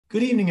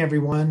Good evening,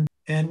 everyone,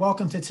 and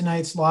welcome to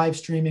tonight's live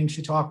streaming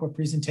Chautauqua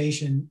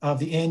presentation of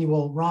the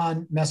annual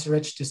Ron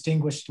Messerich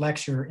Distinguished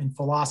Lecture in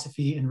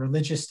Philosophy and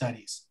Religious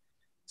Studies,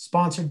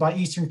 sponsored by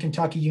Eastern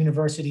Kentucky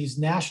University's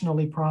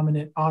nationally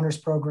prominent honors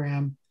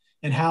program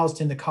and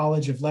housed in the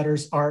College of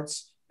Letters,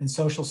 Arts, and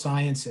Social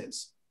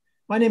Sciences.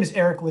 My name is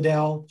Eric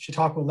Liddell,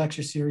 Chautauqua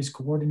Lecture Series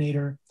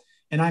Coordinator,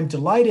 and I'm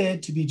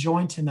delighted to be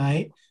joined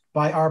tonight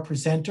by our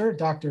presenter,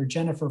 Dr.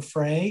 Jennifer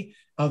Frey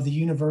of the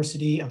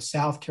University of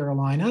South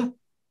Carolina,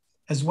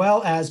 as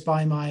well as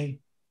by my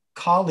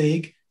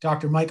colleague,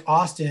 Dr. Mike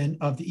Austin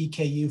of the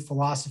EKU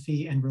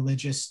Philosophy and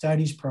Religious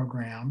Studies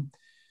program.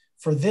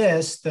 For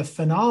this, the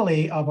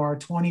finale of our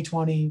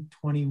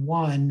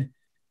 2020-21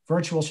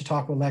 virtual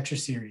Chautauqua lecture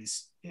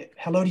series.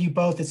 Hello to you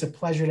both. It's a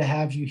pleasure to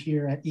have you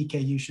here at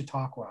EKU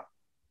Chautauqua.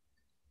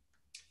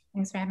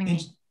 Thanks for having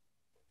me.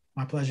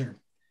 My pleasure.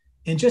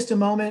 In just a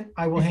moment,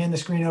 I will hand the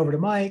screen over to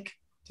Mike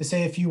to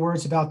say a few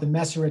words about the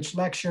Messerich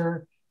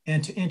lecture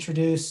and to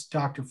introduce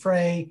Dr.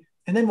 Frey.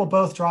 And then we'll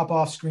both drop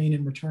off screen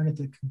and return at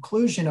the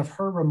conclusion of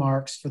her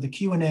remarks for the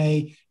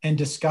Q&A and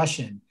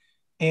discussion.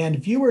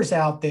 And viewers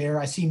out there,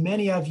 I see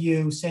many of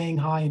you saying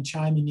hi and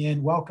chiming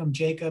in. Welcome,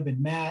 Jacob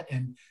and Matt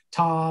and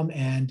Tom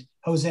and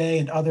Jose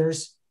and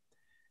others.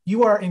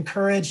 You are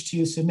encouraged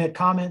to submit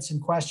comments and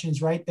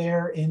questions right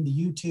there in the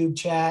YouTube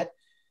chat,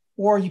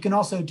 or you can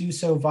also do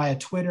so via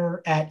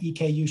Twitter at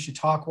EKU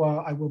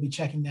Chautauqua. I will be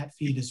checking that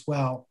feed as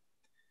well.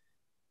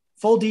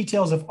 Full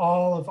details of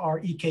all of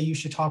our EKU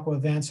Chautauqua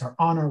events are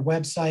on our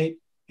website,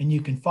 and you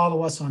can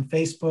follow us on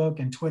Facebook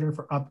and Twitter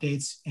for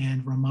updates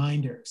and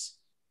reminders.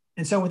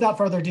 And so without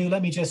further ado,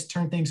 let me just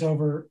turn things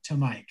over to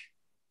Mike.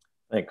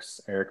 Thanks,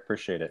 Eric,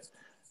 appreciate it.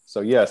 So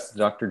yes,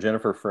 Dr.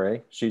 Jennifer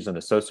Frey, she's an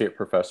associate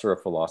professor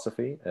of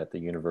philosophy at the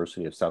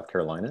University of South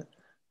Carolina,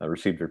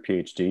 received her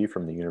PhD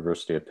from the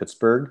University of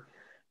Pittsburgh,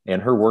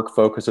 and her work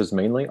focuses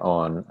mainly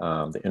on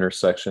the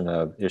intersection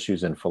of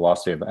issues in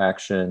philosophy of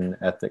action,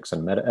 ethics,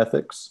 and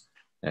metaethics,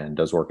 and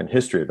does work in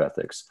history of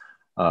ethics.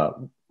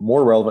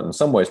 More relevant in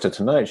some ways to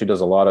tonight, she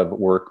does a lot of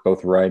work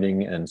both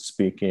writing and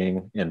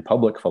speaking in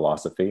public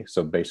philosophy,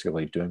 so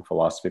basically doing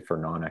philosophy for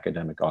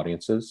non-academic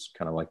audiences,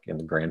 kind of like in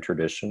the grand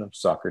tradition of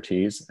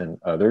Socrates and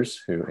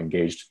others who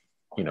engaged,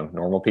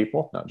 normal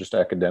people, not just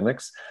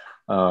academics.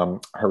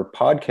 Her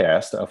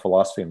podcast, a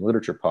philosophy and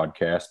literature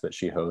podcast that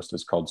she hosts,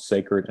 is called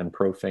Sacred and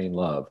Profane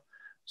Love.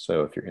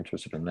 So if you're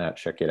interested in that,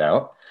 check it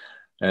out.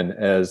 And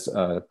as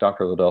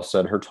Dr. Liddell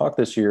said, her talk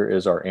this year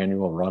is our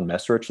annual Ron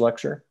Messerich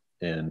lecture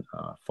in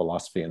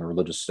philosophy and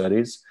religious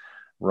studies.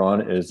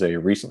 Ron is a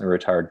recently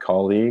retired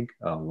colleague,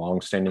 a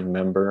longstanding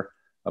member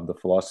of the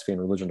philosophy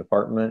and religion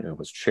department, and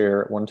was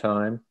chair at one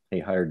time. He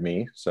hired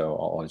me, so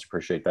I'll always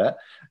appreciate that.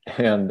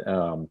 And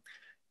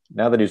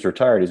now that he's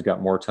retired, he's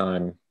got more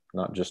time,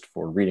 not just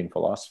for reading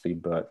philosophy,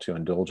 but to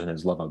indulge in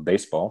his love of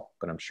baseball.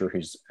 But I'm sure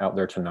he's out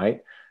there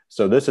tonight.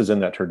 So this is in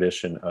that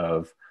tradition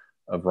of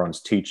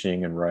Ron's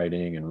teaching and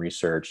writing and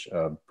research,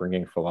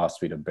 bringing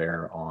philosophy to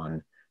bear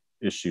on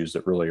issues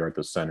that really are at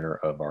the center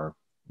of our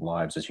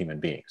lives as human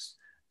beings.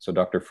 So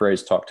Dr.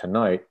 Frey's talk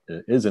tonight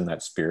is in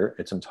that spirit.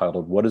 It's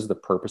entitled, "What is the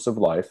Purpose of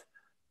Life?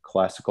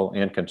 Classical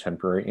and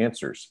Contemporary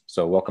Answers."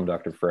 So welcome,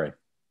 Dr. Frey.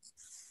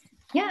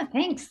 Yeah,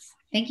 thanks.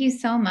 Thank you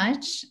so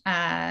much.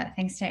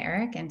 Thanks to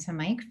Eric and to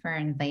Mike for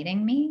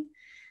inviting me.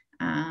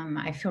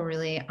 I feel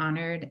really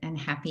honored and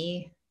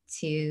happy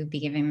to be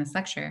giving this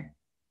lecture.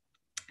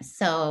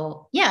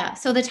 So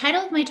the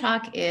title of my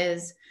talk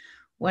is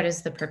 "What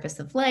is the Purpose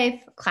of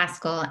Life?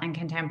 Classical and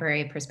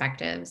Contemporary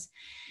Perspectives."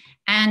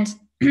 And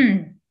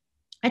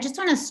I just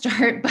want to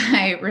start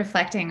by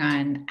reflecting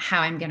on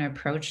how I'm going to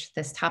approach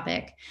this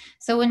topic.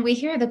 So when we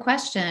hear the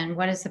question,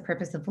 what is the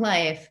purpose of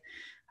life?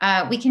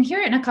 We can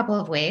hear it in a couple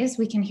of ways.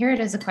 We can hear it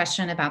as a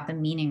question about the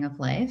meaning of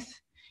life.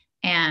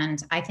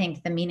 And I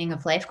think the meaning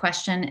of life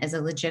question is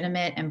a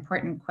legitimate,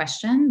 important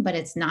question, but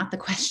it's not the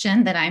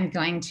question that I'm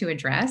going to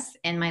address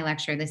in my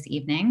lecture this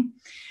evening.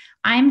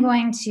 I'm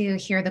going to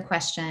hear the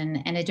question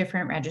in a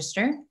different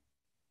register.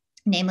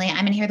 Namely,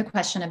 I'm going to hear the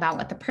question about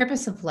what the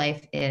purpose of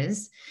life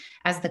is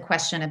as the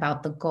question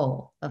about the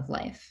goal of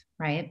life,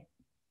 right?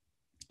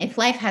 If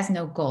life has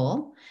no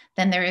goal,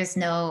 then there is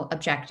no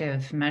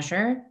objective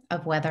measure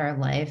of whether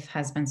life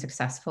has been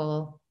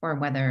successful or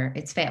whether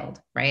it's failed,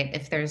 right?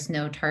 If there's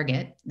no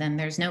target, then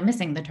there's no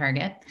missing the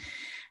target.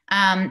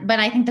 But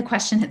I think the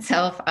question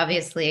itself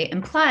obviously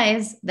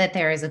implies that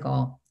there is a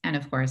goal. And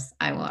of course,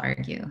 I will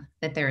argue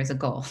that there is a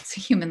goal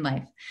to human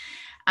life.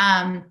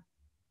 I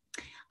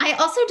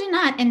also do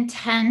not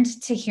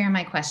intend to hear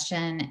my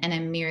question in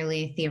a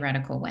merely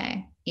theoretical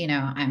way.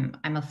 I'm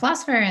a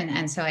philosopher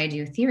and so I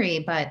do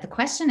theory, but the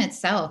question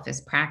itself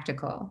is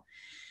practical.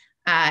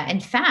 In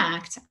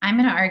fact, I'm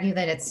going to argue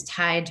that it's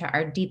tied to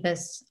our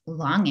deepest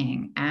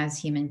longing as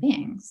human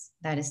beings.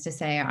 That is to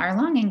say, our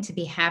longing to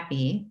be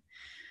happy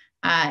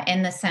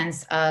in the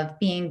sense of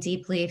being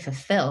deeply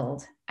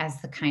fulfilled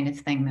as the kind of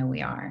thing that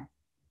we are.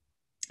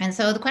 And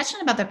so the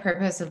question about the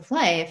purpose of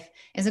life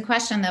is a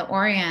question that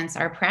orients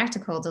our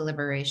practical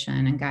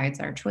deliberation and guides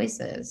our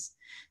choices.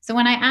 So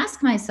when I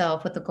ask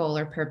myself what the goal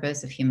or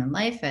purpose of human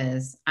life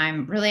is,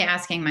 I'm really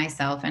asking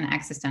myself an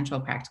existential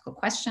practical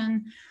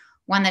question,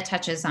 one that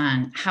touches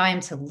on how I'm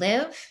to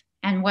live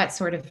and what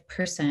sort of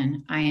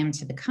person I am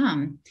to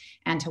become,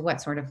 and to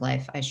what sort of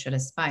life I should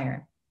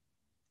aspire.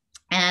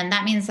 And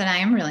that means that I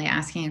am really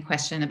asking a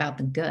question about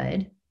the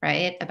good,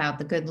 right? About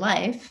the good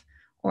life,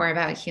 or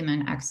about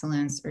human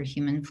excellence or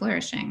human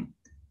flourishing.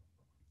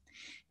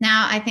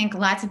 Now, I think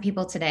lots of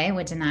people today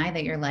would deny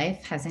that your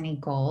life has any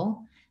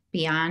goal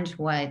beyond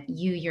what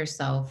you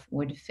yourself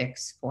would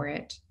fix for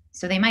it.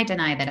 So they might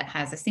deny that it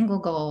has a single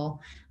goal.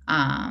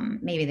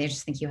 Maybe they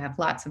just think you have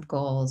lots of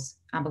goals,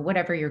 but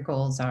whatever your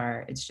goals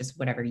are, it's just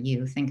whatever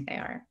you think they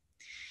are.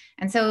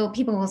 And so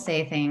people will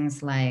say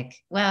things like,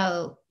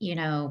 well, you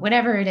know,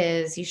 whatever it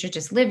is, you should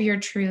just live your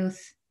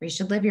truth, or you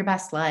should live your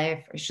best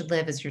life, or you should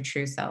live as your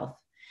true self.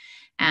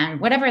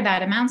 And whatever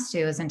that amounts to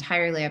is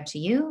entirely up to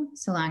you,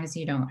 so long as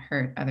you don't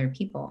hurt other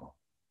people,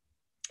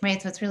 right?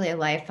 So it's really a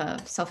life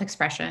of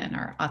self-expression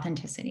or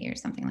authenticity or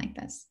something like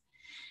this.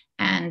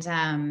 And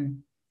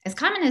as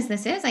common as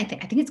this is, I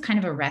think it's kind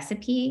of a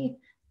recipe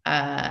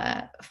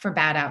for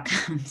bad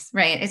outcomes,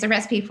 right? It's a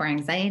recipe for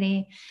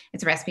anxiety.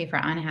 It's a recipe for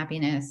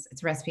unhappiness.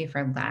 It's a recipe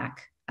for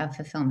lack of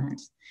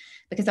fulfillment.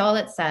 Because all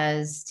it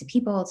says to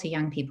people, to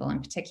young people in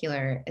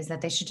particular, is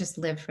that they should just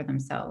live for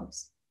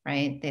themselves,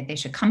 right? They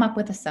should come up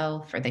with a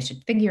self, or they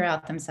should figure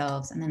out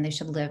themselves, and then they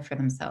should live for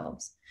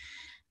themselves.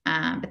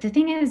 But the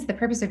thing is, the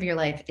purpose of your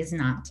life is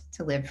not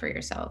to live for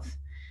yourself.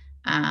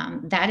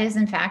 That is,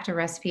 in fact, a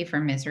recipe for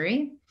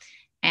misery.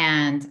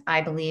 And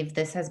I believe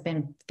this has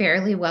been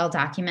fairly well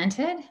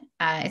documented.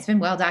 It's been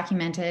well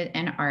documented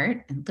in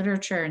art and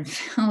literature and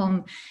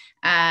film.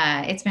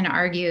 It's been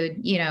argued,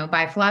 you know,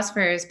 by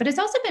philosophers, but it's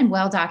also been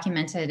well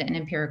documented in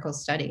empirical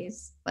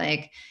studies.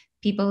 Like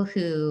people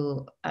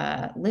who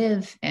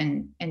live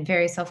in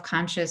very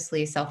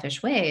self-consciously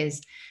selfish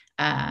ways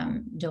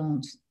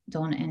don't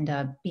end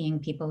up being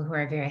people who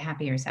are very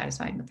happy or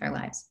satisfied with their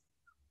lives.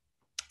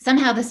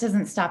 Somehow this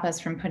doesn't stop us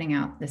from putting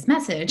out this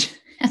message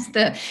as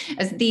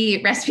the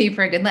recipe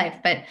for a good life,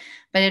 but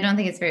I don't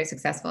think it's very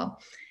successful.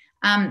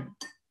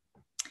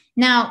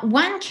 Now,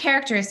 one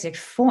characteristic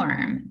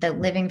form that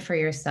living for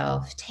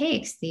yourself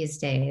takes these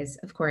days,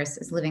 of course,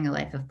 is living a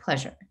life of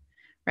pleasure,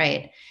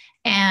 right?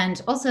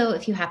 And also,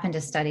 if you happen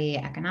to study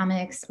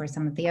economics or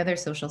some of the other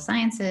social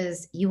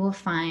sciences, you will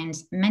find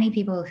many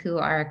people who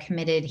are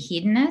committed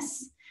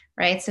hedonists,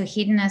 right? So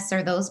hedonists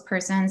are those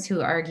persons who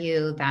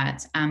argue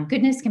that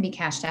goodness can be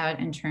cashed out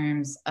in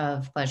terms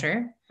of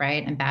pleasure,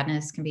 right? And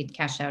badness can be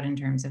cashed out in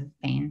terms of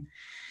pain.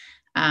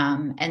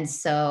 And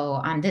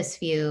so on this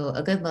view,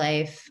 a good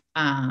life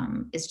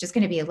is just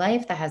going to be a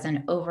life that has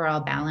an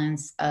overall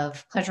balance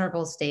of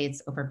pleasurable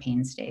states over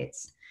pain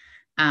states.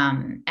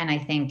 And I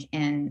think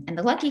in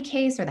the lucky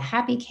case or the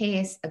happy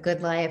case, a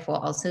good life will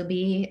also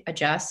be a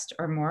just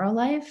or moral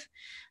life.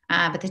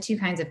 But the two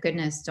kinds of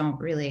goodness don't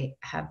really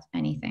have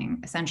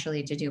anything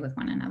essentially to do with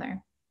one another.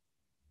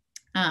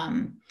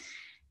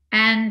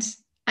 And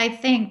I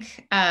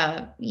think,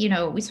 you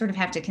know, we sort of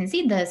have to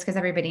concede this because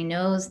everybody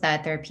knows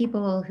that there are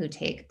people who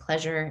take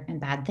pleasure in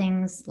bad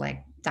things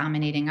like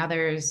dominating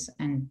others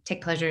and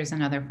take pleasures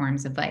in other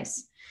forms of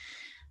vice.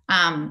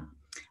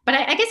 But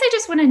I guess I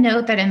just want to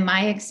note that in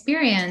my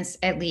experience,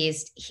 at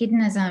least,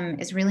 hedonism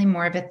is really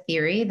more of a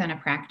theory than a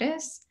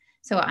practice.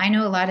 So I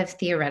know a lot of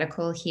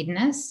theoretical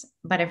hedonists,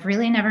 but I've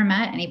really never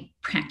met any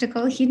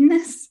practical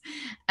hedonists.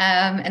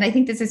 And I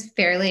think this is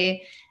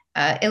fairly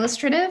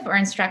illustrative or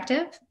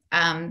instructive.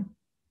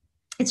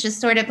 It's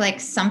just sort of like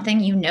something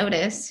you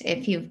notice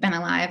if you've been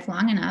alive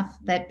long enough,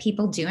 that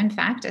people do in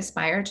fact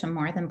aspire to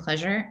more than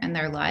pleasure in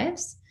their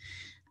lives,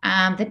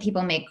 that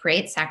people make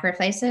great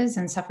sacrifices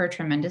and suffer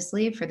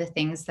tremendously for the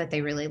things that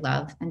they really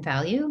love and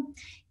value,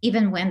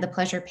 even when the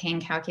pleasure-pain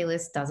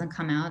calculus doesn't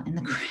come out in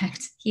the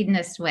correct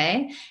hedonist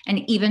way, and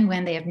even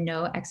when they have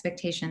no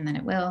expectation that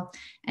it will,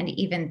 and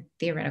even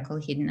theoretical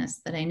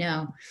hedonists that I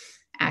know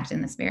act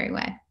in this very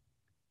way.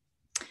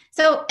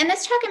 So in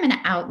this talk, I'm going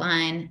to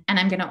outline, and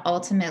I'm going to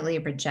ultimately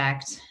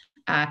reject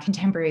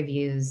contemporary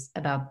views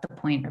about the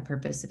point or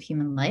purpose of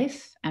human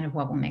life and of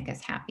what will make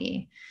us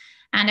happy.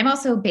 And I'm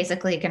also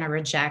basically going to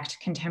reject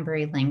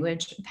contemporary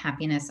language of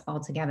happiness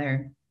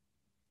altogether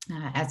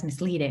as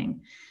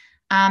misleading.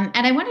 And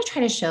I want to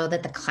try to show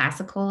that the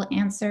classical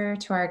answer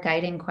to our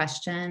guiding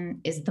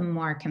question is the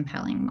more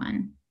compelling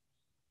one.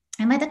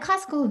 And by the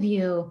classical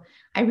view,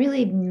 I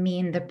really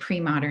mean the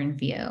pre-modern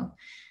view.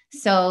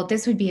 So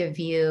this would be a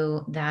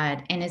view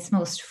that in its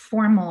most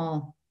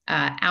formal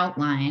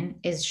outline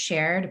is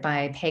shared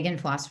by pagan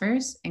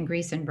philosophers in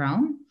Greece and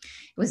Rome.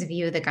 It was a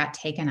view that got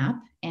taken up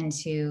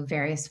into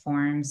various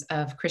forms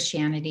of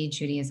Christianity,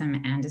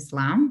 Judaism, and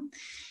Islam.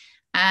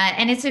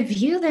 And it's a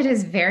view that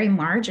is very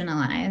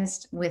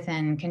marginalized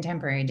within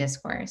contemporary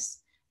discourse,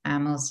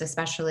 most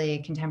especially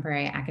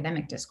contemporary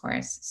academic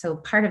discourse. So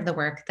part of the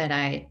work that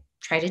I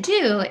try to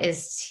do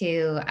is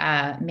to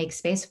make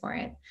space for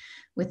it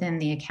within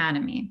the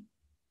academy.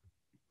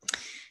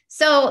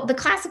 So the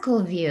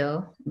classical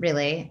view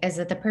really is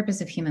that the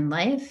purpose of human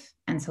life,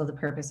 and so the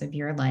purpose of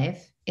your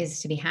life,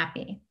 is to be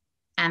happy.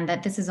 And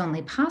that this is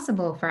only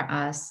possible for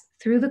us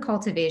through the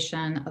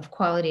cultivation of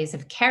qualities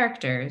of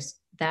characters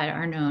that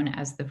are known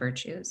as the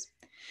virtues.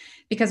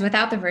 Because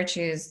without the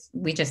virtues,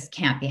 we just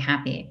can't be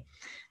happy.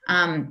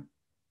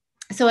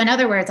 So in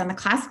other words, on the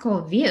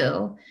classical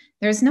view,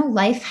 there's no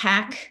life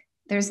hack,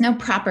 there's no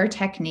proper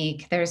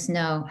technique, there's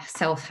no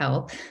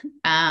self-help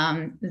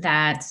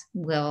that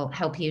will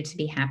help you to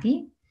be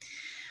happy.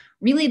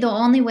 Really, the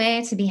only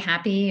way to be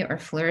happy or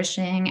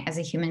flourishing as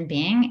a human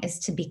being is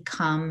to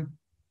become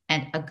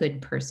a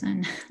good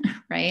person,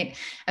 right?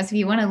 As if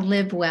you want to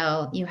live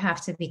well, you have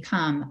to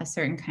become a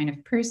certain kind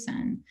of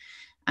person.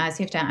 So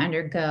you have to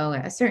undergo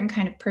a certain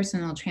kind of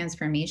personal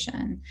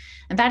transformation.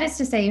 And that is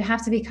to say, you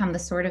have to become the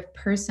sort of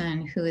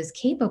person who is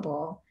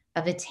capable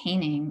of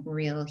attaining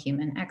real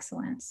human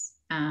excellence.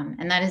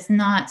 And that is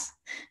not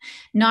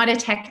a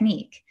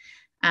technique.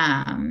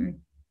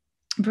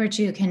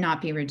 Virtue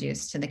cannot be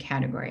reduced to the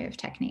category of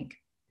technique.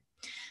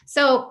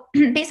 So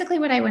basically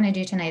what I want to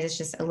do tonight is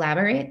just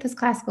elaborate this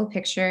classical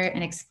picture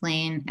and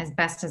explain as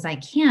best as I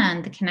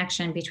can the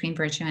connection between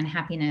virtue and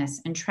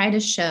happiness, and try to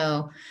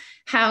show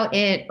how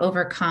it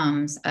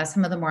overcomes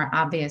some of the more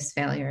obvious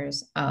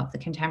failures of the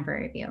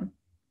contemporary view.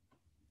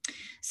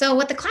 So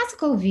what the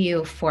classical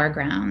view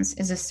foregrounds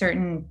is a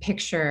certain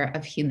picture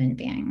of human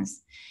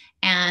beings.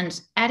 And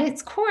at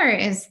its core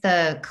is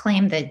the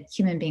claim that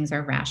human beings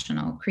are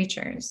rational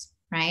creatures,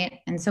 right?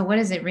 And so what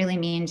does it really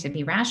mean to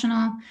be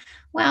rational?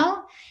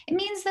 Well, it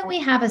means that we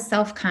have a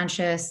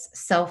self-conscious,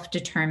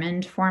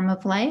 self-determined form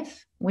of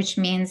life, which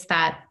means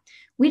that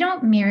we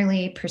don't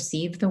merely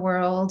perceive the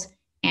world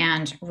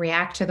and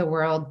react to the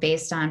world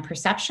based on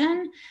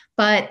perception,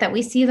 but that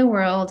we see the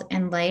world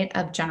in light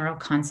of general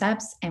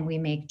concepts and we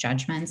make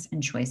judgments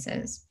and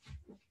choices.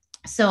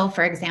 So,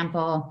 for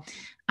example,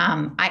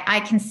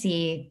 I can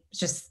see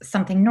just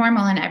something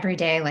normal and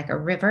everyday like a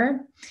river,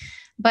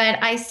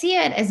 but I see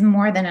it as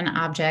more than an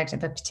object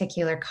of a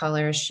particular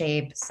color,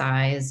 shape,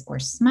 size, or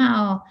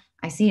smell.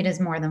 I see it as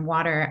more than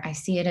water. I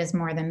see it as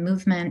more than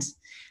movement.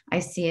 I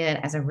see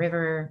it as a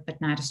river, but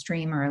not a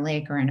stream or a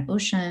lake or an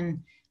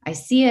ocean. I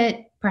see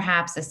it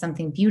perhaps as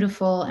something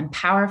beautiful and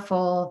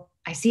powerful.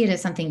 I see it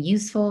as something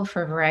useful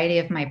for a variety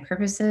of my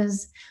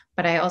purposes,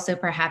 but I also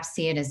perhaps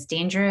see it as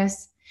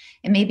dangerous.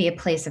 It may be a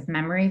place of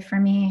memory for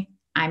me.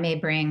 I may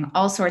bring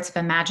all sorts of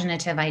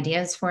imaginative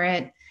ideas for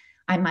it.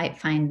 I might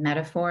find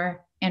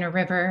metaphor in a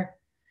river.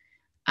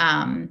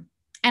 And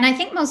I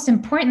think most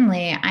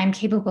importantly, I'm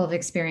capable of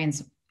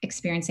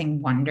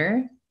experiencing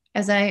wonder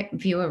as I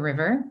view a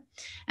river.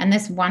 And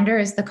this wonder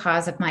is the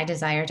cause of my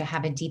desire to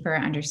have a deeper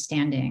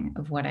understanding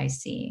of what I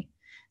see.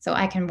 So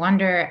I can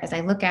wonder as I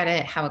look at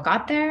it, how it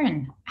got there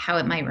and how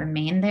it might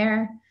remain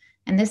there.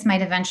 And this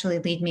might eventually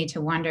lead me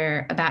to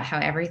wonder about how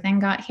everything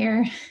got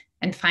here.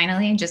 And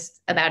finally, just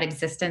about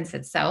existence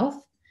itself.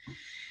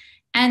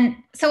 And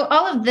so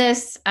all of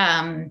this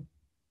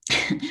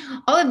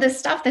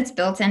stuff that's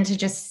built into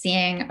just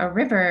seeing a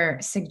river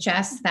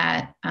suggests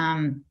that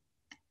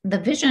the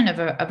vision of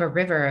a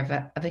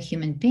river, of a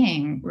human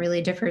being,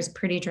 really differs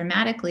pretty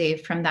dramatically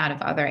from that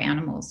of other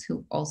animals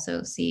who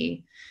also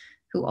see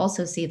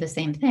the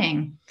same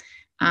thing,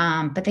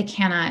 but they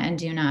cannot and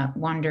do not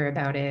wonder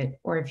about it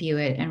or view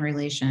it in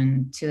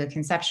relation to a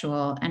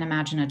conceptual and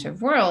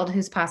imaginative world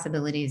whose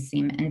possibilities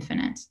seem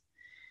infinite.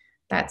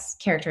 That's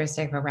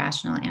characteristic of a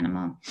rational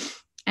animal.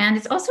 And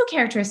it's also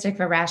characteristic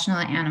of a rational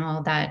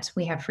animal that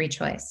we have free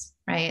choice,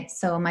 right?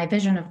 So my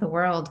vision of the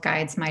world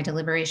guides my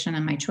deliberation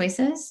and my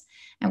choices.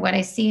 And what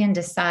I see and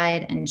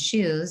decide and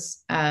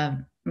choose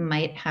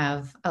might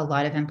have a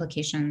lot of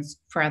implications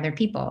for other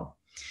people.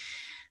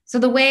 So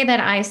the way that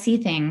I see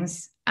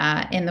things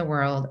in the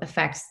world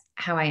affects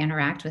how I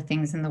interact with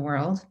things in the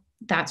world.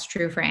 That's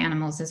true for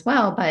animals as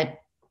well. But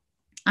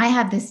I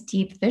have this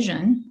deep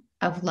vision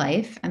of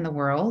life and the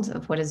world,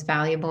 of what is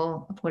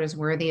valuable, of what is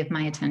worthy of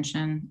my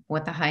attention,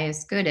 what the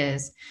highest good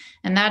is.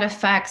 And that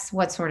affects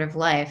what sort of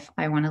life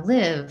I want to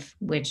live,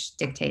 which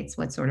dictates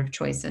what sort of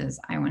choices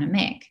I want to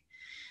make.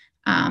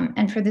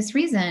 And for this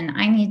reason,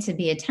 I need to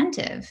be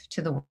attentive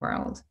to the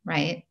world,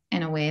 right?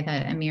 In a way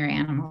that a mere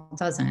animal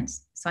doesn't.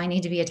 So I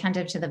need to be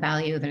attentive to the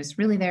value that is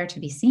really there to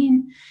be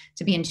seen,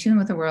 to be in tune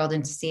with the world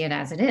and to see it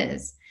as it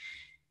is.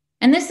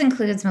 And this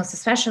includes most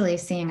especially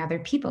seeing other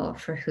people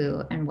for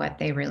who and what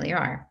they really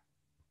are.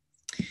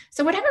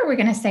 So whatever we're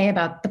going to say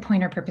about the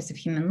point or purpose of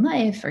human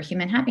life or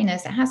human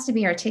happiness, it has to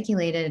be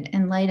articulated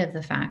in light of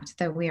the fact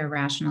that we are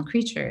rational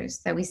creatures,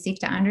 that we seek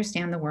to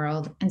understand the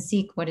world and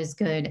seek what is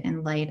good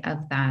in light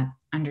of that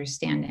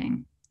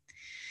understanding.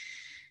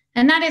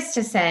 And that is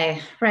to say,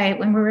 right,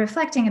 when we're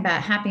reflecting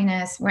about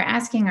happiness, we're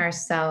asking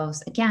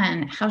ourselves,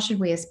 again, how should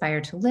we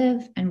aspire to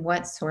live and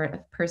what sort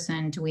of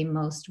person do we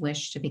most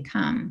wish to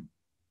become?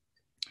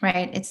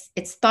 Right?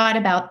 It's thought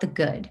about the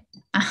good.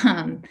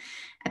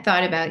 I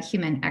thought about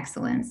human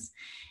excellence.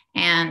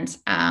 And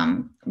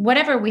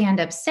whatever we end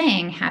up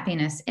saying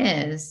happiness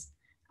is,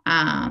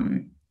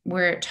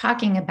 we're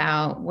talking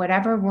about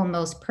whatever will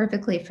most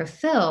perfectly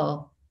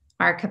fulfill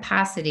our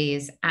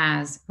capacities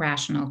as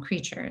rational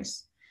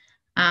creatures.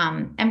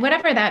 And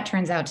whatever that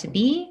turns out to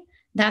be,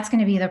 that's going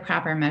to be the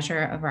proper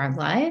measure of our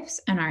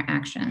lives and our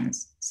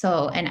actions.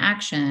 So an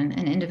action,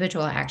 an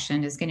individual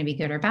action, is going to be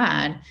good or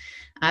bad.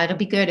 It'll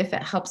be good if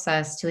it helps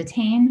us to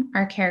attain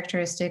our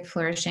characteristic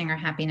flourishing or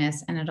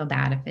happiness, and it'll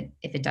bad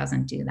if it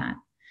doesn't do that.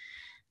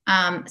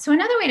 So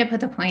another way to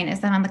put the point is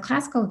that on the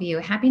classical view,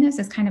 happiness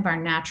is kind of our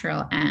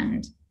natural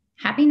end.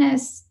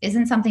 Happiness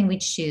isn't something we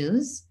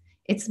choose.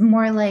 It's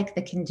more like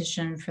the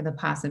condition for the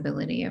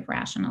possibility of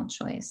rational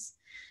choice.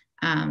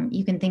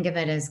 You can think of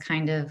it as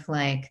kind of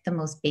like the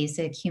most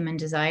basic human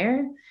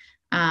desire.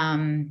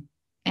 And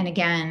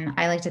again,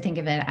 I like to think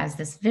of it as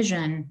this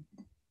vision,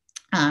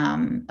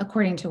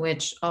 according to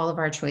which all of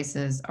our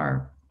choices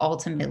are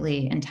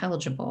ultimately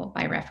intelligible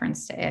by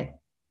reference to it.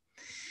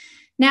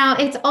 Now,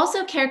 it's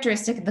also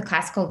characteristic of the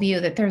classical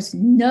view that there's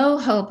no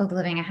hope of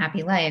living a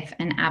happy life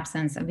in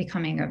absence of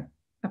becoming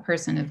a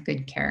person of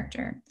good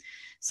character.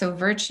 So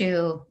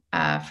virtue,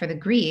 for the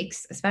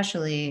Greeks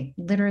especially,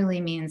 literally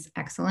means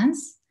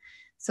excellence.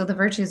 So the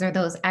virtues are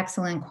those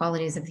excellent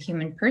qualities of the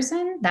human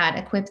person that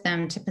equip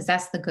them to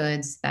possess the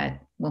goods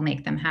that will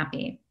make them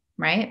happy,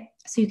 right?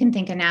 So you can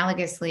think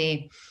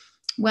analogously,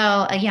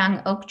 well, a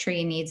young oak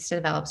tree needs to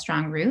develop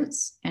strong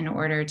roots in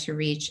order to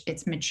reach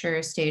its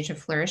mature stage of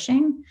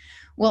flourishing.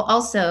 Well,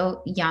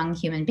 also, young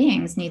human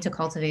beings need to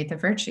cultivate the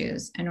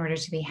virtues in order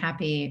to be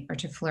happy or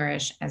to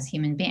flourish as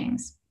human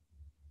beings.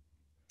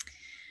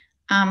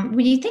 When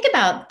you think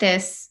about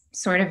this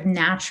sort of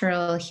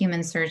natural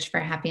human search for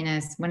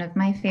happiness, one of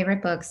my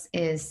favorite books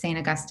is St.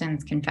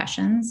 Augustine's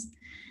Confessions.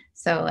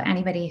 So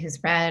anybody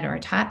who's read or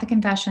taught the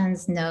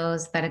Confessions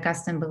knows that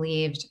Augustine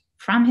believed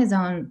from his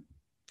own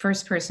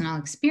first personal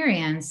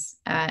experience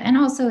and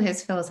also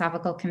his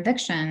philosophical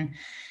conviction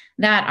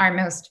that our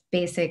most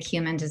basic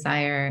human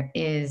desire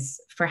is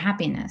for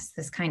happiness,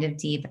 this kind of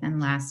deep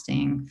and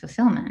lasting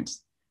fulfillment,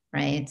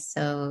 right?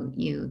 So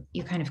you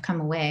kind of come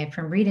away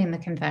from reading the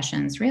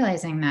Confessions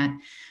realizing that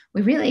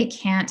we really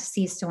can't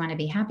cease to want to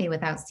be happy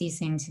without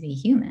ceasing to be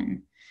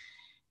human.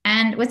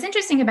 And what's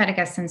interesting about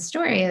Augustine's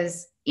story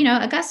is, you know,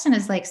 Augustine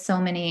is like so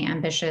many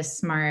ambitious,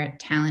 smart,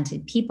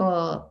 talented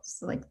people,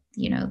 so like,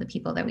 you know, the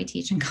people that we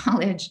teach in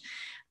college.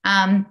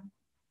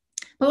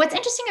 But what's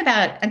interesting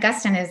about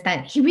Augustine is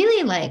that he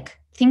really like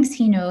thinks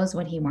he knows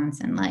what he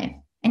wants in life.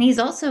 And he's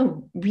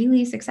also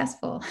really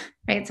successful,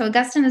 right? So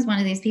Augustine is one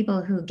of these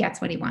people who gets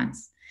what he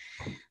wants.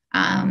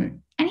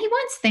 And he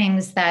wants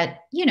things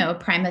that, you know,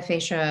 prima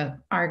facie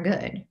are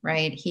good,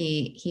 right?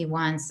 He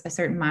wants a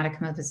certain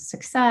modicum of his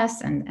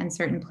success and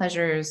certain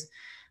pleasures,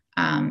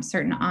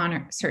 certain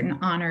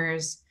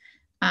honors.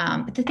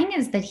 But the thing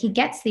is that he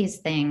gets these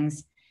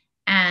things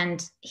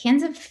and he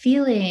ends up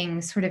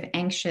feeling sort of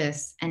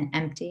anxious and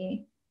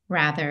empty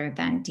rather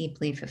than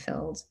deeply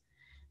fulfilled.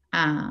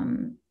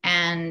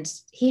 And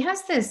he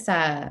has this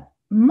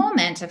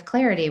moment of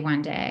clarity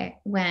one day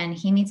when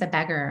he meets a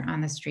beggar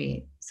on the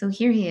street. So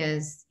here he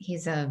is,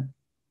 he's a,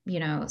 you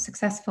know,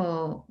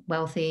 successful,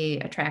 wealthy,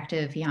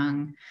 attractive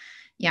young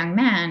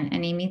man,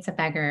 and he meets a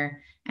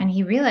beggar and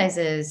he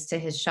realizes to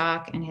his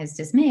shock and his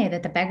dismay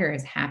that the beggar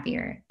is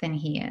happier than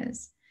he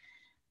is.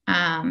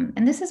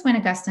 And this is when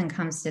Augustine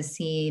comes to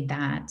see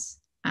that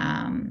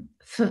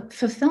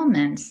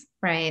fulfillment,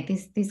 right?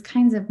 These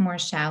kinds of more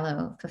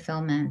shallow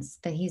fulfillments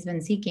that he's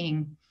been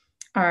seeking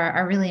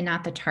are really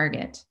not the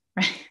target,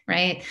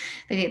 right?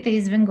 That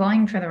he's been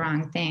going for the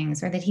wrong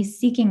things, or that he's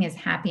seeking his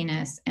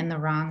happiness in the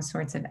wrong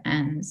sorts of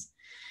ends.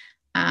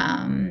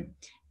 And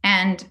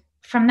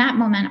from that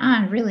moment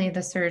on, really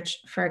the search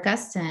for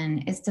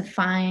Augustine is to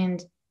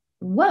find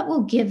what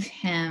will give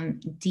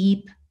him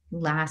deep,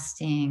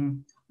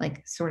 lasting,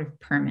 like sort of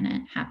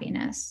permanent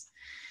happiness,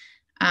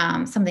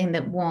 something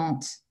that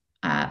won't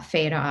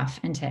fade off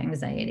into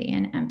anxiety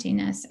and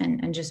emptiness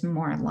and just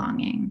more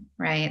longing,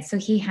 right? So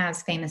he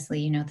has famously,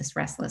 you know, this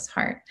restless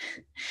heart.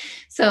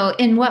 So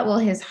in what will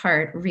his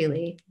heart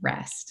really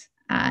rest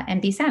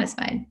and be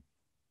satisfied?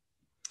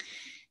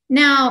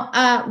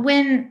 Now,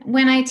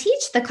 when I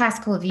teach the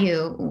classical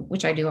view,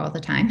 which I do all the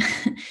time,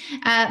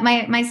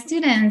 my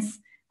students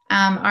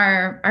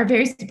are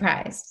very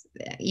surprised,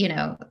 you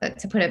know,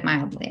 to put it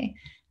mildly.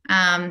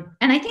 And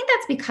I think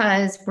that's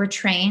because we're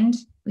trained,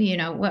 you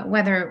know,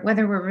 whether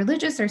we're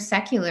religious or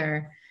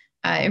secular,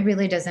 it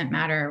really doesn't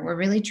matter. We're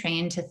really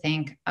trained to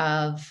think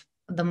of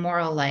the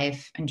moral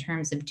life in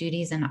terms of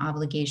duties and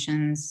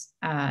obligations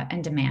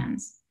and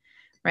demands,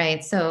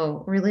 right?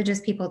 So religious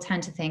people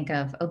tend to think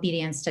of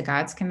obedience to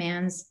God's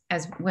commands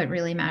as what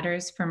really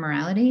matters for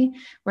morality,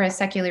 whereas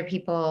secular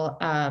people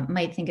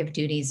might think of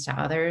duties to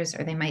others,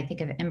 or they might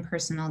think of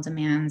impersonal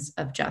demands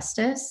of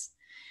justice.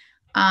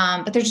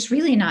 But they're just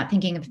really not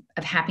thinking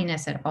of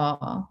happiness at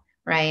all,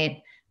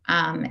 right?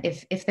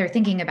 If they're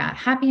thinking about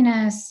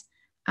happiness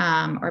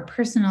or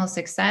personal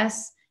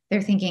success,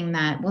 they're thinking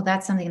that, well,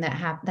 that's something that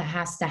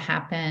has to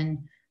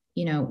happen,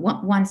 you know,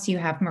 once you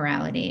have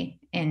morality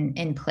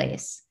in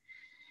place.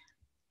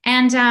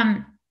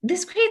 And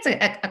this creates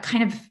a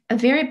kind of a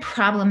very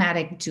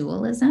problematic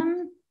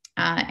dualism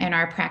in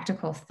our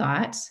practical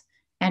thought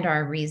and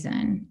our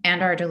reason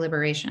and our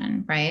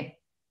deliberation, right?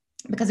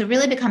 Because it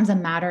really becomes a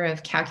matter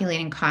of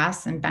calculating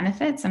costs and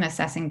benefits and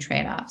assessing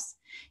trade-offs.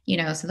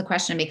 So the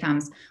question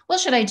becomes, well,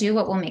 should I do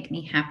what will make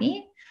me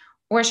happy,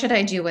 or should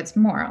I do what's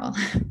moral,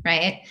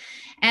 right?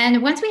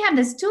 And once we have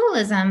this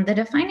dualism, the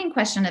defining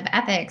question of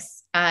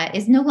ethics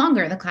is no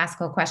longer the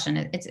classical question.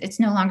 It's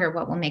no longer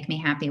what will make me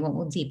happy, what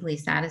will deeply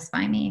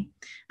satisfy me.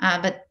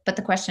 But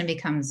the question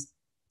becomes,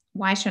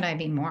 why should I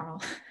be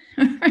moral?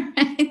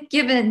 Right?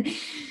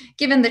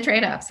 Given the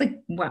trade-offs,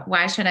 like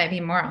why should I be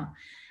moral?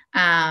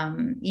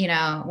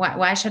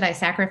 Why should I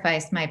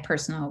sacrifice my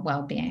personal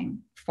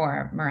well-being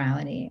for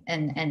morality?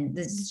 And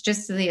this is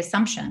just the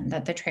assumption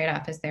that the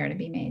trade-off is there to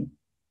be made.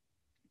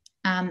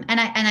 And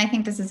I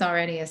think this is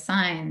already a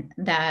sign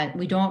that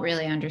we don't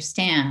really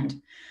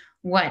understand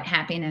what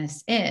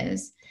happiness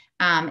is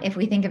if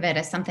we think of it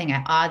as something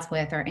at odds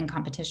with or in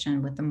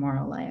competition with the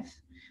moral life.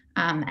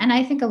 And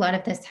I think a lot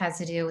of this has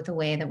to do with the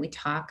way that we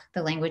talk.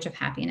 The language of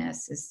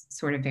happiness is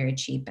sort of very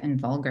cheap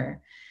and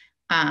vulgar.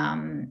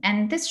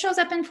 And this shows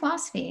up in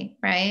philosophy,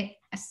 right?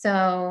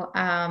 So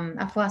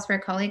a philosopher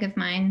colleague of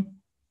mine,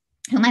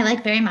 whom I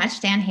like very much,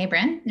 Dan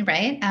Habron,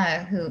 right,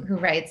 who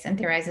writes and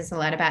theorizes a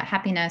lot about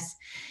happiness,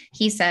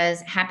 he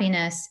says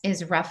happiness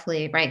is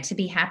roughly, right, to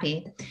be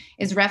happy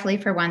is roughly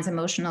for one's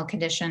emotional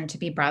condition to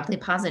be broadly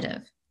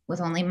positive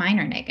with only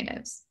minor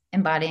negatives,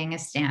 embodying a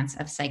stance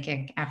of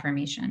psychic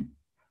affirmation.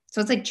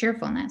 So it's like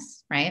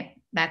cheerfulness, right?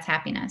 That's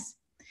happiness.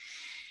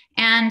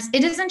 And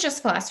it isn't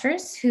just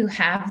philosophers who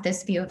have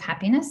this view of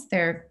happiness.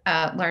 They're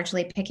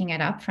largely picking it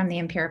up from the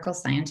empirical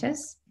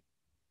scientists.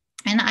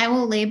 And I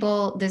will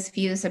label this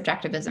view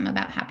subjectivism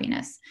about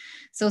happiness.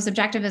 So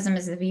subjectivism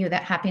is the view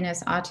that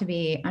happiness ought to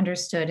be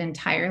understood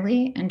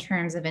entirely in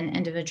terms of an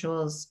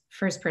individual's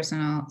first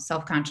personal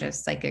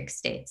self-conscious psychic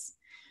states,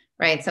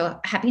 right? So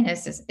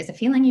happiness is a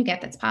feeling you get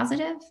that's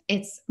positive.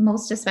 It's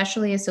most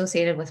especially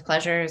associated with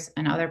pleasures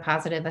and other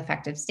positive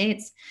affective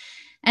states.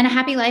 And a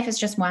happy life is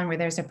just one where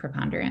there's a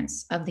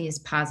preponderance of these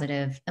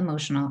positive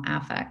emotional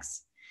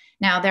affects.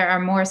 Now, there are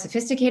more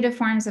sophisticated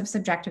forms of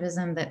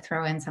subjectivism that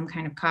throw in some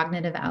kind of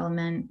cognitive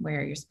element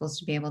where you're supposed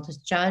to be able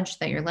to judge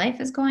that your life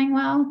is going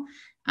well.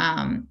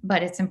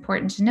 But it's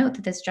important to note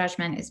that this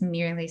judgment is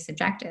merely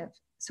subjective.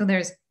 So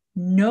there's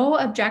no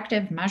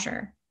objective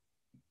measure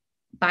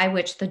by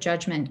which the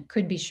judgment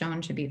could be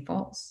shown to be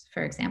false,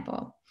 for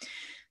example.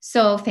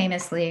 So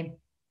famously,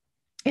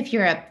 if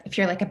you're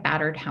like a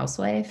battered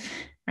housewife,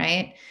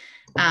 right?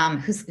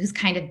 Who's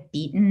kind of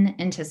beaten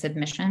into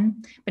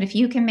submission. But if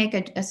you can make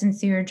a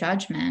sincere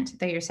judgment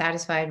that you're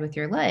satisfied with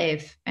your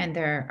life, and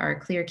there are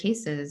clear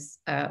cases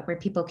where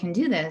people can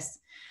do this,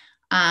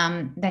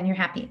 then you're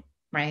happy,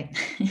 right?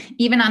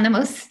 Even on the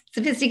most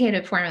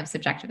sophisticated form of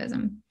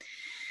subjectivism.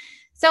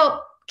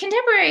 So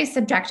contemporary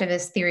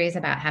subjectivist theories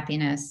about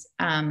happiness,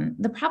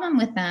 the problem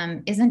with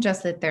them isn't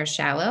just that they're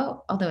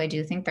shallow, although I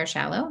do think they're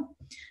shallow.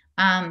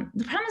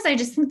 The problem is I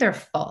just think they're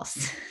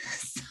false.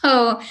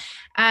 So,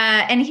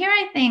 and here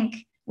I think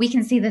we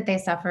can see that they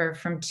suffer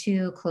from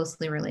two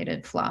closely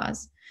related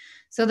flaws.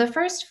 So the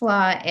first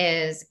flaw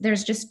is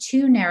there's just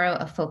too narrow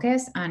a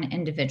focus on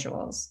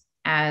individuals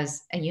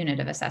as a unit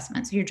of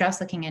assessment. So you're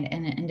just looking at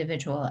an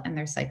individual and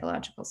their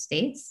psychological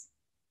states,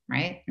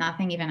 right?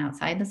 Nothing even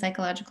outside the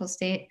psychological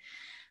state.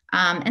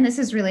 And this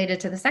is related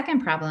to the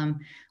second problem,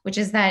 which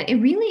is that it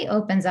really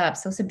opens up.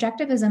 So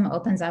subjectivism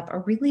opens up a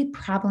really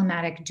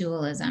problematic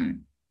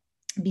dualism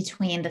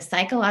between the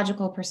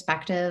psychological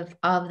perspective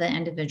of the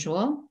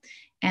individual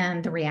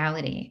and the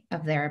reality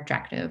of their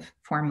objective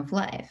form of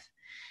life,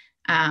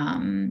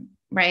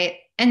 right?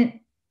 And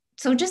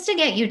so just to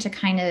get you to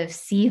kind of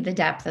see the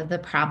depth of the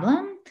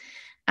problem,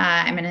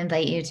 I'm going to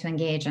invite you to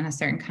engage in a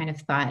certain kind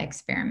of thought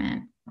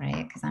experiment,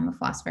 right? Because I'm a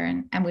philosopher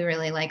and we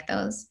really like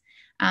those.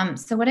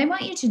 So what I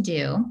want you to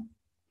do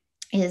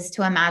is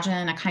to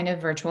imagine a kind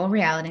of virtual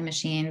reality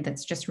machine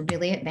that's just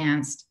really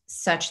advanced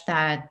such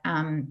that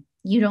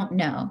you don't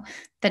know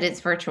that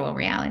it's virtual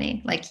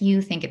reality, like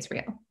you think it's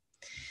real.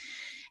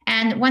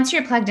 And once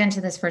you're plugged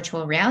into this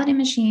virtual reality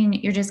machine,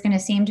 you're just going to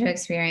seem to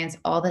experience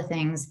all the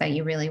things that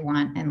you really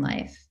want in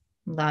life: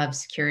 love,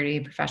 security,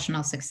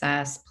 professional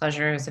success,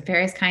 pleasures of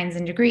various kinds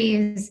and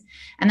degrees,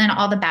 and then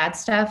all the bad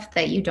stuff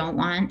that you don't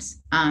want,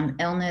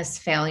 illness,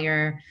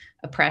 failure,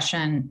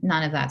 oppression.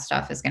 None of that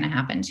stuff is going to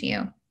happen to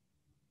you.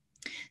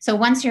 So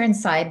once you're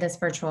inside this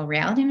virtual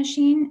reality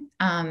machine,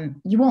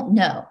 you won't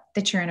know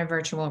that you're in a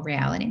virtual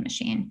reality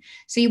machine.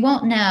 So you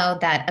won't know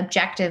that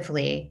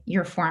objectively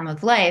your form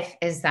of life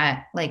is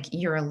that, like,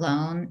 you're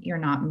alone, you're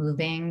not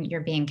moving,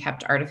 you're being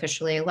kept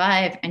artificially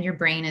alive, and your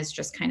brain is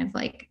just kind of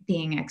like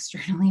being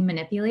externally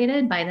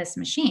manipulated by this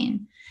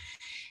machine.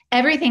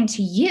 Everything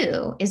to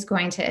you is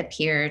going to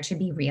appear to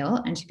be real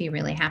and to be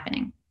really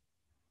happening.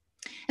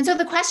 And so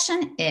the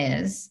question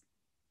is,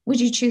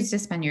 would you choose to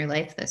spend your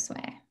life this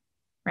way?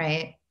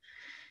 Right?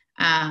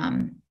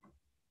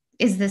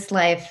 Is this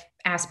life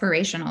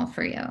aspirational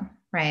for you?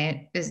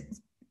 Right? Is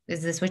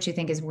this what you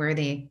think is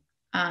worthy?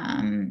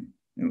 Is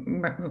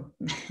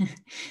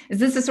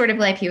this the sort of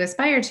life you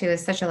aspire to?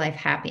 Is such a life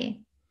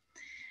happy?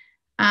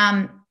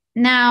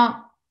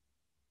 Now,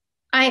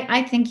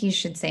 I think you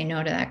should say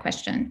no to that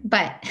question,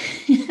 but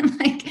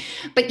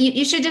but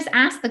you should just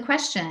ask the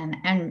question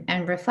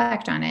and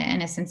reflect on it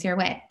in a sincere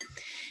way.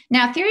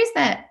 Now, theories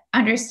that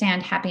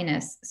understand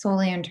happiness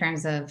solely in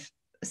terms of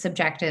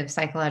subjective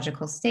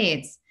psychological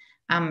states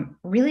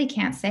really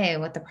can't say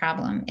what the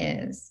problem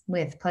is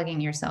with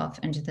plugging yourself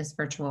into this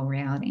virtual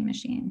reality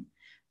machine,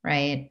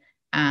 right?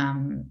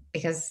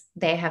 Because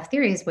they have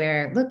theories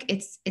where, look,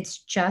 it's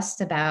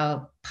just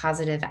about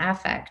positive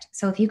affect.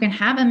 So if you can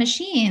have a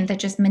machine that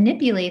just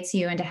manipulates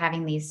you into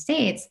having these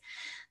states,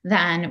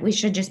 then we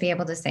should just be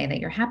able to say that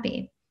you're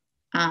happy.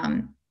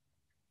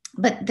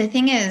 But the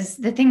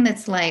thing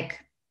that's like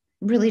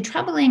really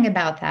troubling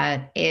about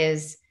that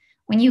is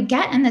when you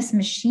get in this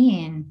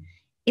machine,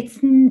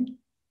 it's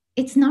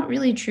not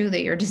really true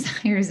that your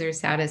desires are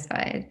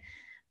satisfied,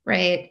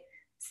 right?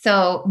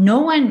 So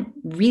no one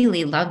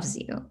really loves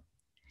you.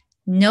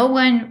 No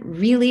one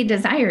really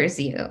desires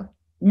you.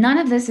 None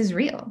of this is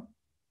real,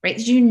 right?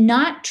 You're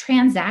not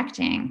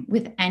transacting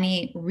with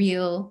any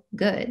real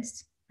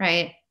goods,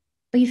 right?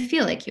 But you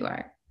feel like you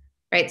are,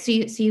 right? So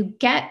you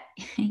get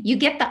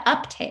the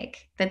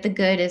uptake that the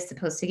good is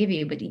supposed to give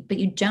you, but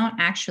you don't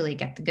actually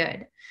get the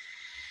good.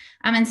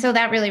 And so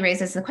that really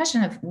raises the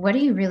question of, what do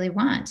you really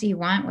want? Do you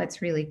want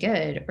what's really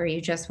good, or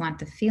you just want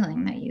the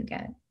feeling that you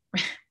get,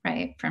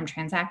 right, from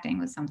transacting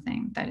with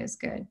something that is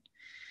good?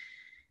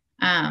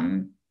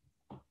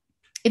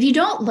 If you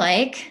don't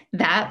like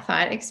that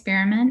thought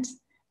experiment,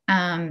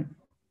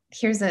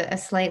 here's a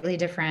slightly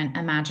different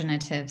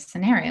imaginative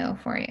scenario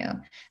for you.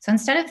 So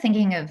instead of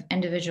thinking of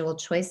individual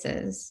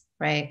choices,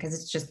 right, because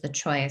it's just the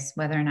choice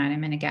whether or not I'm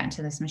going to get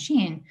into this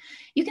machine,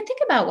 you can think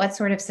about what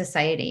sort of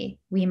society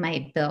we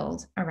might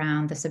build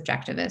around the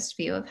subjectivist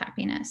view of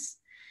happiness.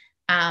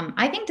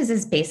 I think this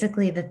is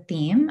basically the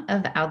theme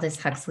of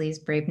Aldous Huxley's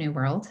Brave New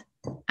World.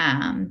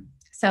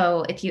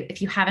 So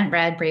if you haven't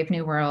read Brave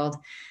New World,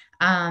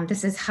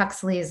 this is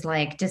Huxley's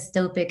like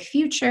dystopic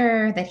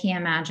future that he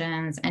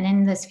imagines. And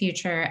in this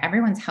future,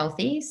 everyone's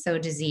healthy. So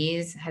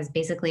disease has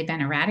basically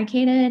been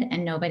eradicated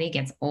and nobody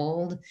gets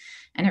old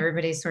and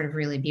everybody's sort of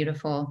really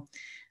beautiful.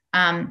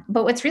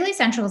 But what's really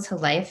central to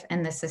life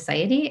in this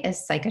society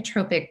is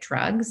psychotropic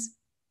drugs,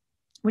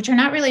 which are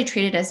not really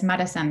treated as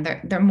medicine.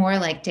 They're more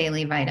like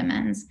daily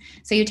vitamins.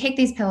 So you take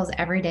these pills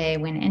every day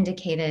when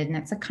indicated, and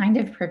it's a kind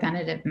of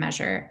preventative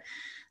measure.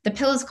 The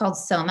pill is called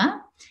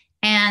Soma.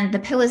 And the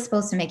pill is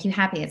supposed to make you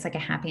happy. It's like a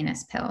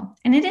happiness pill.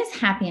 And it is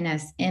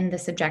happiness in the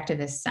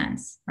subjectivist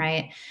sense,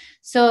 right?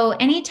 So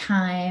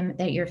anytime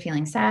that you're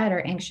feeling sad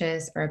or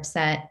anxious or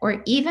upset,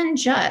 or even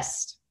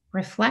just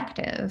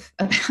reflective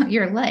about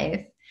your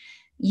life,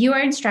 you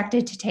are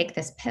instructed to take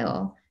this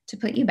pill to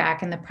put you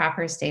back in the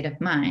proper state of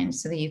mind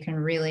so that you can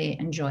really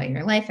enjoy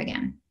your life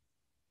again.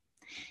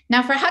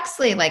 Now, for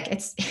Huxley, like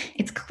it's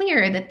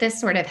clear that this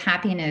sort of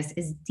happiness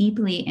is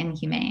deeply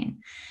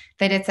inhumane,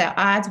 that it's at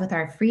odds with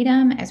our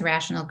freedom as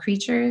rational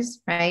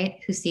creatures,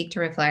 right, who seek to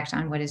reflect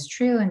on what is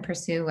true and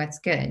pursue what's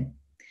good.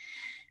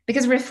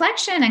 Because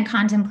reflection and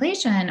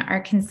contemplation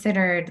are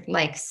considered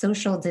like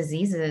social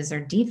diseases or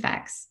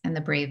defects in the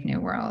Brave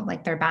New World,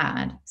 like they're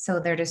bad. So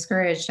they're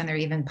discouraged and they're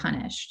even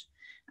punished.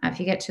 If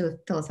you get too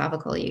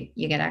philosophical,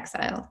 you get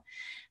exiled.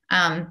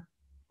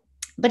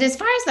 But as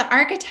far as the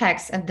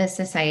architects of this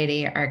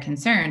society are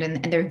concerned,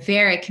 and they're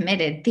very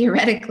committed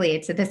theoretically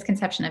to this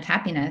conception of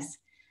happiness,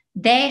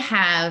 they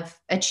have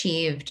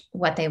achieved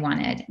what they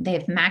wanted.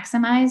 They've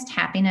maximized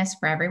happiness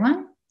for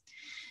everyone.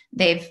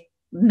 They've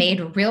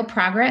made real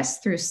progress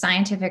through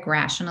scientific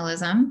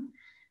rationalism.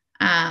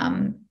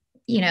 This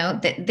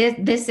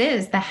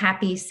is the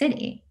happy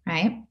city,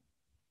 right?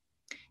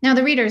 Now,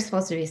 the reader is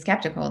supposed to be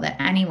skeptical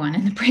that anyone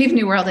in the Brave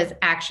New World is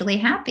actually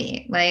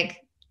happy. Like,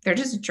 they're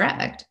just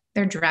drugged.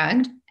 They're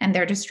drugged and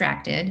they're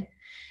distracted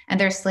and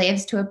they're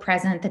slaves to a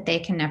present that they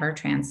can never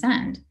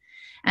transcend.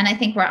 And I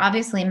think we're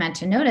obviously meant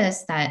to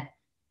notice that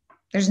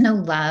there's no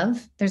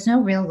love. There's no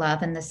real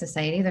love in this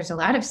society. There's a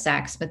lot of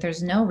sex, but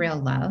there's no real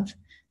love.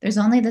 There's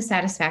only the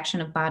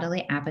satisfaction of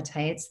bodily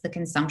appetites, the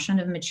consumption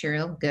of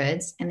material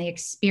goods, and the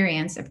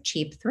experience of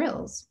cheap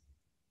thrills,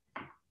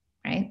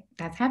 right?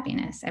 That's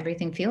happiness.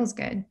 Everything feels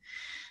good.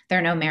 There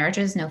are no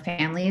marriages, no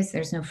families.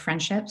 There's no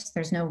friendships.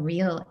 There's no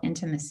real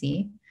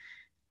intimacy.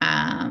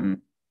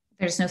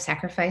 There's no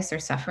sacrifice or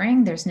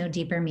suffering. There's no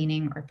deeper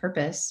meaning or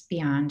purpose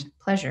beyond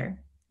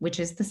pleasure, which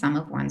is the sum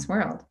of one's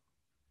world.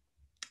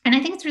 And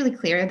I think it's really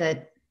clear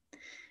that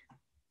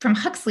from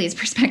Huxley's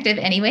perspective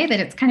anyway,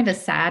 that it's kind of a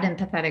sad and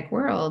pathetic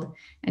world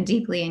and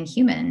deeply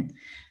inhuman.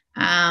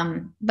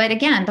 But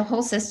again, the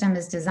whole system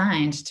is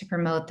designed to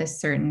promote this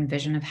certain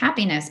vision of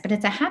happiness, but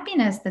it's a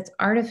happiness that's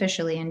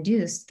artificially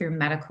induced through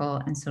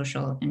medical and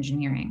social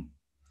engineering.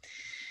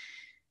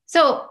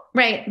 So,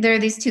 right, there are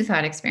these two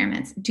thought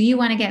experiments. Do you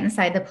want to get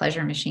inside the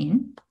pleasure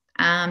machine?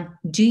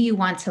 Do you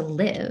want to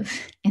live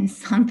in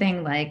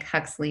something like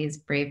Huxley's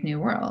Brave New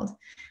World?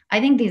 I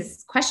think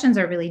these questions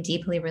are really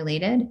deeply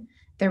related.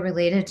 They're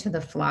related to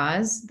the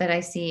flaws that I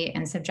see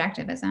in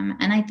subjectivism.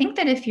 And I think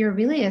that if you're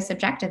really a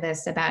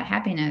subjectivist about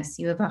happiness,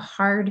 you have a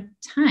hard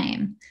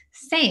time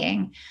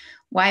saying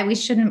why we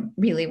shouldn't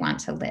really want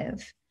to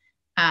live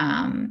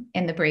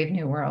in the brave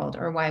new world,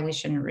 or why we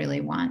shouldn't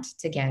really want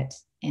to get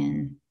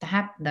in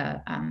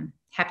the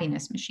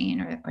happiness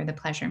machine or the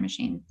pleasure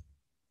machine.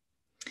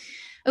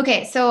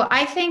 Okay, so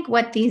I think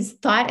what these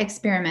thought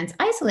experiments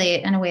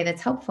isolate in a way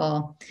that's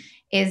helpful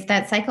is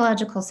that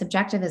psychological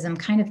subjectivism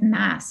kind of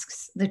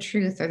masks the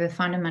truth or the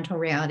fundamental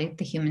reality of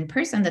the human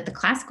person that the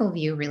classical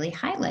view really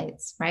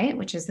highlights, right?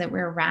 Which is that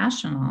we're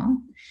rational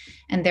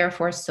and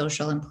therefore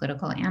social and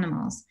political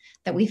animals,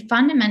 that we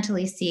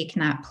fundamentally seek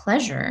not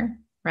pleasure,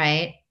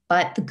 right,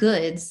 but the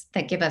goods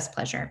that give us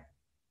pleasure.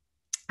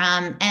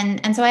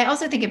 And so I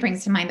also think it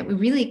brings to mind that we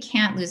really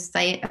can't lose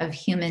sight of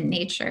human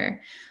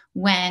nature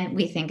when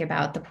we think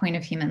about the point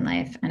of human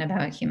life and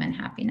about human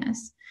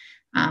happiness.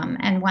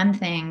 And one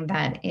thing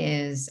that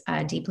is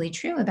deeply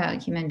true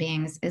about human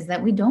beings is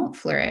that we don't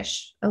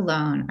flourish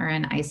alone or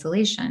in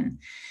isolation.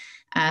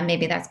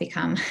 Maybe that's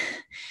become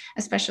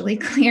especially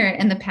clear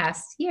in the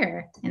past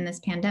year in this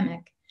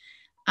pandemic.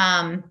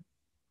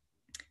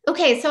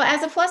 Okay, so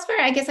as a philosopher,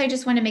 I guess I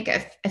just want to make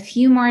a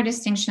few more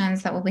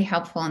distinctions that will be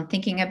helpful in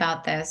thinking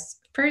about this.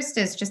 First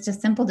is just a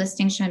simple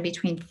distinction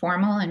between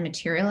formal and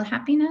material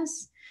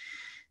happiness.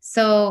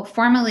 So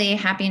formally,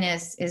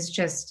 happiness is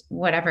just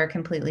whatever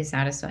completely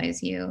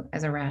satisfies you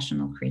as a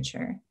rational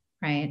creature,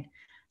 right?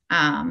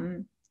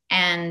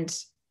 And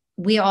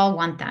we all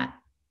want that,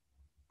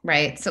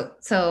 right?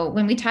 So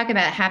when we talk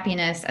about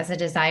happiness as a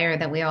desire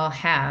that we all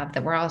have,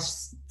 that we're all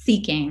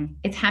seeking,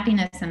 it's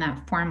happiness in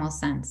that formal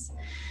sense.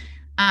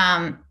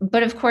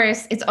 But of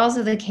course, it's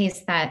also the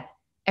case that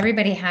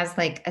everybody has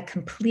like a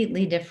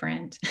completely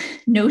different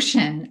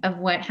notion of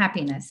what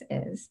happiness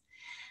is.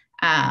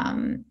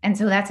 And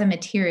so that's a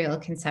material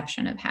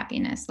conception of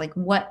happiness. Like,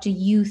 what do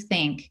you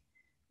think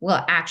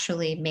will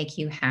actually make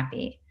you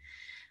happy?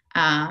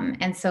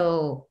 And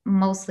so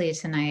mostly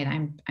tonight,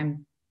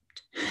 I'm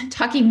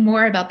talking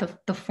more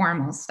about the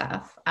formal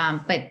stuff,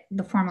 but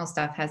the formal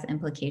stuff has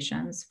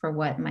implications for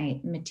what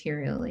might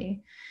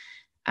materially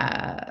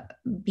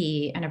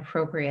be an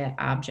appropriate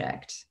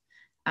object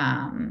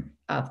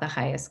of the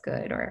highest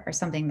good, or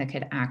something that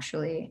could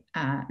actually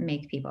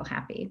make people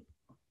happy.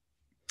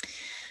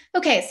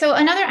 Okay, so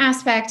another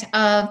aspect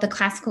of the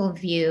classical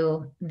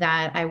view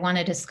that I want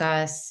to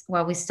discuss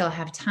while we still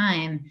have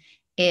time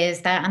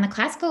is that on the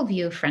classical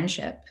view,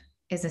 friendship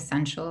is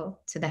essential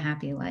to the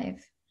happy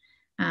life.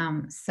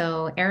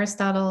 So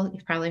Aristotle,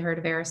 you've probably heard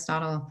of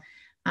Aristotle.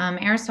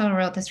 Aristotle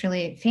wrote this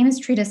really famous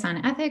treatise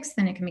on ethics,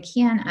 the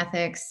Nicomachean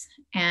Ethics,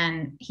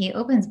 and he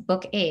opens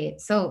book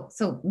 8. So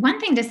one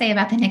thing to say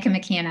about the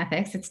Nicomachean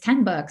Ethics, it's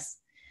 10 books,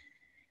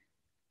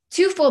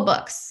 2 full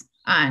books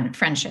on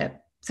friendship.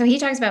 So he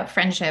talks about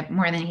friendship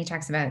more than he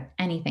talks about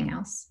anything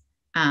else.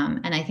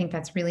 And I think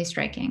that's really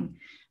striking.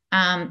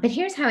 But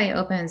here's how he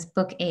opens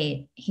book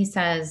 8. He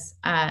says,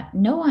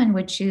 no one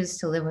would choose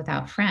to live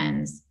without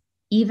friends,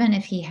 even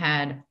if he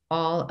had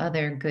all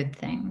other good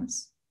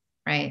things,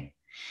 right?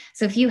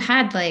 So if you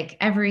had like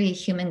every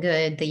human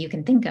good that you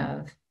can think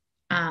of,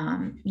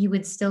 you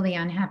would still be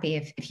unhappy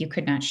if you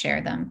could not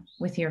share them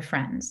with your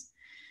friends.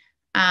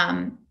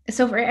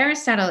 So for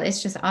Aristotle,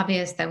 it's just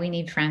obvious that we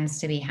need friends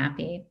to be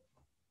happy.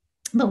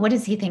 But what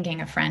is he thinking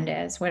a friend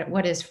is?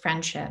 What is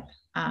friendship?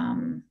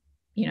 And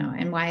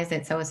why is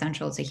it so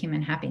essential to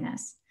human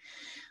happiness?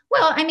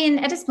 Well, I mean,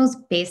 at its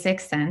most basic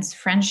sense,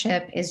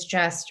 friendship is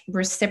just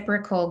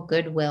reciprocal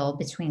goodwill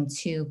between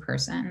 2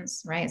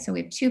 persons, right? So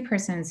we have 2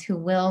 persons who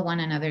will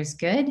one another's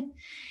good,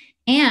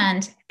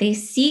 and they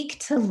seek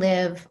to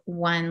live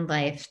one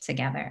life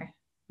together,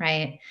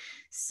 right?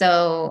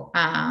 So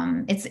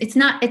it's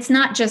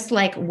not just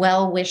like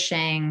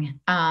well-wishing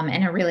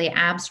in a really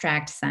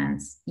abstract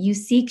sense. You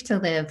seek to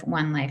live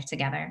one life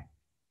together.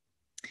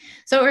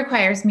 So it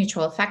requires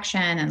mutual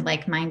affection and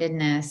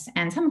like-mindedness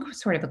and some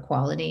sort of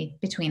equality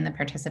between the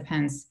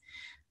participants.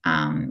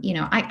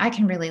 I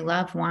can really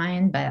love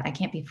wine, but I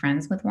can't be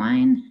friends with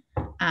wine.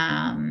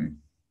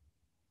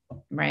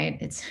 Right?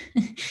 It's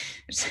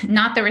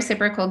not the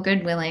reciprocal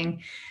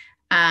goodwilling.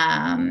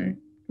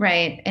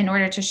 Right? In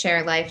order to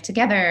share life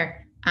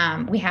together,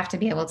 we have to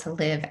be able to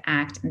live,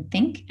 act, and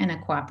think in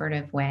a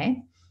cooperative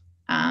way.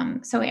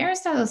 So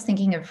Aristotle's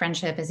thinking of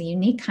friendship as a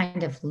unique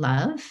kind of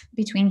love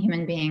between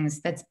human beings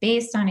that's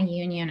based on a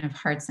union of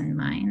hearts and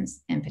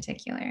minds in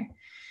particular.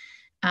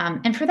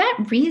 And for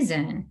that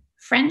reason,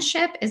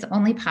 friendship is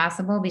only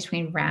possible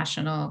between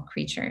rational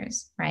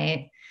creatures,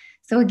 right?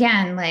 So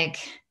again,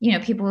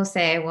 people will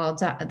say, well,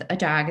 a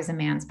dog is a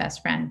man's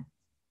best friend.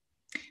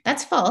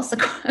 That's false,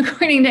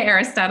 according to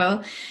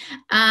Aristotle,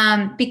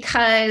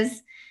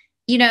 because,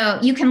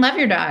 you can love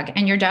your dog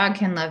and your dog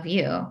can love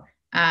you.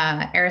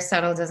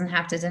 Aristotle doesn't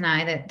have to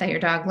deny that your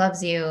dog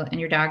loves you and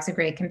your dog's a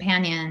great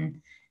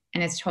companion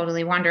and it's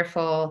totally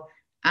wonderful.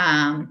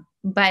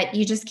 But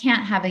you just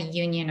can't have a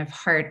union of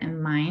heart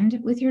and mind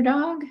with your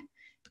dog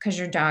because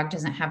your dog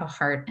doesn't have a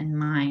heart and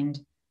mind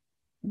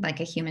like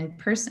a human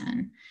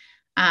person.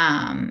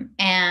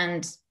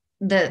 And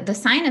the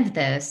sign of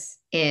this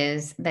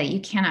is that you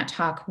cannot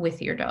talk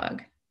with your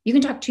dog. You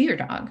can talk to your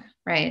dog,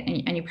 right?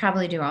 And you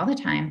probably do all the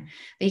time,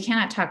 but you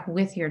cannot talk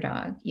with your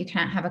dog. You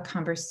cannot have a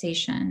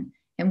conversation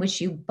in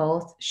which you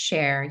both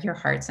share your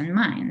hearts and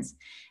minds.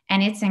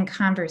 And it's in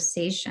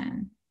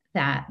conversation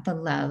that the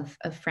love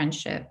of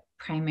friendship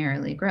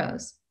primarily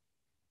grows.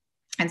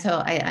 And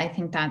so I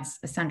think that's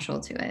essential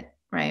to it,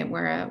 right?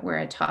 We're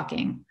a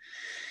talking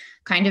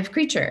kind of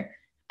creature.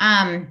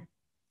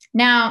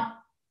 Now,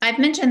 I've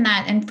mentioned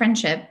that in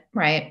friendship,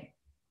 right,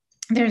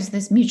 there's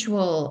this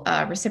mutual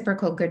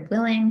reciprocal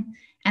goodwilling.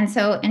 And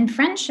so in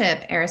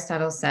friendship,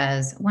 Aristotle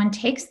says, one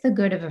takes the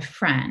good of a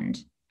friend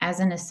as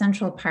an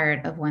essential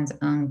part of one's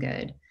own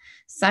good,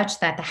 such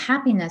that the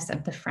happiness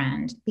of the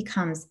friend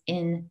becomes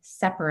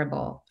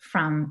inseparable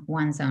from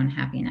one's own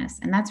happiness.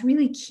 And that's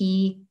really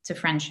key to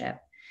friendship.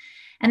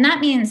 And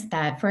that means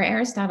that for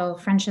Aristotle,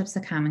 friendship's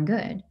a common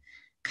good.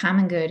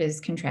 Common good is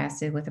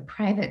contrasted with a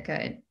private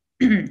good.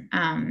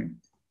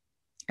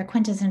 A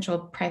quintessential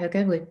private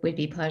good would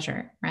be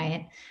pleasure,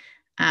 right?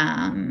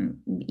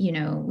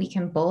 We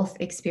can both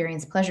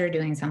experience pleasure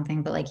doing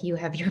something, but like you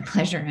have your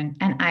pleasure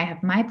and I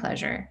have my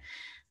pleasure.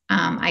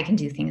 I can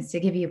do things to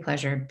give you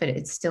pleasure, but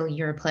it's still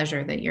your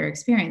pleasure that you're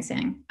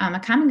experiencing. A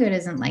common good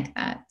isn't like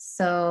that.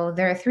 So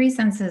there are three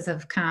senses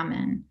of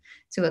common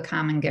to a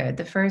common good.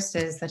 The first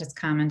is that it's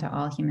common to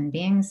all human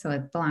beings. So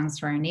it belongs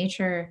to our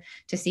nature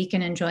to seek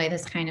and enjoy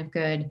this kind of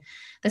good.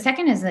 The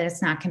second is that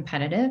it's not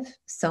competitive.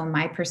 So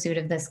my pursuit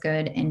of this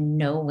good in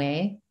no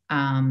way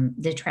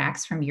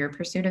detracts from your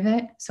pursuit of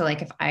it. So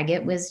like if I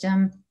get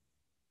wisdom,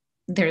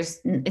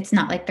 it's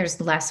not like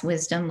there's less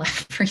wisdom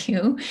left for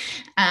you.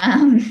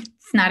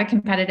 It's not a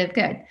competitive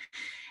good.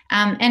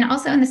 And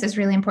also, and this is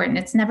really important,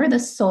 it's never the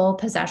sole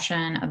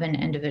possession of an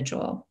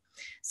individual.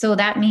 So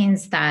that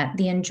means that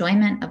the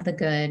enjoyment of the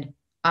good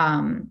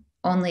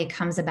only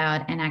comes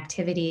about in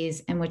activities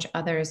in which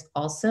others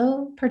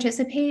also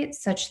participate,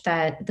 such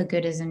that the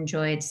good is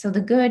enjoyed. So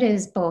the good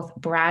is both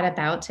brought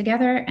about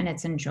together and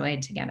it's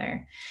enjoyed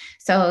together.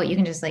 So you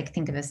can just like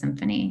think of a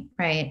symphony,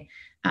 right?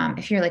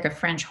 If you're like a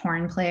French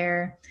horn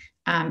player,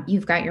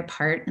 you've got your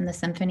part in the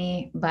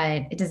symphony,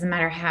 but it doesn't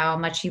matter how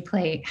much you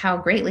play, how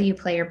greatly you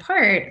play your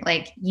part,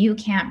 like you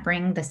can't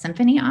bring the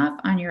symphony off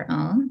on your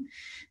own.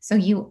 So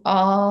you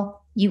all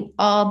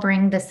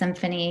bring the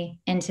symphony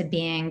into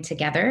being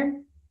together.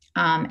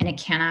 And it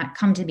cannot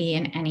come to be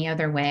in any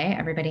other way.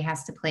 Everybody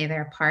has to play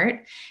their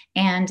part.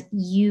 And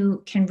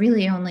you can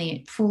really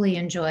only fully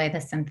enjoy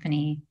the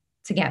symphony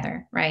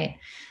together, right?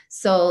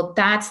 So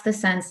that's the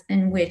sense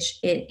in which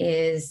it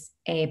is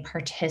a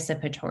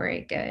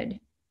participatory good.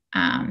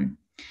 And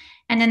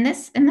in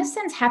this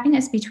sense,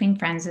 happiness between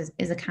friends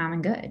is a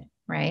common good,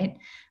 right?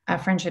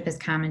 Friendship is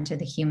common to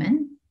the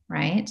human,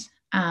 right?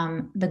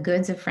 The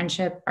goods of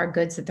friendship are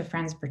goods that the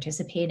friends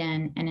participate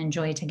in and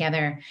enjoy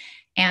together.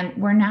 And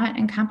we're not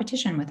in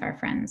competition with our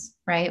friends,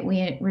 right?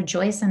 We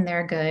rejoice in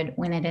their good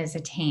when it is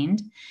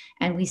attained,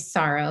 and we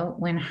sorrow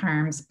when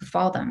harms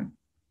befall them,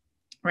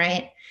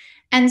 right?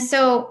 And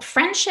so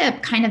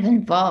friendship kind of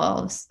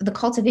involves the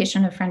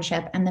cultivation of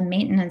friendship, and the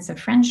maintenance of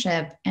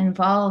friendship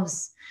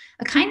involves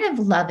a kind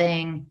of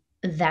loving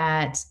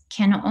that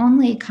can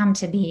only come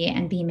to be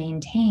and be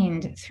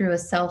maintained through a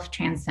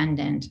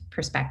self-transcendent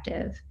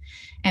perspective,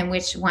 in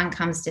which one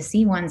comes to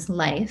see one's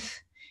life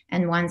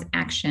and one's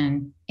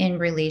action in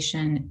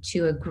relation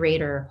to a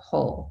greater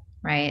whole,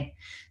 right?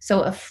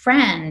 So a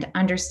friend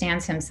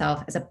understands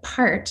himself as a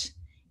part,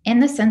 in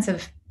the sense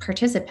of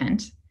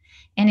participant,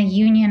 in a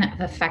union of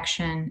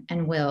affection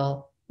and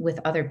will with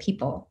other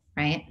people,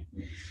 right?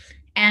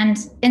 And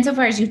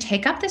insofar as you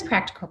take up this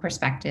practical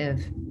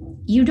perspective,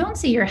 you don't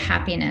see your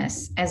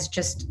happiness as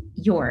just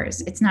yours.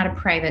 It's not a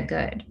private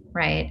good,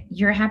 right?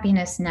 Your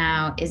happiness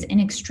now is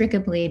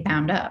inextricably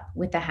bound up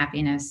with the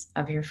happiness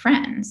of your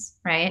friends,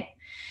 right?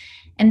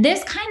 And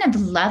this kind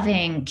of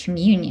loving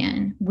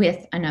communion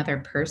with another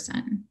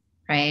person,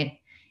 right,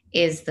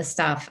 is the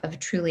stuff of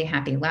truly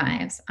happy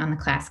lives on the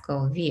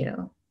classical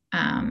view.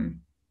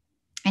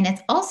 And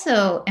it's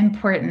also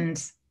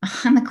important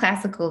on the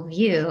classical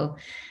view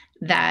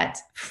that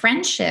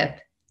friendship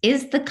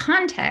is the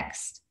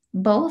context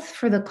both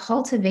for the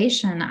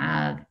cultivation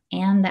of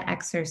and the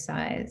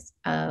exercise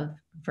of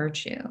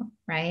virtue,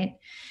 right?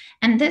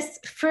 And this,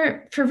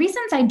 for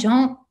reasons I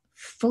don't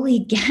fully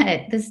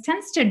get, this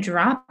tends to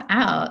drop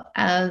out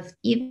of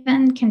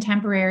even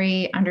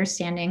contemporary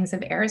understandings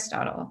of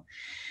Aristotle.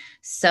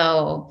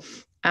 So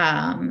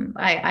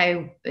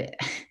I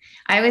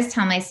always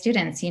tell my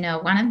students,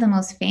 one of the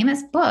most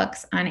famous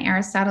books on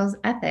Aristotle's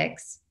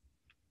ethics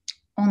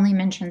only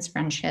mentions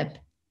friendship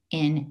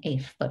in a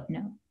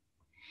footnote.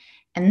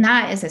 And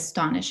that is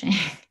astonishing.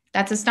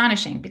 That's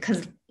astonishing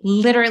because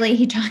literally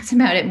he talks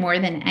about it more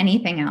than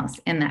anything else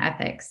in the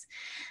ethics.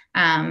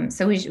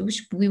 So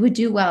we would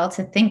do well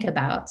to think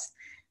about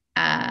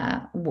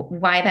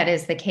why that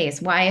is the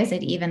case. Why is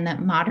it even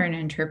that modern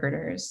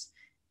interpreters,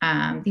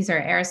 these are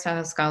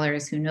Aristotle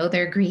scholars who know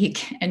their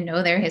Greek and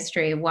know their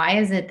history, why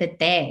is it that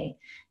they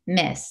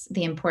miss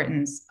the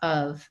importance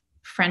of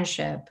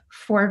friendship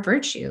for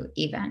virtue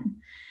even.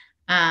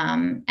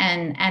 And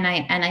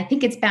I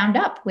think it's bound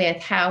up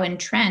with how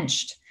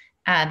entrenched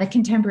the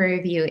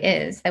contemporary view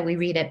is, that we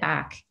read it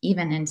back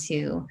even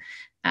into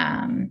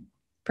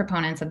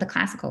proponents of the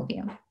classical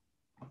view.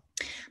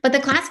 But the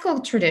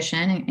classical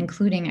tradition,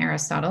 including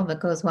Aristotle,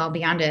 but goes well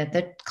beyond it,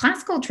 the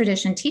classical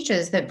tradition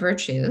teaches that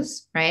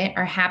virtues, right,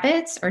 are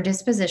habits or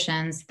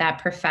dispositions that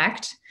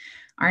perfect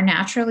our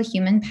natural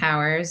human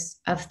powers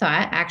of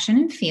thought, action,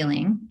 and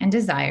feeling and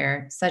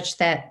desire, such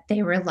that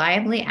they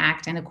reliably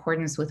act in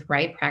accordance with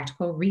right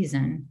practical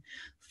reason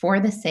for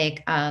the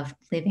sake of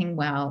living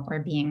well or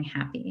being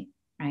happy,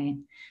 right?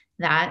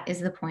 That is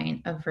the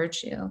point of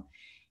virtue.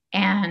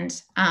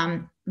 And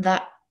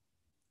the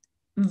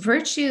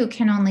virtue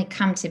can only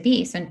come to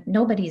be. So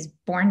nobody's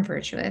born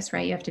virtuous,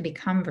 right? You have to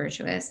become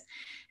virtuous.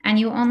 And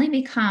you only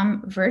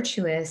become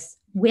virtuous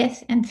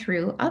with and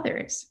through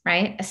others,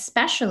 right?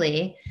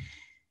 Especially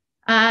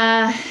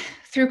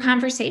through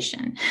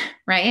conversation,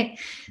 right?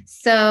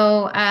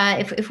 So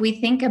if we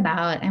think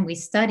about and we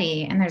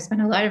study, and there's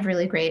been a lot of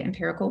really great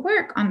empirical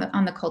work on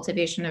the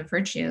cultivation of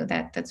virtue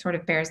that sort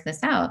of bears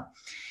this out.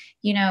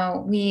 You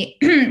know, we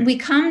we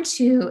come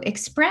to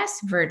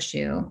express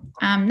virtue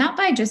not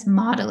by just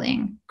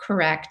modeling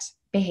correct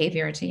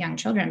behavior to young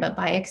children, but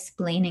by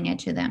explaining it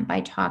to them,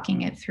 by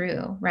talking it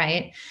through,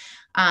 right,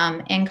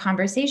 in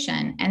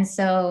conversation. And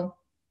so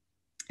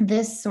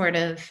this sort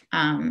of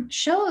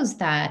shows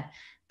that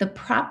the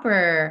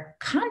proper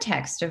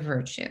context of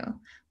virtue,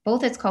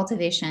 both its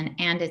cultivation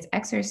and its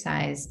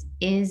exercise,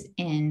 is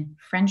in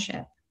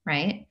friendship,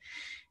 right?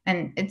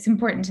 And it's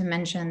important to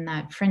mention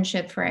that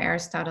friendship for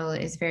Aristotle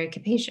is very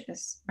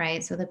capacious,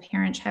 right? So the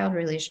parent-child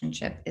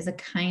relationship is a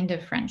kind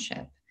of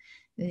friendship.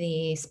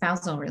 The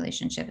spousal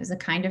relationship is a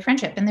kind of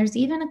friendship. And there's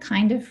even a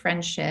kind of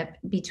friendship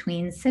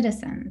between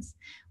citizens,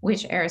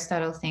 which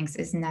Aristotle thinks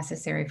is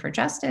necessary for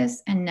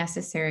justice and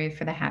necessary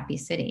for the happy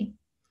city.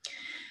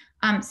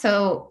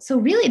 So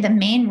really the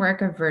main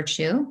work of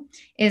virtue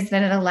is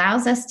that it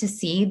allows us to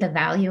see the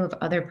value of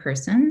other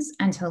persons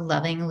and to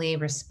lovingly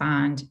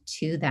respond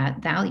to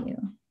that value,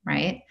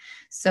 right?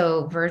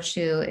 So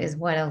virtue is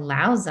what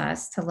allows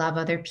us to love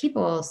other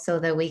people so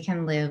that we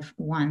can live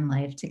one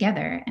life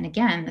together. And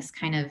again, this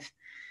kind of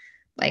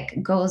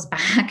like goes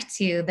back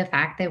to the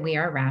fact that we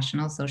are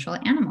rational social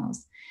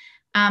animals.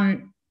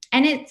 And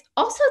it's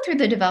also through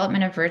the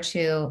development of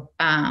virtue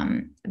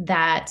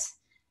that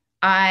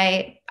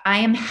I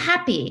am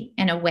happy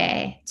in a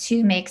way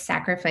to make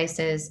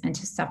sacrifices and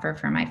to suffer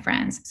for my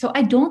friends. So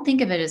I don't think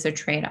of it as a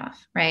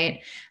trade-off,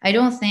 right? I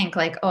don't think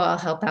like, oh, I'll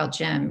help out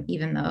Jim,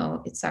 even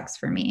though it sucks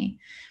for me,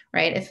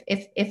 right?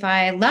 If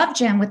I love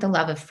Jim with the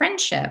love of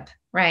friendship,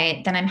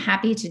 right, then I'm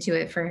happy to do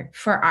it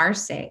for our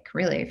sake,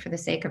 really, for the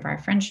sake of our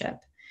friendship.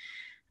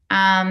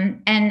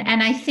 And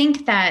I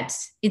think that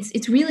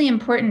it's really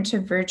important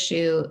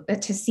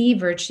to see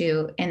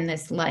virtue in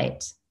this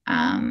light.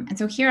 And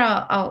so here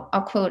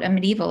I'll quote a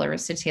medieval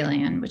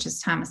Aristotelian, which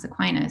is Thomas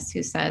Aquinas,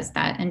 who says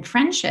that in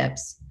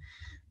friendships,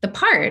 the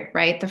part,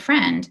 right, the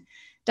friend,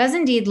 does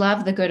indeed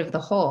love the good of the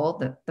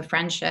whole, the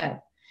friendship,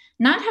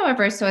 not,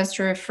 however, so as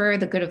to refer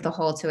the good of the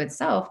whole to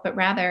itself, but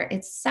rather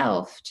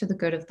itself to the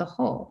good of the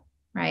whole,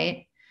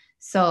 right?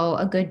 So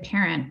a good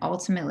parent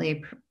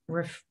ultimately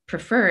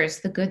prefers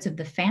the goods of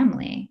the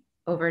family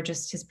over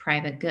just his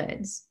private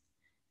goods,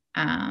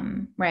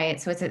 right?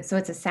 So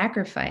it's a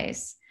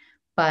sacrifice,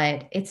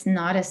 but it's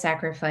not a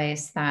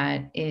sacrifice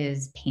that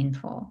is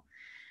painful.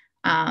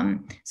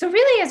 So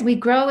really, as we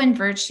grow in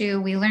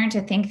virtue, we learn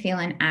to think, feel,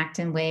 and act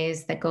in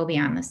ways that go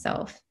beyond the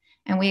self.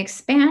 And we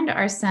expand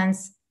our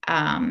sense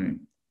of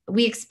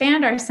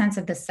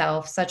the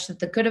self such that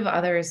the good of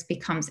others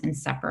becomes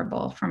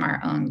inseparable from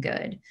our own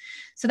good.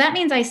 So that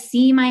means I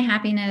see my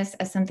happiness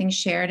as something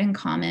shared in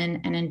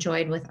common and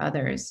enjoyed with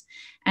others.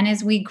 And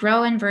as we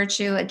grow in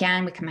virtue,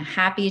 again, we become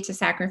happy to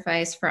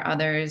sacrifice for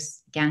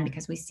others, again,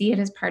 because we see it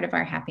as part of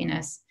our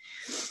happiness.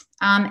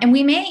 And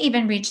we may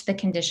even reach the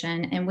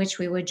condition in which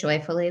we would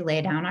joyfully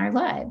lay down our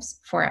lives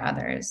for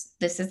others.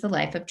 This is the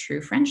life of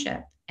true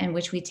friendship, in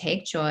which we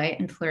take joy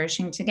in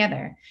flourishing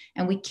together.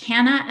 And we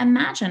cannot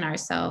imagine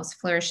ourselves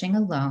flourishing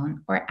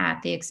alone or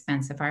at the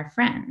expense of our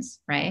friends,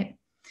 right?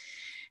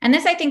 And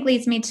this, I think,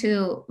 leads me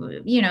to,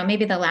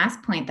 maybe the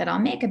last point that I'll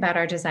make about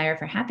our desire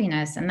for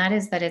happiness, and that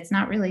is that it's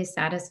not really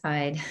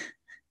satisfied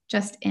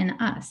just in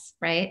us,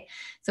 right?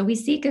 So we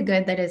seek a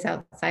good that is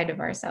outside of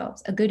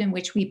ourselves, a good in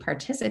which we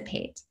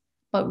participate,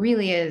 but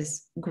really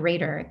is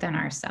greater than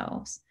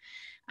ourselves.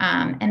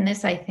 And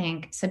this, I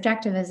think,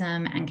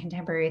 subjectivism and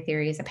contemporary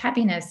theories of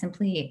happiness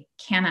simply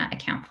cannot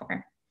account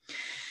for.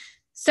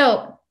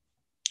 So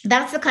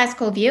that's the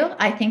classical view.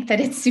 I think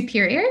that it's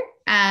superior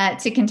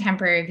to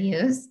contemporary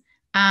views.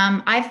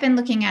 I've been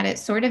looking at it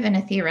sort of in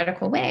a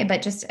theoretical way,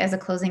 but just as a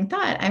closing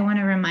thought, I want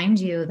to remind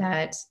you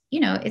that,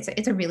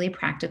 it's a really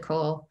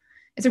practical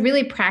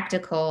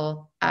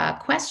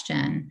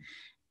question.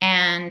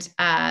 And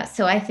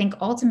so I think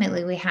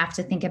ultimately we have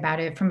to think about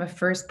it from a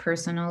first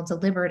personal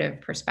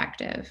deliberative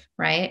perspective,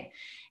 right?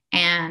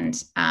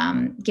 And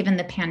given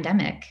the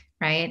pandemic,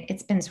 right?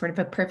 It's been sort of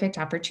a perfect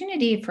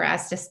opportunity for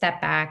us to step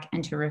back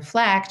and to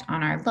reflect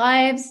on our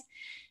lives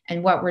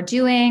and what we're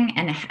doing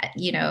and,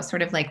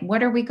 sort of like,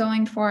 what are we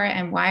going for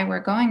and why we're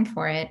going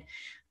for it.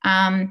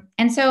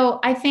 And so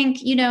I think,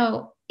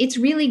 it's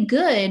really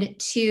good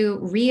to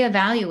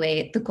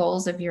reevaluate the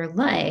goals of your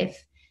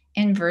life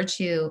in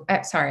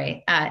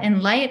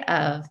light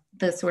of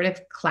the sort of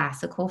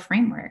classical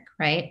framework,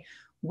 right?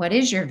 What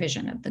is your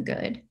vision of the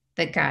good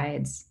that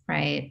guides,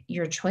 right,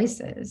 your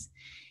choices?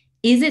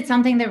 Is it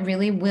something that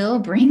really will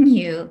bring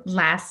you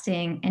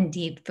lasting and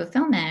deep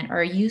fulfillment? Or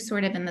are you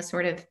sort of in the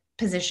sort of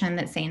position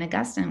that St.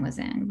 Augustine was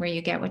in, where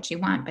you get what you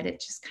want, but it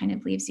just kind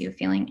of leaves you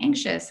feeling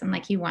anxious and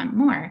like you want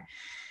more?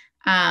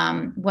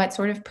 What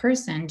sort of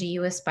person do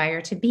you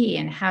aspire to be?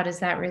 And how does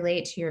that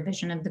relate to your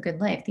vision of the good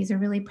life? These are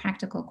really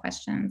practical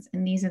questions.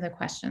 And these are the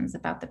questions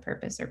about the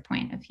purpose or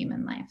point of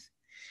human life.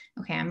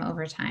 Okay, I'm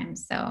over time.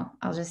 So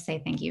I'll just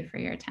say thank you for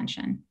your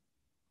attention.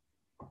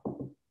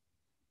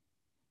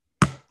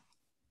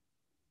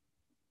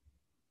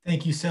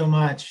 Thank you so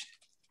much,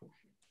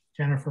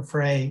 Jennifer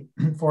Frey,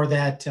 for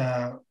that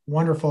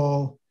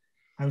wonderful,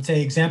 I would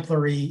say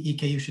exemplary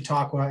EKU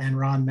Chautauqua and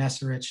Ron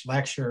Messerich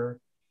lecture.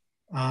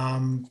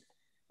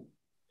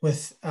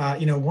 With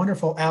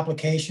wonderful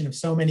application of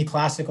so many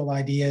classical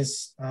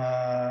ideas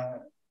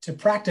to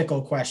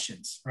practical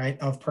questions, right,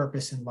 of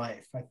purpose in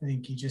life. I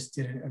think you just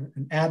did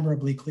an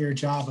admirably clear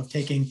job of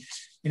taking,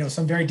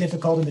 some very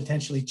difficult and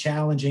potentially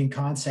challenging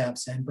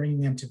concepts and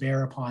bringing them to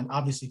bear upon,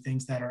 obviously,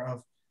 things that are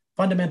of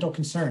fundamental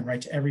concern,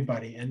 right, to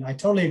everybody. And I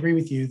totally agree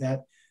with you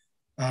that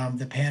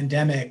the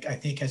pandemic, I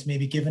think, has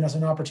maybe given us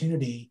an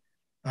opportunity,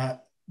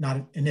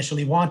 not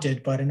initially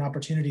wanted, but an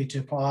opportunity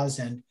to pause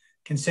and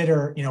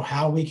consider,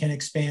 how we can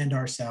expand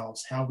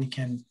ourselves, how we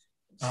can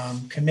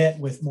commit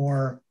with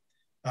more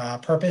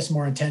purpose,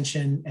 more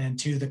intention, and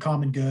to the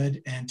common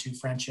good and to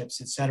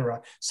friendships, et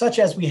cetera, such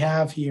as we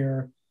have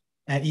here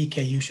at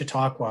EKU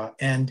Chautauqua.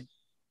 And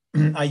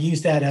I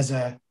use that as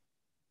a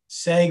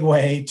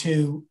segue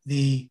to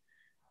the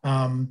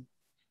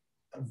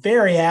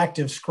very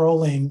active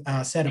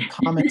scrolling set of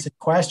comments and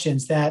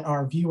questions that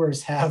our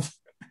viewers have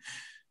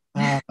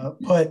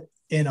put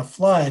in a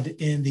flood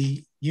in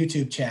the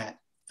YouTube chat.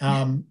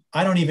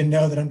 I don't even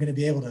know that I'm going to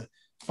be able to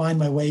find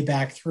my way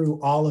back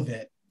through all of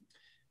it.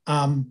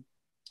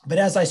 But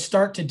as I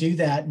start to do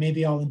that,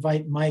 maybe I'll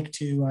invite Mike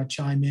to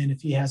chime in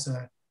if he has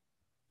a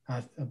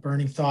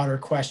burning thought or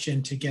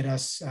question to get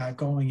us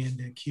going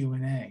into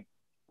Q&A.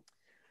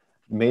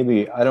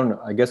 Maybe, I don't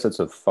know, I guess it's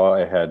a thought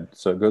I had.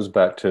 So it goes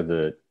back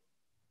to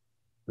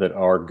that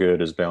our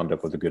good is bound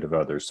up with the good of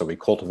others. So we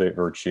cultivate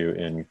virtue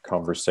in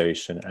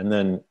conversation. And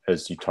then,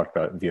 as you talked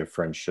about, via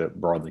friendship,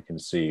 broadly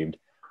conceived.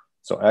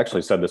 So I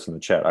actually said this in the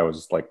chat. I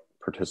was like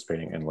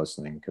participating and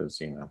listening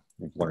because,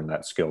 we've learned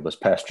that skill this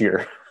past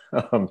year.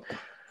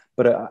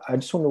 But I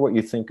just wonder what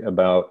you think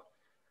about,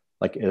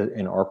 like,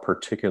 in our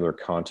particular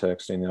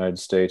context in the United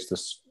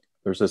States,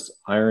 there's this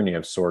irony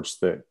of sorts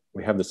that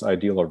we have this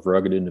ideal of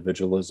rugged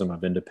individualism,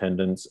 of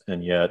independence,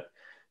 and yet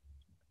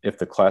if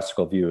the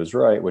classical view is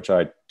right, which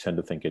I tend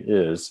to think it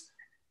is,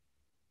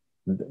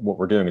 what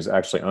we're doing is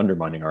actually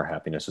undermining our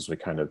happiness as we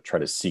kind of try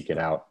to seek it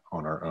out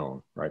on our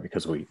own, right?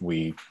 Because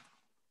we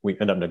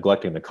end up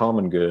neglecting the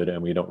common good,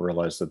 and we don't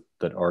realize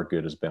that our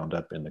good is bound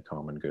up in the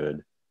common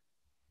good.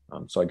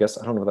 So I guess,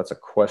 I don't know if that's a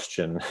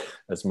question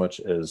as much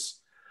as,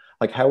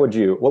 like, what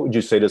would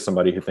you say to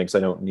somebody who thinks I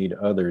don't need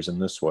others in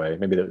this way?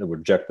 Maybe they would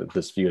reject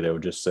this view. They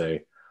would just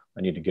say,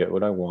 I need to get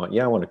what I want.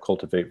 Yeah, I want to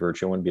cultivate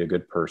virtue. I want to be a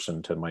good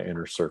person to my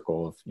inner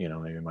circle of,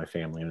 maybe my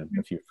family and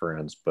a few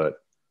friends, but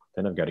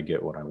then I've got to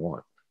get what I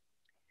want.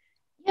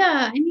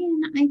 Yeah, I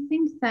mean, I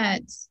think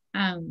that,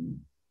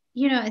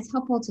 it's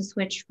helpful to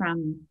switch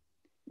from,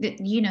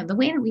 the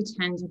way that we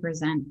tend to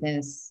present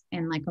this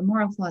in like a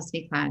moral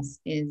philosophy class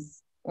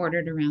is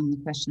ordered around the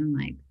question,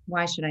 like,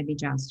 why should I be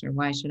just or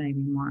why should I be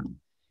moral?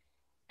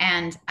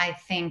 And I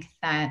think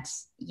that,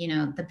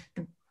 the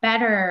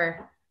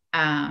better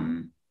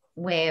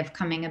way of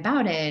coming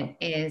about it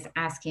is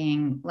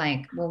asking,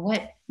 like, well,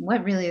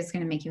 what really is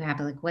going to make you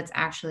happy? Like, what's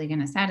actually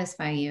going to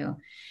satisfy you?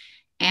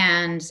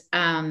 And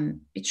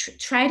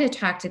try to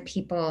talk to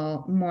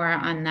people more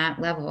on that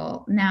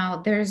level.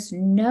 Now, here's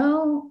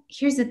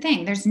the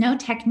thing, there's no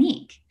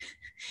technique.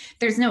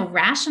 There's no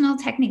rational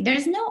technique.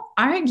 There's no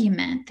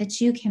argument that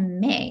you can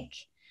make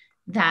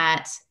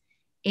that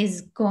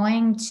is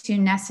going to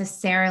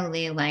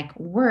necessarily like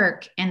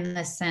work in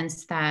the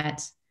sense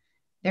that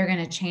they're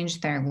going to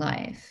change their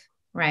life,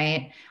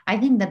 right? I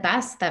think the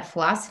best that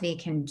philosophy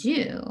can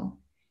do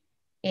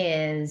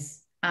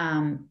is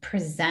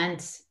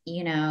present,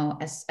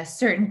 a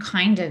certain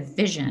kind of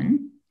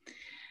vision.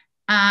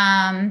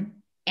 And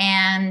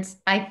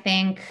I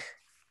think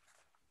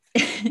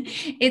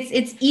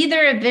it's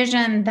either a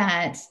vision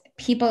that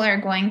people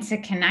are going to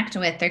connect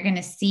with. They're going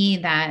to see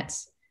that,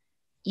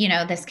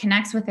 this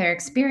connects with their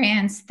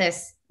experience.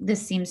 This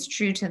seems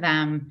true to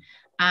them,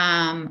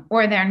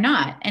 or they're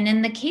not. And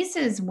in the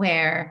cases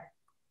where,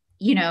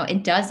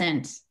 it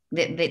doesn't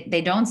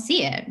they don't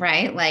see it,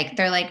 right? Like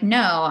they're like,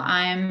 no,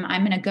 I'm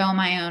going to go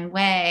my own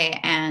way,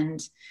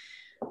 and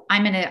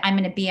I'm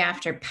going to be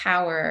after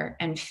power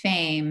and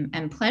fame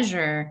and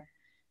pleasure.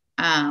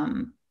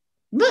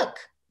 Look,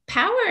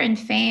 power and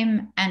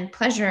fame and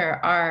pleasure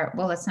are,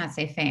 well, let's not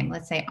say fame,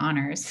 let's say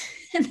honors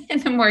in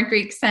the more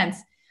Greek sense.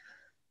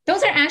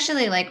 Those are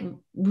actually like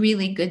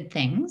really good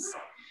things.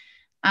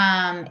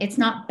 It's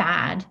not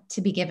bad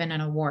to be given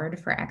an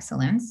award for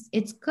excellence.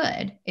 It's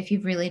good if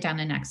you've really done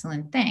an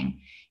excellent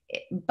thing.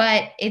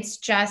 But it's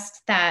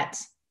just that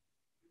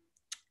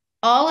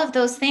all of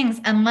those things,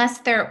 unless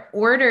they're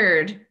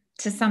ordered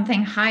to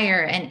something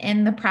higher and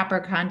in the proper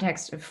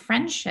context of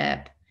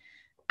friendship,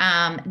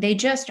 they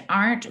just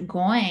aren't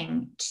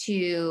going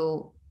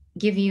to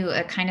give you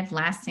a kind of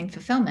lasting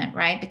fulfillment,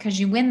 right? Because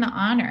you win the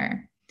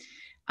honor.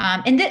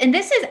 And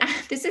this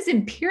is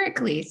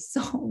empirically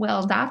so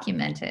well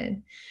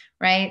documented,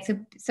 right?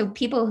 So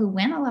people who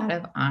win a lot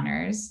of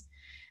honors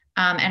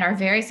and are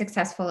very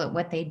successful at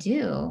what they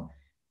do,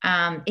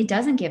 it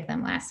doesn't give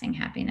them lasting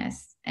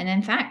happiness. And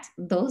in fact,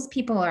 those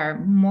people are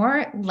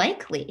more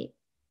likely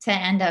to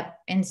end up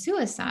in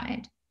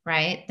suicide,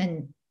 right,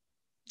 than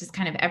just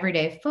kind of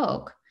everyday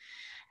folk.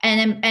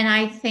 And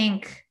I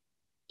think,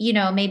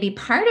 maybe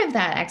part of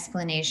that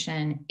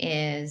explanation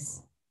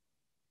is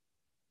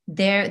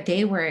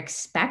they were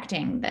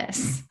expecting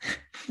this,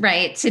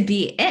 right, to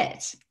be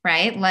it,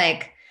 right?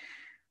 Like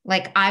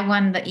I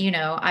won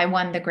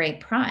the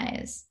great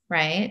prize,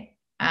 right?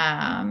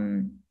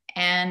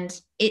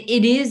 And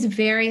it is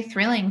very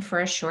thrilling for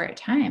a short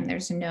time.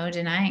 There's no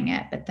denying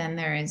it. But then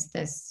there is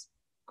this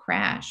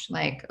crash,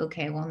 like,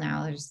 okay, well,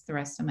 now there's the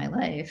rest of my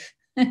life.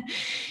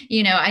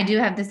 I do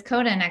have this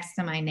coda next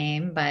to my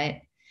name,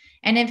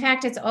 and in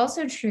fact, it's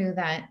also true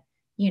that,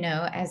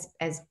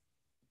 as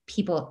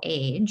people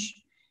age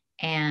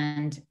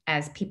and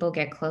as people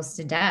get close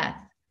to death,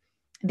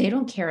 they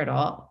don't care at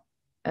all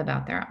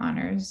about their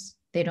honors.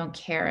 They don't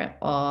care at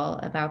all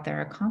about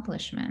their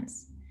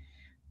accomplishments.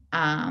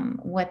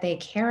 What they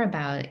care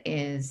about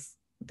is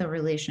the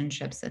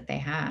relationships that they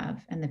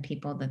have and the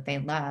people that they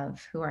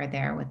love who are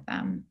there with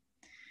them.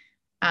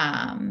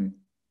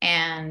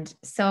 And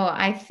so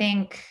I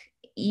think,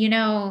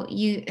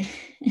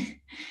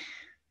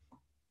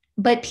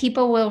 but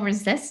people will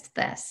resist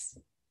this.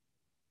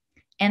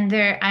 And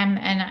there's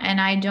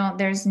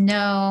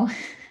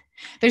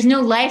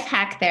no life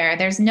hack there.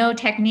 There's no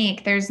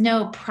technique. There's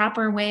no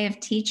proper way of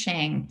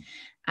teaching.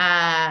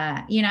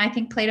 I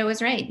think Plato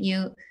was right.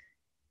 You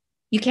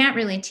can't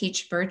really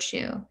teach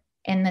virtue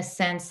in the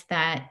sense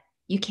that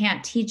you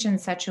can't teach in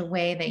such a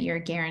way that you're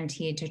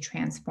guaranteed to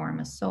transform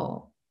a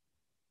soul,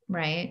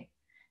 right?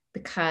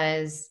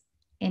 Because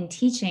in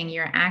teaching,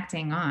 you're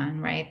acting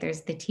on, right?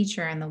 There's the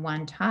teacher and the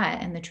one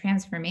taught, and the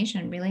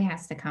transformation really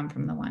has to come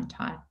from the one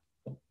taught.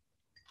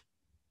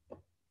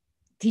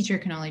 Teacher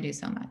can only do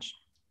so much.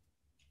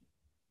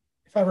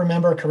 If I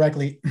remember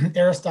correctly,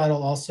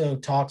 Aristotle also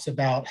talks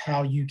about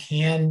how you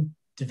can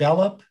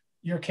develop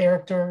your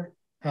character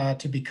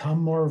to become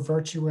more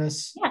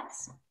virtuous.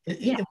 Yes.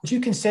 Would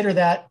you consider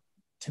that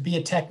to be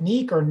a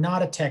technique or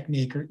not a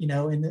technique? Or,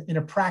 in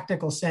a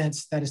practical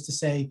sense, that is to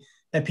say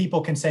that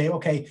people can say,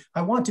 okay,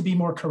 I want to be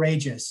more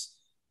courageous.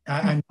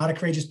 I'm not a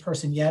courageous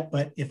person yet,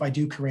 but if I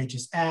do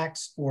courageous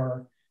acts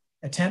or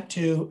attempt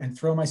to and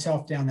throw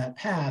myself down that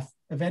path,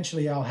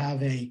 eventually I'll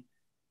have I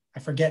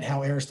forget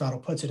how Aristotle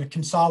puts it, a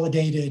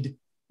consolidated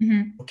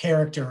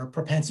character or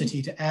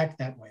propensity to act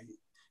that way.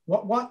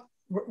 What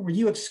were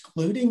you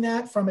excluding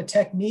that from a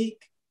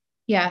technique?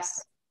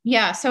 Yes.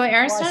 Yeah. So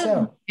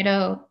Aristotle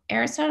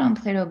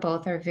and Plato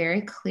both are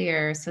very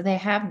clear. So they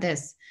have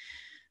this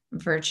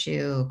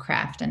virtue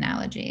craft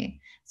analogy.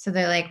 So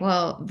they're like,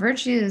 well,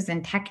 virtues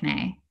and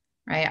techne,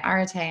 right?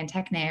 Arete and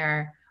techne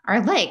are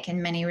alike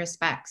in many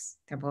respects.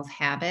 They're both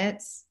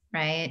habits,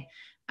 right?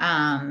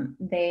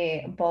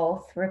 They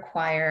both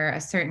require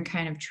a certain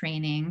kind of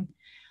training,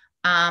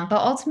 but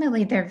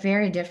ultimately they're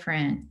very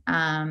different.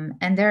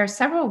 And there are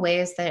several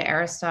ways that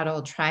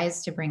Aristotle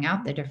tries to bring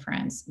out the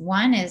difference.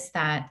 One is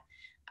that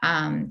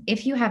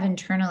if you have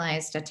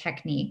internalized a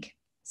technique,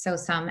 so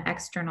some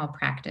external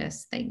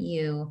practice that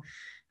you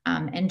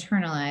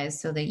internalize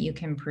so that you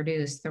can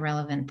produce the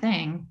relevant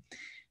thing,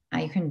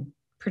 you can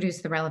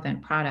produce the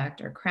relevant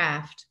product or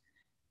craft,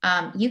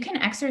 you can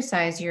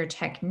exercise your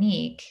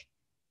technique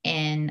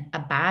in a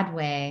bad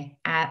way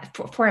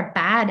for a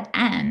bad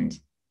end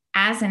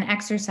as an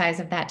exercise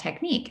of that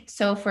technique.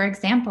 So for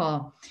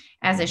example,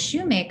 as a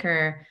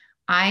shoemaker,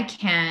 I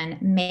can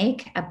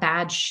make a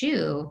bad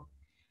shoe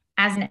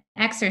as an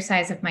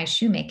exercise of my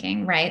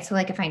shoemaking, right? So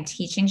like if I'm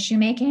teaching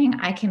shoemaking,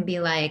 I can be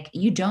like,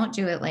 you don't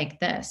do it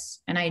like this,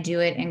 and I do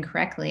it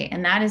incorrectly.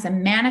 And that is a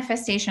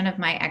manifestation of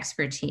my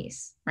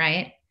expertise,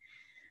 right?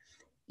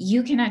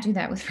 You cannot do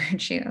that with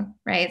virtue,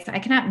 right? So I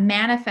cannot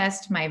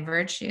manifest my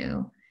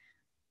virtue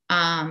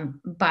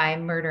by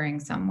murdering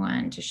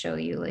someone to show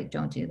you, like,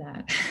 don't do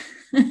that.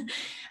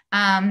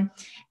 And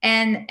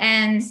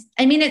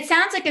I mean, it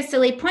sounds like a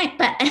silly point,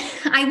 but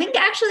I think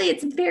actually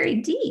it's very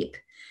deep.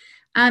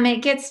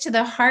 It gets to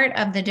the heart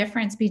of the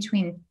difference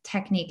between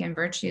technique and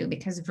virtue,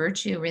 because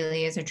virtue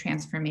really is a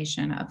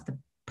transformation of the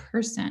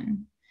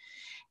person,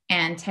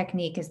 and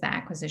technique is the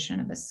acquisition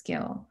of a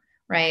skill,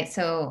 right?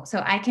 So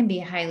I can be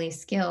highly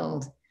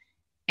skilled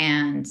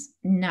and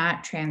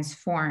not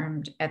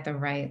transformed at the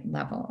right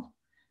level.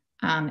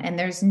 And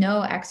there's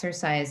no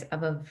exercise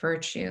of a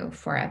virtue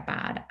for a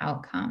bad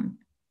outcome.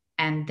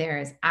 And there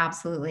is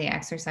absolutely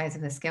exercise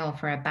of a skill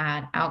for a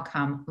bad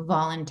outcome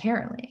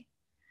voluntarily.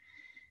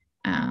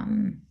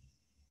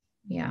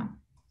 Yeah.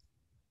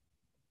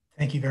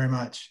 Thank you very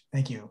much.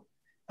 Thank you.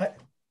 I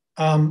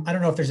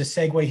don't know if there's a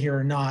segue here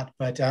or not,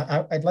 but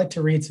I'd like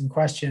to read some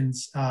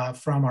questions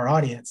from our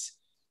audience.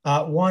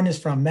 One is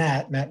from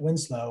Matt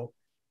Winslow,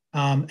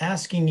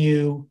 asking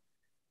you,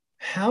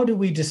 how do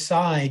we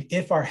decide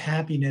if our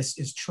happiness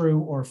is true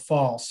or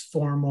false,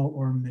 formal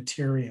or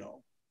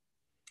material?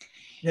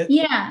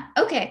 Yeah.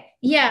 Okay.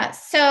 Yeah.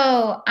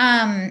 So,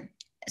 I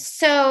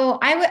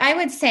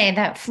would say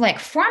that like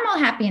formal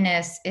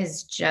happiness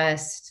is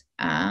just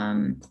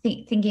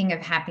thinking of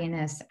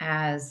happiness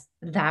as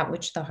that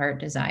which the heart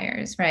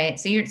desires, right?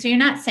 So you're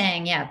not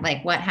saying, yeah,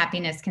 like what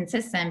happiness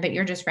consists in, but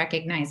you're just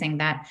recognizing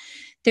that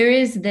there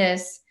is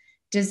this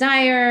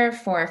desire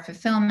for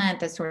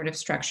fulfillment that sort of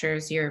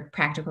structures your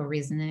practical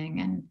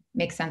reasoning and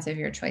makes sense of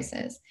your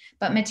choices.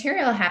 But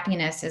material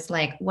happiness is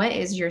like, what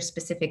is your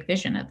specific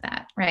vision of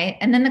that, right?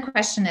 And then the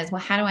question is,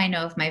 well, how do I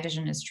know if my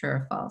vision is true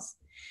or false?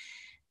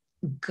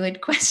 Good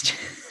question.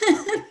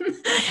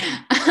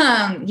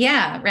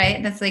 Yeah,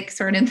 right. That's like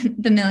sort of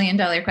the $1 million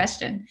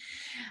question.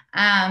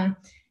 Now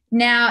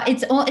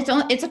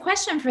it's a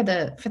question for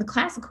the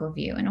classical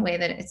view, in a way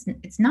that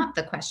it's not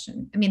the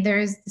question. I mean,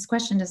 this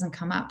question doesn't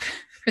come up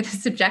for the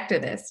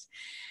subjectivist.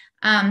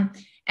 And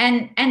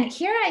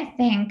here I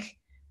think,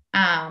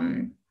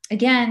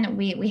 again,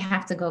 we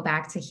have to go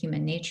back to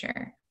human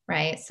nature,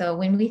 right? So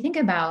when we think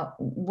about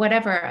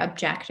whatever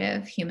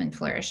objective human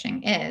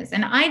flourishing is,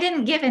 and I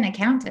didn't give an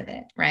account of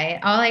it, right?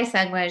 All I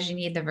said was you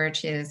need the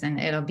virtues and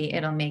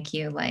it'll make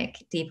you like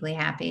deeply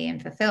happy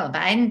and fulfilled.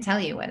 But I didn't tell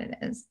you what it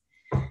is.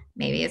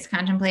 Maybe it's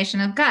contemplation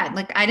of God.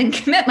 Like I didn't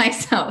commit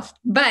myself,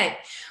 but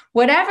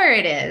whatever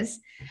it is,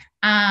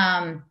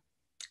 I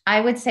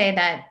would say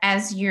that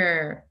as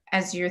you're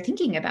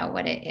thinking about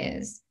what it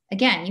is,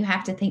 again, you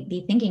have to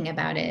be thinking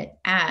about it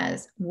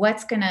as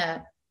what's going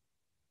to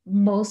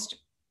most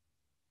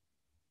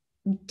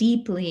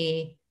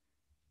deeply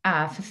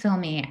fulfill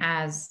me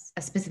as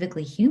a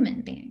specifically human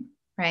being,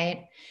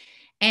 right?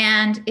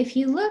 And if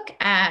you look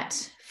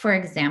at, for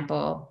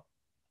example,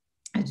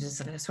 just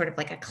sort of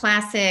like a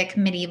classic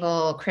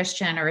medieval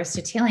Christian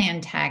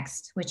Aristotelian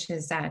text, which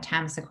is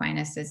Thomas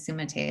Aquinas'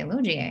 Summa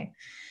Theologiae.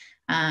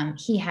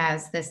 He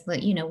has this,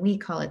 we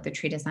call it the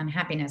Treatise on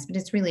Happiness, but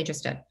it's really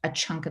just a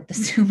chunk of the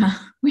Summa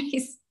where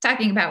he's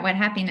talking about what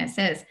happiness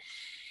is.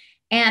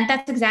 And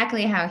that's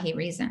exactly how he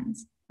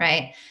reasons,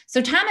 right?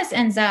 So Thomas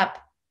ends up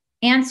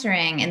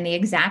answering in the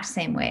exact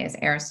same way as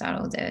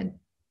Aristotle did.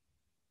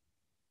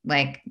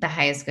 Like the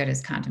highest good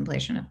is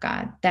contemplation of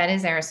God. That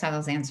is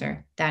Aristotle's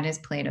answer. That is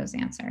Plato's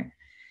answer.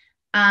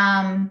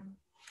 But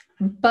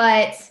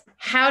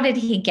how did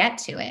he get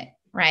to it,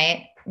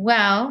 right?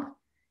 Well,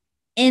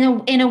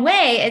 in a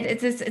way,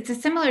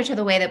 it's similar to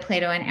the way that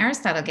Plato and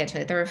Aristotle get to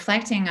it. They're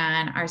reflecting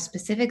on our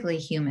specifically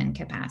human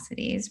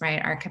capacities,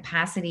 right? Our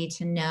capacity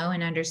to know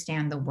and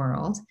understand the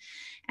world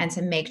and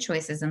to make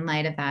choices in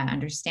light of that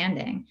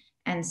understanding.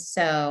 And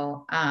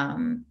so,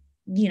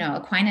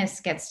 Aquinas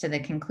gets to the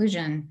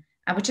conclusion,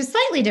 which is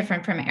slightly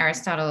different from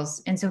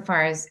Aristotle's,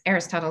 insofar as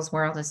Aristotle's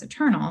world is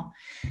eternal,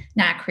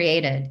 not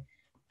created.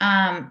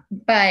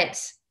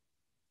 But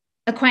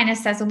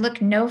Aquinas says, look,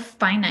 no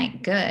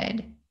finite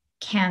good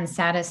can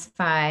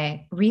satisfy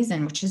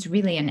reason, which is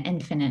really an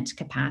infinite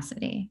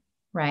capacity,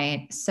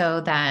 right?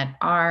 So that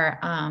our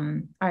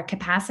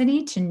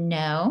capacity to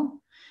know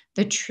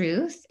the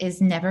truth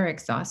is never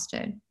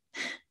exhausted,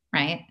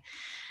 right?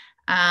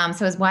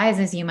 So as wise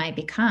as you might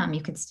become,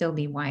 you could still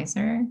be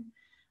wiser.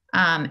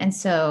 And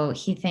so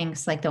he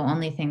thinks like the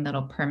only thing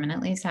that'll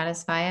permanently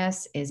satisfy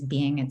us is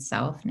being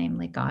itself,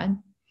 namely God.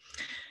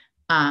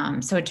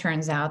 So it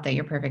turns out that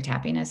your perfect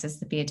happiness is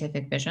the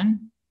beatific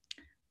vision.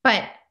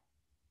 But,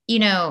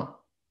 if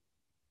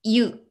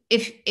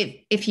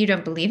you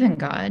don't believe in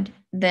God,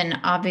 then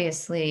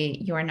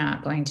obviously you're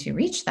not going to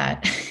reach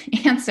that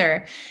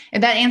answer.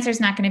 That answer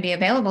is not going to be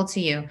available to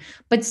you.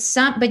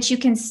 But you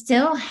can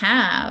still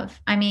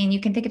have, you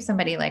can think of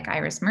somebody like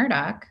Iris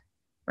Murdoch,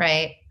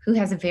 right, who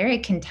has a very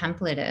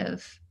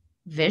contemplative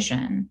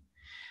vision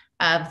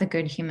of the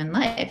good human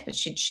life, but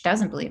she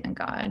doesn't believe in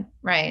God,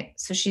 right?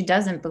 So she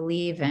doesn't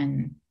believe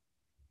in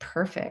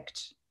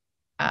perfect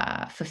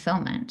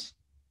fulfillment.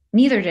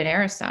 Neither did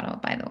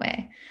Aristotle, by the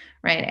way,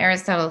 right?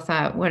 Aristotle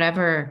thought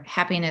whatever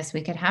happiness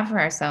we could have for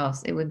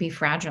ourselves, it would be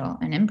fragile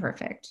and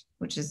imperfect,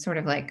 which is sort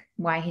of like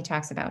why he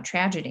talks about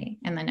tragedy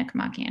in the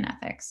Nicomachean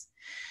Ethics.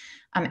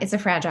 It's a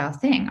fragile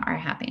thing, our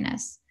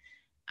happiness.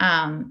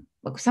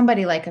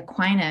 Somebody like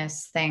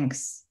Aquinas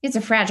thinks it's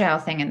a fragile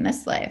thing in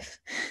this life,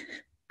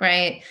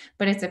 right?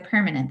 But it's a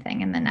permanent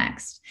thing in the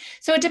next.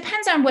 So it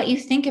depends on what you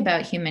think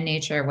about human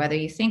nature, whether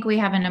you think we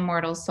have an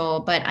immortal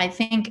soul. But I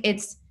think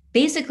it's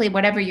basically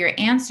whatever your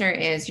answer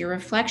is, your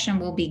reflection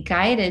will be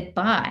guided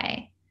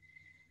by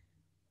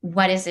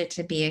what is it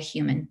to be a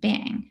human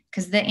being?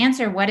 Because the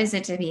answer, what is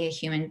it to be a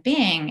human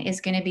being,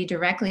 is going to be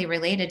directly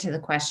related to the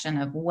question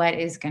of what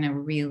is going to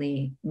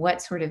really,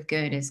 what sort of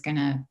good is going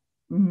to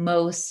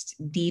most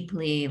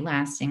deeply,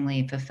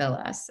 lastingly fulfill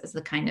us as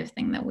the kind of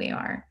thing that we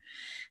are.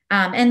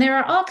 And there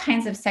are all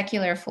kinds of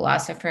secular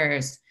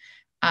philosophers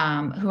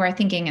who are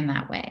thinking in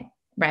that way,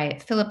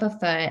 right? Philippa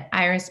Foot,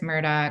 Iris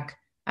Murdoch,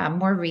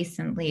 more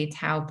recently,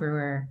 Tao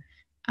Brewer,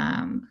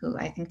 who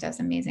I think does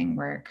amazing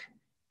work.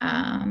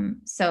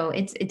 So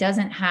it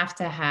doesn't have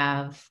to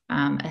have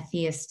a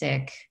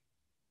theistic,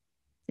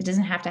 it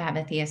doesn't have to have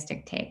a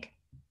theistic take.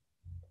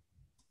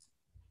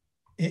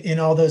 In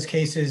all those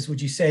cases,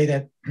 would you say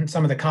that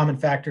some of the common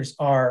factors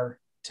are,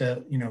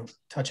 to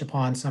touch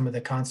upon some of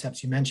the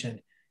concepts you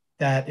mentioned,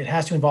 that it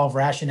has to involve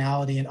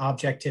rationality and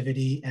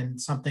objectivity and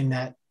something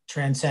that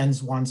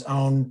transcends one's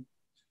own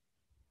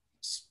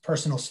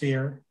personal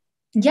sphere?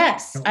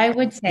 Yes, I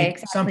would say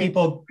exactly. Some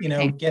people,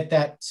 get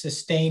that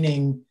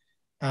sustaining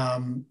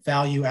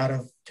value out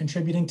of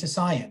contributing to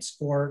science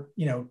or,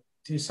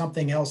 do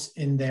something else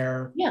in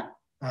their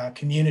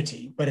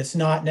community, but it's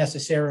not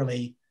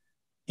necessarily,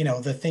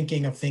 the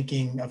thinking on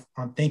thinking,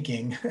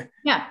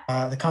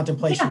 the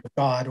contemplation of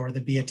God or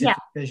the beatific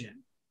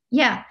vision.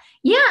 Yeah.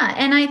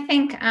 And I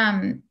think,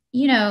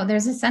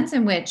 there's a sense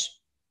in which,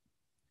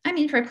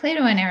 for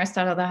Plato and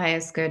Aristotle, the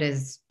highest good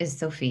is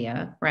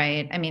Sophia,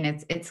 right?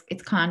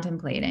 It's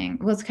contemplating.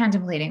 Well, it's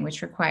contemplating,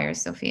 which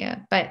requires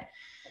Sophia. But,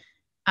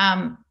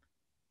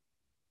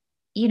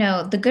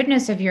 the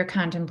goodness of your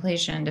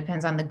contemplation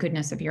depends on the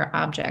goodness of your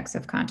objects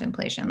of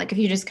contemplation. Like if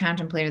you just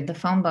contemplated the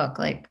phone book,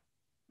 like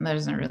that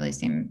doesn't really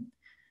seem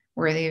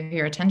worthy of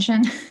your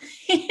attention.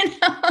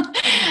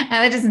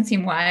 That doesn't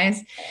seem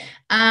wise.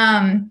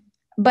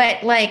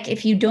 But like,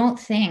 if you don't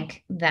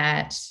think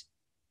that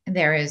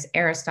there is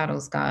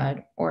Aristotle's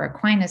God or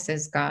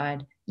Aquinas'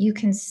 God, you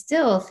can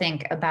still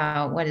think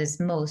about what is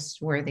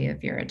most worthy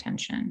of your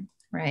attention,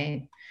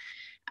 right?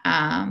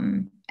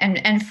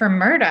 And for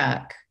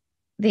Murdoch,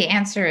 the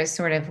answer is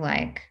sort of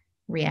like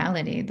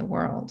reality, the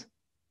world,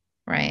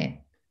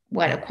 right?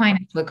 What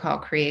Aquinas would call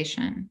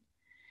creation.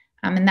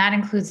 And that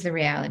includes the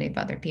reality of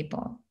other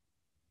people.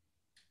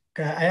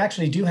 I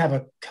actually do have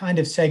a kind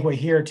of segue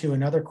here to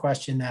another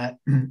question that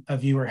a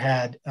viewer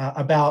had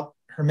about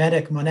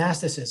Hermetic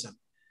monasticism.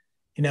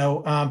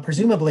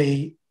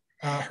 Presumably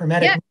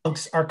Hermetic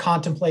monks are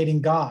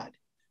contemplating God,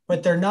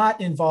 but they're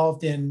not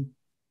involved in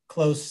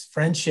close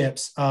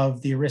friendships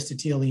of the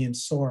Aristotelian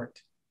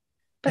sort.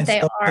 But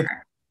they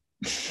are.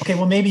 Okay,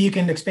 well, maybe you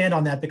can expand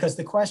on that, because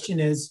the question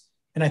is,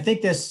 and I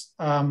think this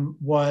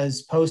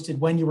was posted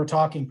when you were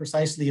talking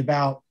precisely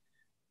about,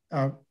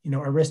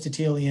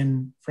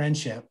 Aristotelian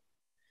friendship.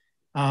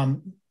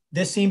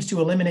 This seems to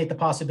eliminate the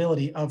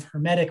possibility of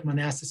Hermetic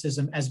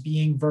monasticism as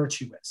being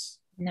virtuous.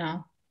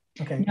 No.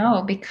 Okay.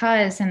 No,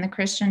 because in the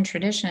Christian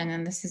tradition,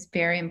 and this is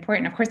very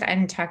important, of course, I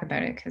didn't talk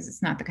about it because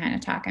it's not the kind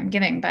of talk I'm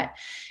giving, but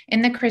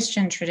in the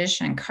Christian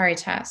tradition,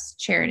 caritas,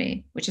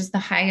 charity, which is the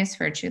highest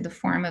virtue, the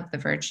form of the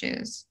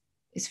virtues,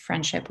 is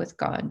friendship with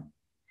God.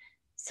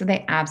 So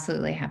they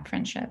absolutely have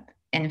friendship.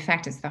 And in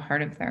fact, it's the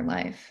heart of their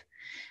life.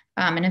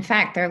 And in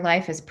fact, their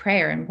life is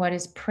prayer. And what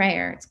is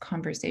prayer? It's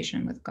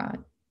conversation with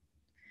God.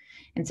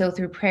 And so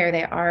through prayer,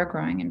 they are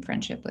growing in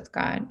friendship with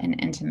God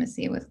and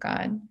intimacy with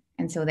God.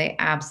 And so they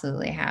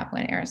absolutely have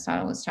what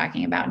Aristotle was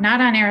talking about, not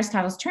on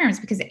Aristotle's terms,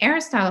 because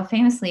Aristotle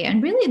famously,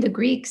 and really the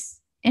Greeks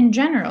in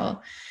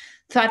general,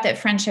 thought that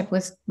friendship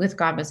with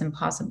God was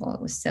impossible.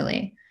 It was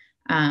silly.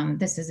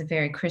 This is a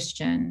very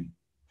Christian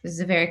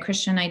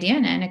idea,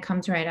 and it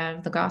comes right out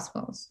of the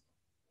Gospels.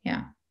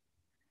 Yeah.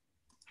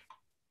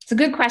 It's a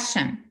good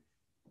question.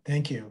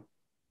 Thank you.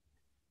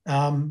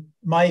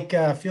 Mike,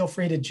 feel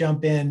free to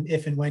jump in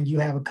if and when you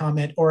have a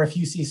comment, or if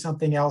you see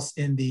something else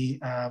in the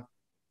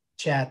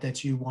chat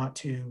that you want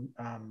to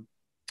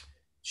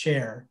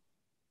share.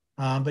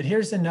 But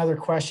here's another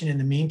question in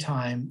the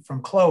meantime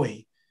from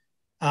Chloe.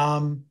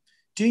 Do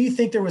you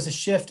think there was a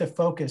shift of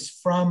focus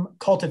from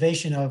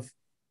cultivation of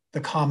the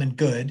common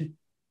good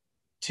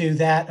to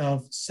that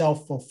of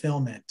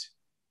self-fulfillment?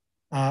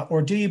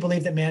 Or do you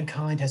believe that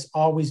mankind has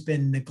always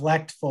been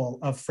neglectful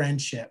of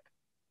friendship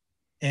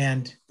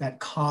and that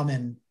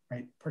common,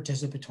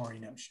 participatory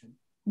notion?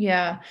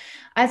 Yeah,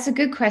 that's a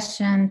good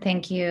question.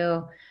 Thank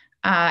you.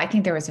 I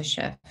think there was a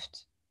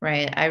shift,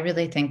 right? I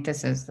really think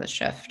this is the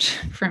shift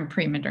from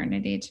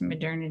pre-modernity to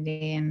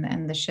modernity.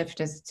 And the shift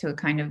is to a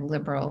kind of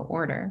liberal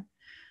order,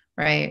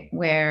 right?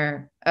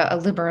 Where a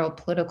liberal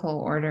political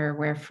order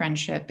where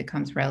friendship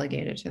becomes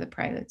relegated to the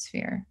private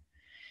sphere.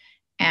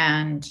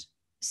 And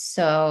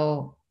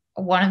so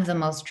one of the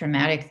most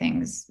dramatic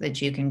things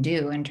that you can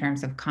do in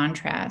terms of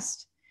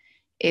contrast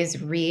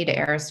is read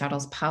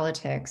Aristotle's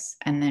Politics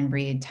and then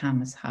read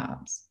Thomas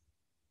Hobbes,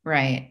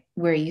 right?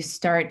 Where you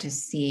start to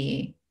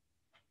see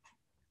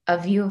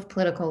a view of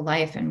political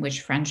life in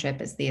which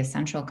friendship is the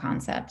essential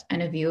concept,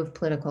 and a view of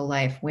political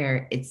life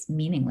where it's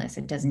meaningless.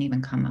 It doesn't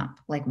even come up.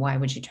 Like, why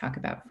would you talk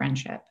about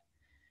friendship?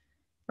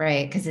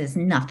 Right? Because it has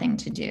nothing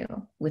to do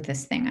with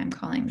this thing I'm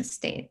calling the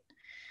state.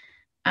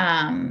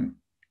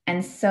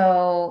 And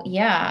so,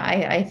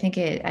 yeah, I think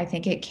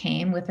it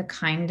came with a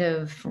kind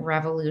of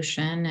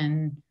revolution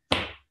and,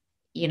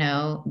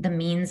 the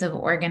means of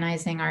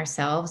organizing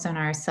ourselves and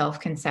our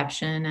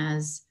self-conception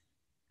as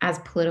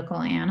political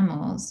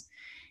animals.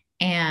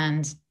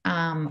 And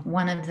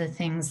one of the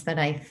things that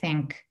I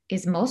think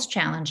is most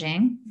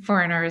challenging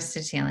for an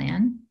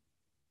Aristotelian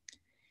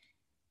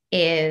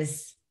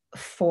is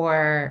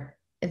for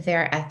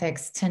their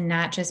ethics to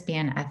not just be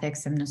an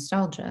ethics of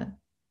nostalgia,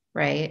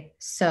 right?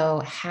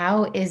 So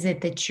how is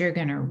it that you're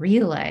going to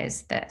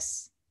realize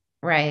this,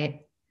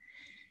 right?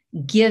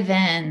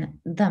 Given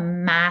the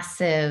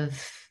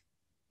massive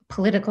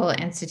political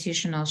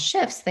institutional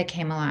shifts that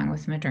came along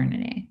with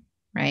modernity,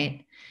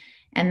 right?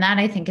 And that,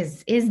 I think,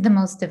 is the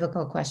most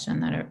difficult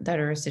question that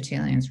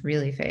Aristotelians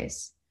really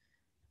face.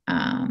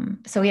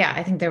 So yeah,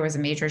 I think there was a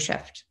major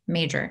shift,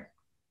 major.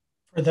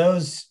 For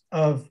those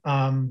of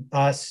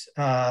us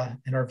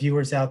and our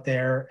viewers out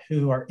there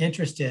who are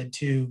interested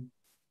to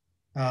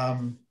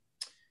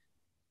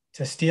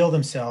steel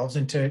themselves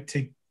and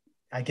to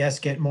I guess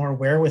get more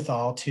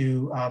wherewithal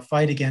to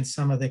fight against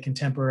some of the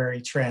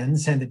contemporary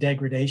trends and the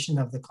degradation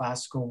of the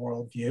classical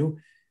worldview,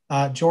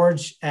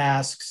 George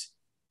asks,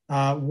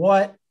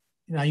 what,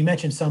 you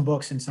mentioned some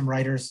books and some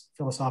writers,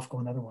 philosophical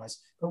and otherwise,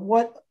 but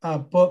what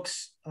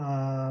books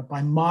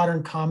by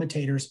modern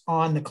commentators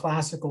on the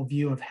classical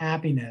view of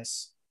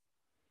happiness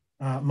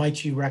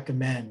might you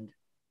recommend?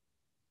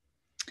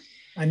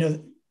 I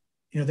know,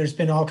 there's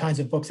been all kinds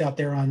of books out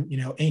there on,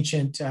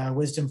 ancient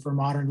wisdom for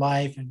modern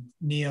life and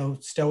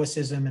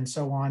neo-stoicism and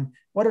so on.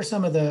 What are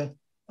some of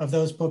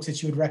those books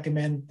that you would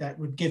recommend that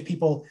would give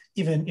people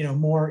even,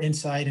 more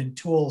insight and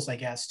tools, I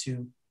guess,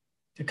 to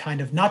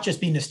kind of not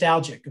just be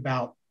nostalgic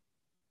about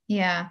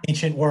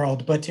ancient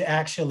world, but to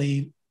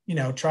actually,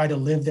 try to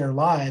live their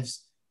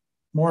lives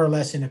more or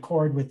less in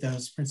accord with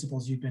those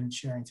principles you've been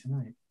sharing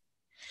tonight?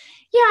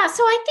 Yeah,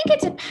 so I think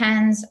it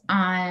depends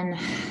on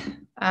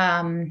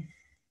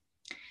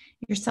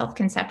your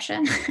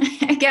self-conception,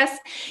 I guess,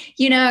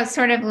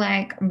 sort of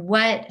like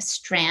what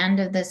strand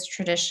of this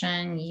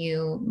tradition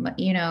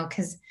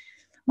because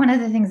one of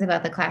the things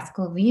about the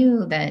classical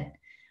view that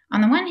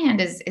on the one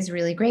hand is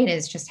really great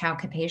is just how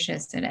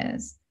capacious it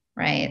is,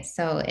 right?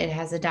 So it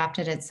has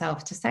adapted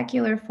itself to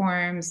secular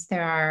forms.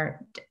 There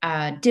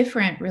are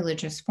different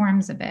religious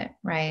forms of it,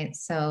 right?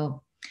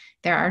 So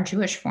there are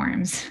Jewish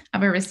forms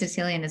of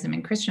Aristotelianism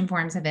and Christian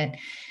forms of it,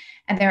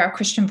 and there are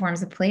Christian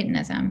forms of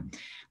Platonism.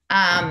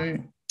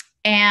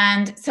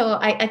 And so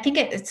I think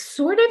it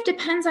sort of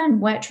depends on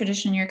what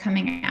tradition you're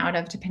coming out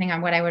of, depending on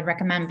what I would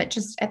recommend. But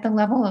just at the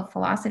level of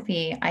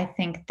philosophy, I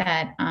think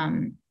that,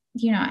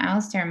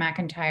 Alasdair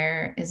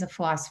MacIntyre is a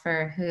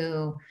philosopher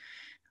who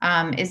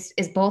is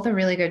both a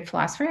really good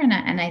philosopher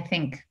and I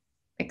think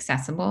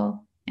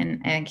accessible.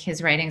 And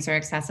his writings are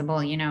accessible.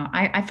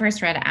 I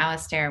first read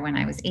Alasdair when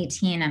I was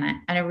 18 and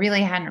I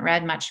really hadn't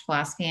read much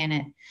philosophy, and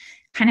it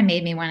kind of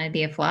made me want to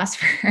be a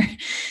philosopher.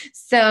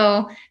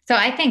 So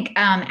I think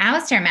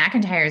Alasdair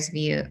MacIntyre's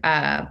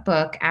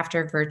book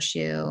After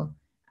Virtue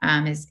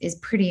is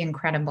pretty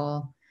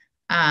incredible.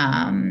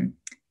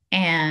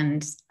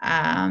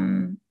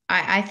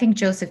 I think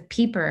Joseph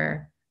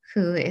Pieper,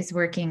 who is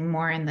working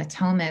more in the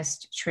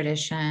Thomist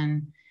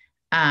tradition,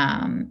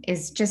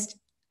 is just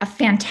a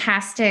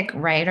fantastic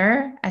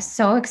writer,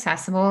 so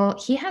accessible.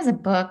 He has a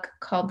book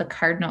called The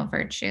Cardinal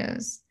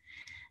Virtues,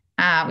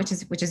 which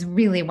is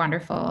really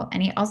wonderful.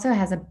 And he also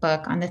has a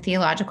book on the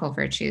theological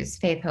virtues,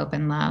 faith, hope,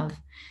 and love,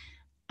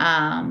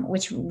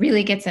 which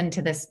really gets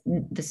into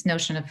this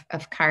notion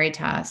of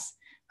caritas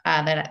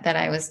that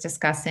I was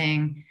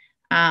discussing.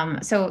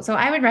 So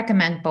I would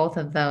recommend both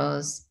of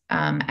those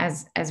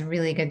as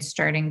really good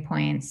starting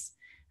points.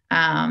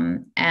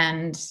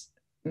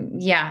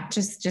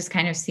 Just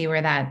kind of see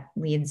where that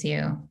leads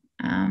you.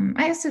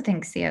 I also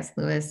think C.S.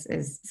 Lewis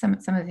is some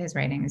of his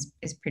writing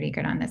is pretty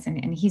good on this,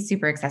 and he's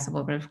super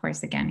accessible. But of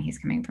course, again, he's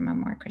coming from a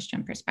more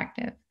Christian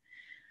perspective.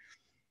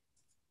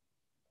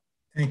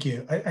 Thank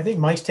you. I think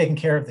Mike's taking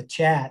care of the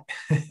chat.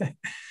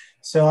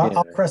 So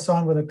I'll press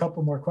on with a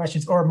couple more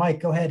questions. Or Mike,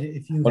 go ahead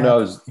if you.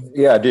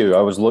 I do.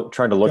 I was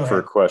trying to look for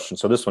a question.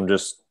 So this one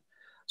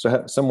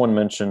someone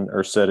mentioned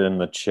or said in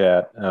the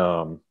chat,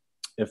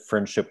 if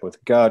friendship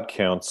with God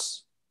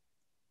counts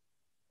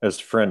as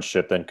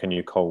friendship, then can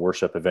you call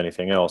worship of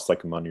anything else,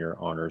 like among your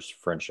honors,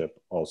 friendship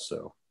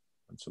also?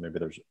 And so maybe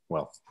I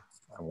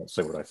won't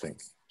say what I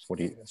think.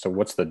 So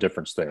what's the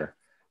difference there?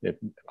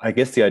 I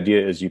guess the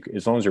idea is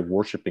as long as you're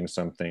worshiping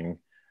something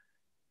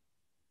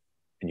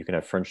and you can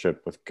have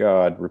friendship with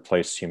God,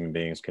 replace human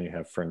beings, can you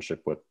have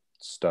friendship with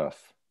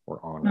stuff or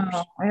honors?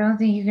 No, I don't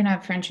think you can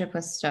have friendship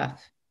with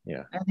stuff.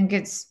 Yeah. I think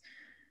it's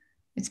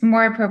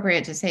more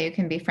appropriate to say you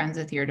can be friends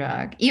with your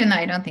dog, even though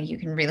I don't think you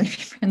can really be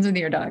friends with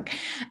your dog,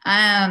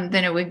 than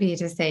it would be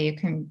to say you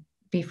can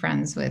be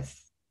friends with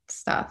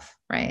stuff,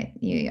 right?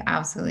 You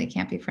absolutely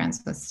can't be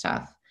friends with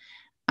stuff.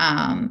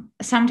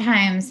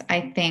 Sometimes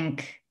I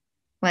think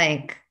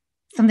like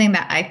something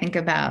that I think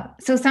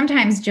about. So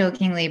sometimes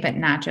jokingly, but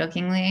not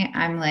jokingly,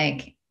 I'm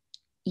like,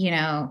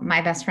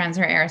 my best friends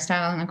are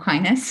Aristotle and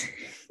Aquinas.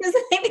 Because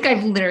I think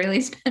I've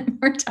literally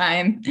spent more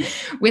time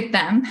with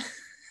them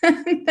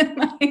than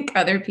like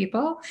other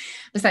people,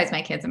 besides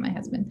my kids and my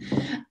husband.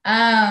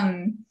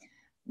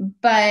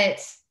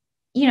 But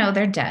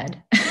they're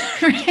dead,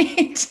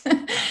 right?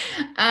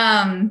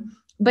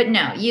 But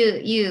no,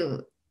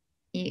 you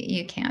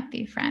can't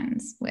be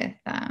friends with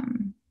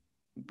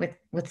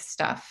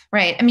stuff,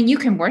 right? I mean, you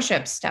can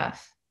worship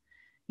stuff.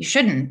 You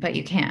shouldn't, but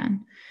you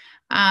can.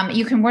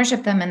 You can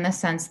worship them in the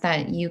sense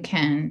that you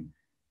can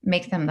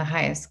make them the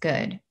highest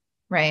good,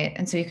 right?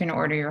 And so you can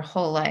order your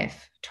whole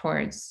life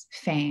towards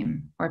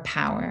fame or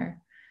power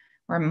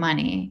or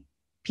money.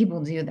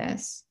 People do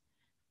this.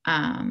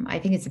 I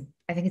think it's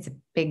a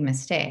big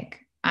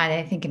mistake.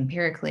 I think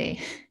empirically,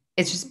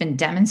 it's just been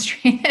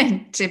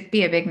demonstrated to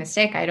be a big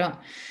mistake. I don't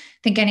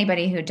think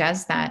anybody who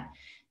does that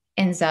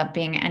ends up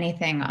being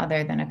anything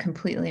other than a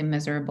completely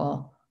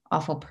miserable,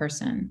 awful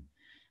person.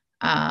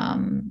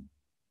 Right.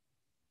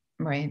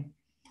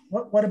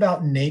 What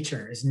about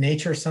nature? Is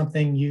nature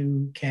something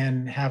you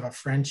can have a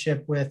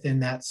friendship with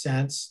in that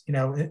sense?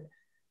 And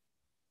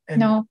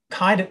no.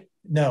 Kind of,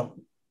 no.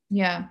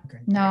 Yeah. Okay.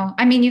 No.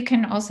 I mean, you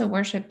can also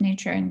worship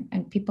nature,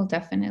 and people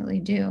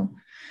definitely do.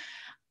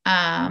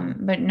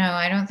 But no,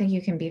 I don't think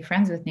you can be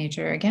friends with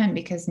nature, again,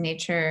 because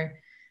nature,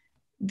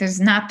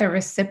 there's not the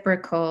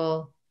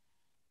reciprocal,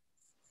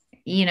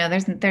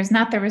 there's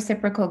not the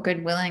reciprocal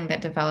good willing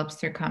that develops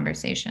through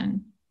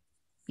conversation.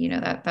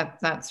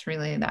 That's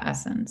really the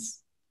essence.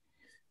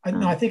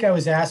 I think I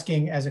was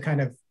asking as a kind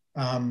of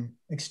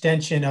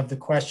extension of the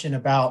question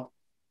about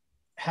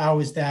how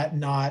is that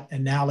not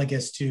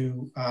analogous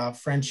to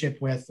friendship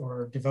with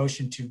or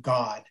devotion to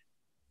God?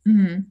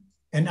 Mm-hmm.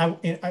 And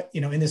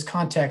in this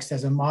context,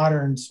 as a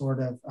modern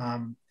sort of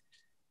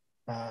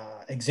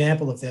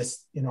example of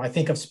this, I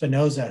think of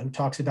Spinoza, who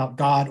talks about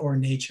God or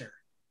nature.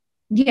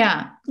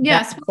 Yeah.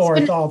 Yes.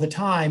 Forth all the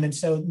time. And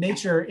so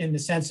nature, in the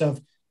sense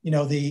of,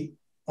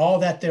 all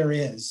that there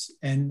is,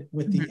 and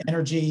with the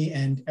energy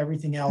and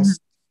everything else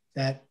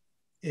that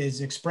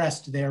is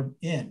expressed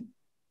therein.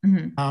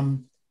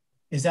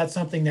 Is that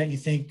something that you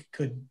think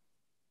could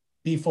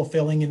be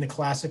fulfilling in the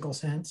classical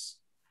sense?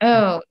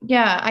 Oh,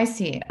 yeah, I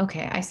see.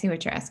 Okay, I see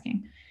what you're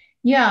asking.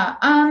 Yeah.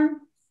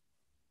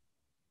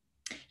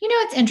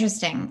 It's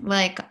interesting.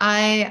 Like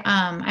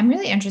I'm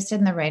really interested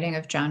in the writing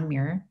of John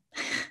Muir.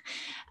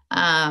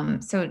 John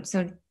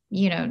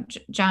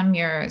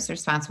Muir is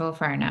responsible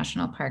for our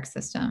national park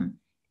system.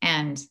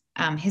 And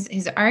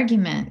his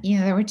argument,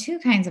 there were two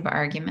kinds of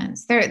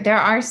arguments. There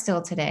are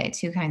still today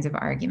two kinds of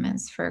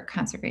arguments for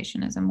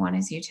conservationism. One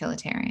is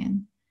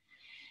utilitarian,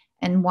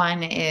 and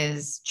one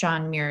is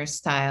John Muir's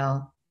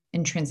style,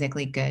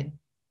 intrinsically good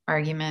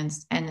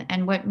arguments.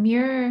 And what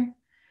Muir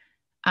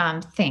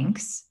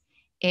thinks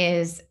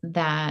is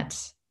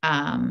that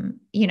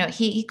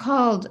he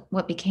called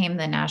what became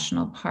the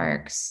national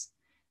parks,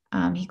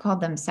 he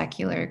called them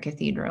secular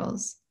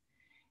cathedrals.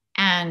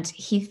 And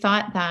he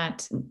thought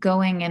that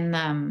going in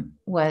them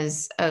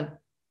was a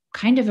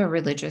kind of a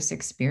religious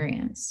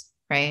experience,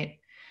 right?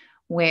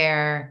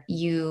 Where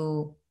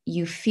you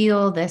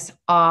feel this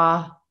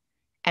awe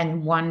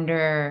and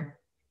wonder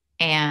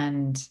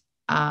and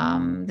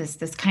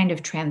this kind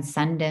of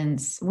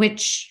transcendence,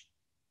 which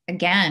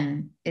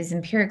again is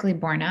empirically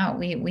borne out.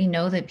 We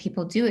know that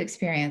people do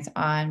experience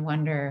awe and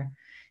wonder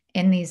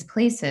in these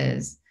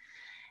places.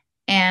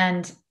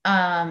 And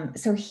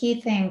so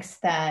he thinks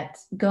that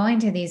going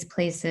to these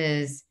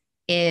places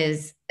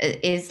is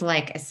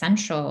like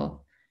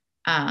essential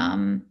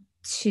to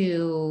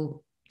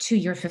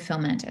your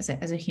fulfillment as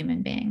a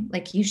human being.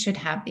 Like, you should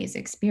have these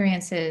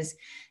experiences.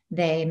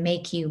 They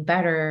make you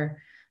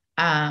better.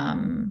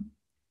 And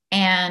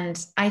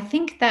I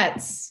think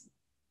there's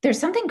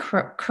something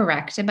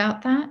correct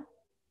about that.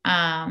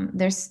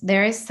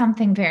 There is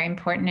something very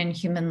important in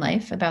human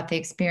life about the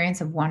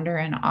experience of wonder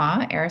and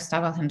awe.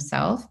 Aristotle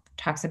himself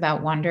talks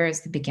about wonder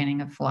as the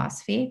beginning of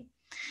philosophy.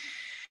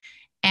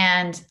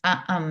 And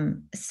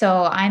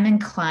so I'm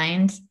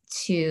inclined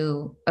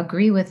to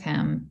agree with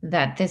him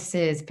that this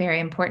is very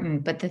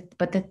important. But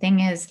the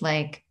thing is,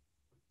 like,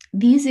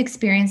 these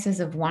experiences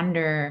of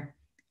wonder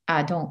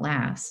don't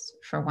last,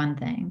 for one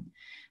thing.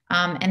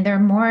 And they're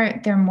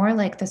more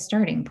like the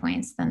starting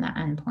points than the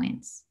end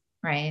points,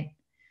 right?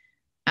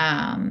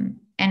 And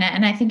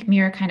I think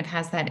Muir kind of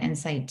has that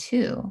insight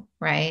too,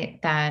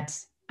 right? That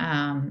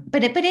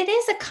but it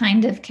is a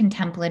kind of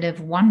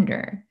contemplative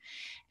wonder.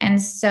 And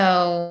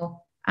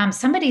so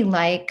somebody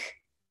like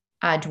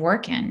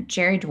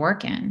Jerry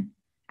Dworkin,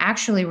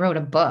 actually wrote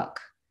a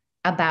book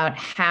about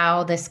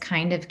how this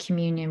kind of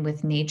communion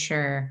with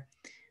nature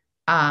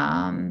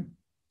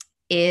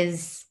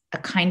is a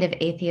kind of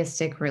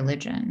atheistic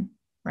religion,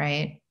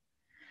 right?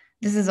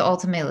 This is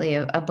ultimately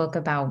a book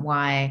about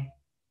why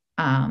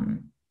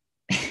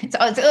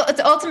it's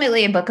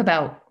ultimately a book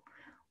about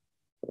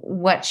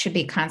what should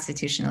be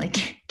constitutionally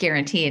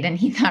guaranteed. And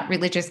he thought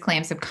religious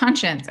claims of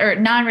conscience or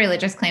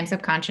non-religious claims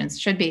of conscience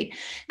should be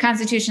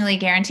constitutionally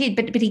guaranteed.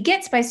 But he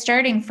gets by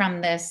starting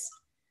from this,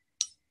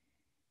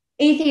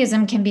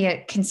 atheism can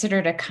be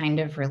considered a kind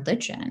of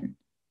religion.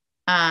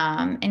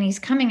 And he's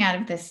coming out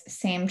of this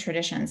same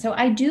tradition. So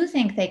I do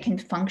think they can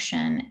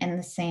function in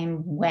the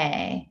same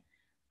way.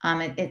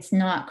 It's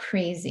not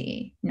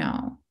crazy,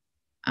 no.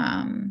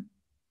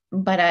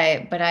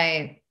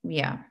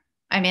 Yeah.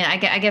 I mean,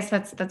 I guess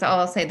that's all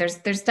I'll say.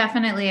 There's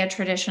definitely a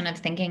tradition of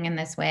thinking in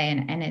this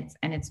way,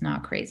 and it's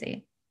not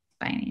crazy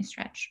by any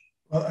stretch.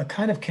 Well, a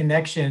kind of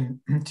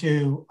connection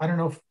to, I don't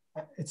know if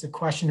it's a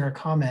question or a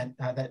comment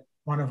that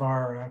one of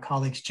our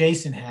colleagues,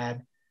 Jason,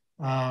 had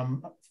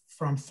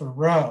from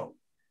Thoreau.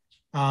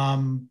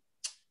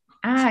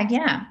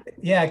 Yeah.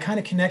 Yeah, it kind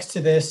of connects to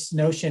this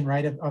notion,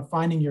 right, of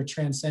finding your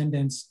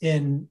transcendence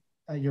in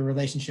your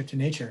relationship to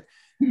nature.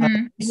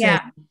 Mm-hmm.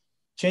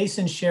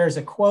 Jason shares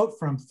a quote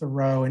from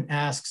Thoreau and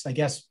asks, I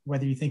guess,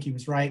 whether you think he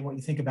was right, what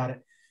you think about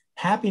it.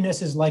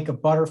 Happiness is like a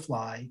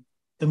butterfly.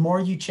 The more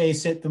you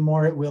chase it, the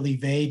more it will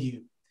evade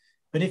you.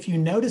 But if you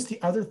notice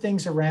the other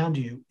things around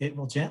you, it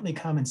will gently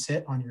come and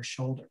sit on your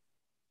shoulder.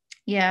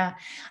 Yeah.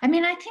 I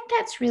mean, I think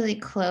that's really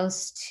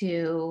close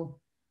to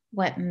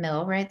what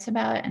Mill writes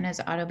about in his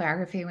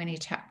autobiography when he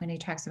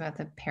talks about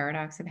the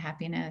paradox of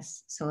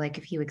happiness. So like,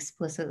 if you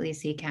explicitly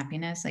seek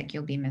happiness, like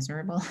you'll be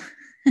miserable.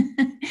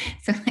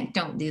 So like,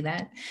 don't do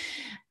that.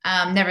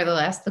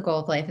 Nevertheless, the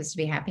goal of life is to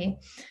be happy.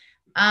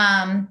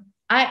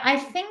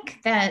 I think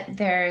that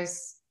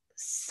there's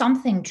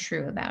something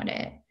true about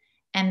it.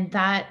 And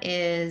that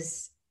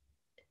is,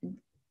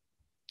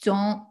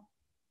 don't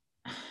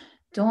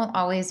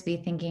always be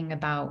thinking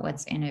about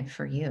what's in it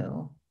for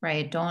you,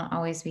 right? Don't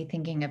always be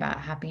thinking about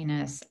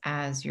happiness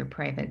as your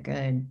private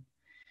good,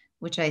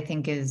 which I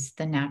think is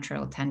the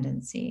natural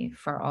tendency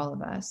for all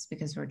of us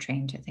because we're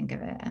trained to think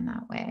of it in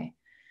that way.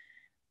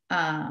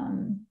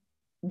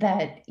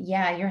 That,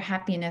 yeah, your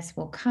happiness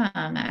will come,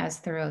 as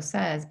Thoreau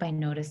says, by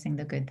noticing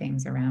the good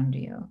things around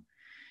you.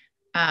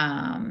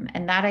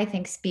 And that, I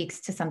think,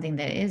 speaks to something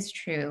that is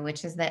true,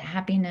 which is that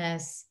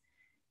happiness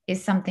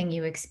is something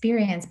you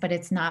experience, but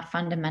it's not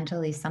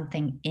fundamentally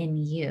something in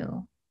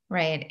you,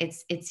 right?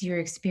 It's your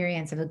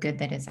experience of a good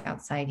that is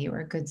outside you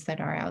or goods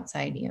that are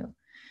outside you.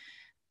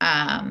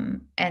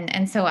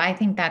 And so I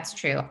think that's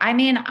true. I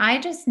mean, I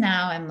just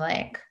now am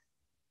like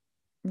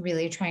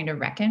really trying to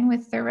reckon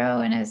with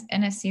Thoreau in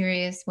a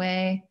serious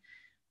way.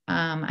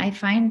 I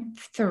find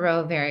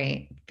Thoreau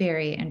very,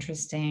 very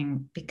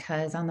interesting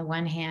because on the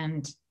one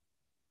hand,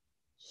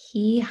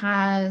 he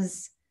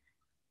has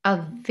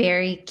a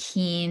very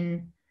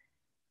keen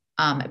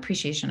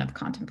appreciation of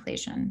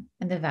contemplation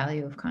and the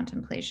value of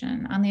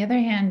contemplation. On the other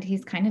hand,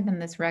 he's kind of in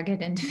this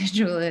rugged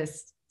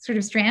individualist sort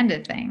of strand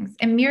of things,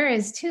 and Muir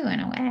is too, in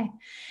a way.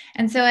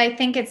 And so I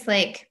think it's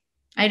like,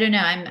 I don't know,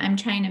 I'm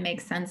trying to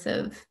make sense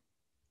of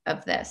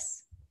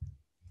this,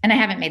 and I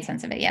haven't made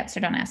sense of it yet, so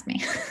don't ask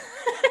me.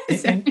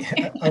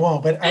 I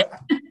won't, but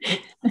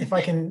if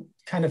I can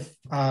kind of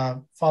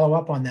follow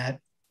up on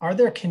that, are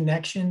there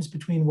connections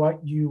between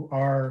what you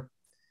are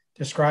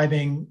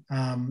describing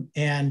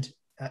and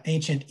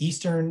ancient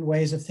Eastern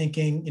ways of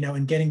thinking,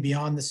 and getting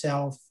beyond the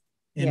self?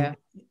 And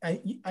yeah. I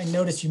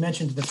noticed you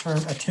mentioned the term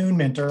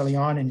attunement early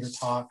on in your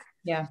talk.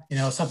 Yeah.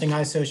 Something I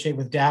associate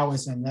with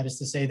Taoism. That is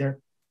to say, there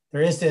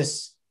is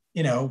this,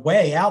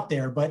 way out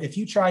there, but if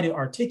you try to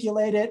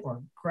articulate it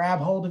or grab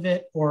hold of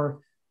it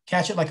or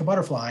catch it like a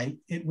butterfly,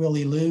 it will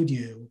elude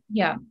you.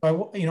 Yeah.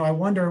 So I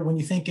wonder, when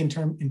you think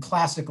in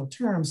classical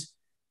terms,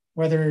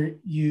 whether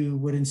you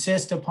would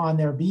insist upon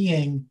there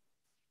being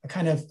a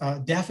kind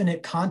of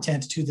definite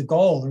content to the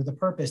goal or the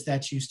purpose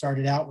that you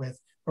started out with,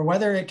 or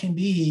whether it can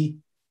be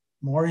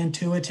more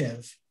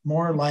intuitive,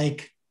 more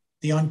like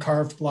the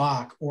uncarved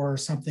block or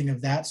something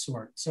of that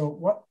sort. So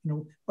what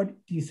do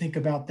you think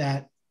about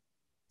that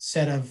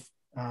set of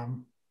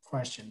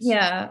questions?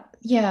 Yeah.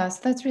 Yes,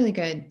 that's really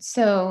good.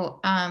 So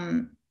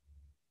I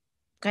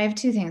have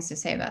two things to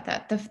say about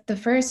that. The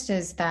first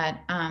is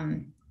that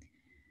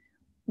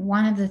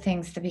one of the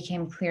things that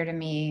became clear to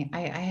me,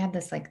 I had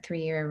this like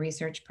 3-year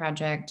research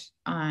project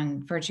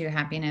on virtue,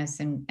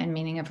 happiness, and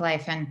meaning of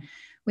life. And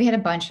we had a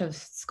bunch of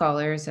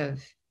scholars of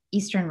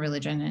Eastern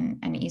religion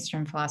and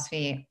Eastern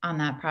philosophy on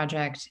that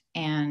project.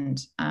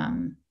 And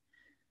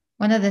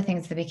one of the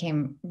things that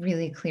became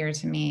really clear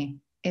to me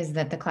is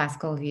that the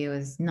classical view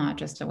is not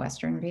just a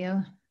Western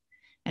view.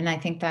 And I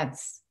think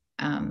that's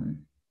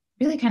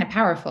really kind of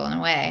powerful in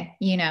a way,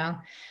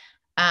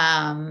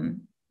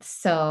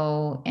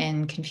 So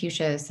in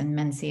Confucius and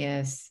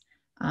Mencius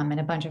and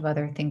a bunch of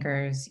other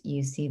thinkers,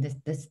 you see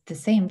the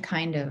same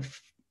kind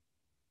of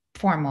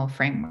formal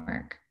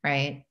framework,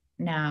 right?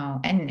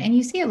 Now, and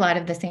you see a lot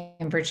of the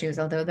same virtues,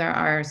 although there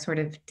are sort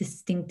of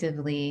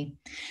distinctively,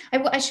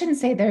 I shouldn't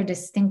say they're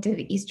distinctive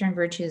Eastern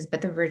virtues,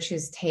 but the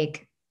virtues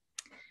take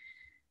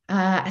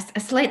a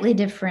slightly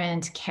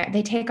different,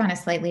 they take on a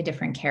slightly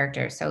different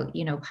character. So,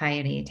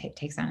 piety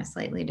takes on a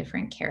slightly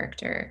different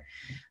character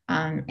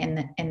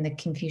in the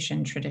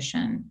Confucian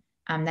tradition.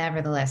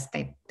 Nevertheless,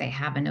 they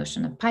have a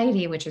notion of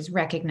piety, which is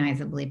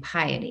recognizably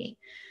piety.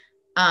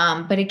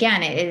 But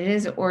again, it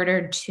is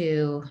ordered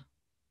to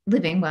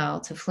living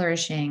well, to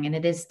flourishing, and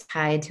it is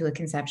tied to a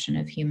conception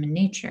of human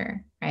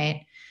nature,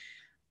 right?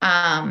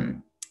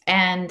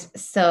 And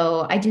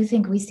so I do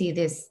think we see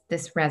this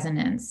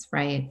resonance,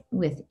 right,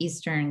 with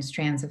Eastern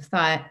strands of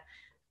thought.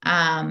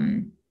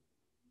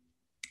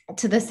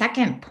 To the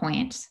second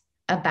point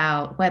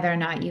about whether or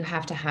not you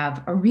have to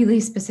have a really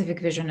specific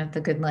vision of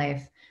the good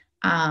life,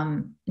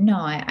 no,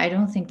 I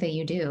don't think that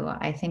you do.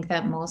 I think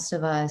that most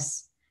of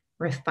us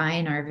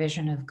refine our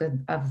vision of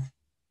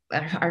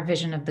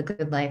the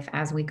good life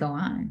as we go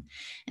on.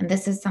 And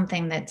this is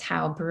something that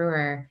Tao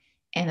Brewer,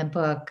 in a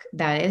book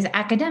that is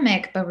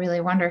academic but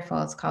really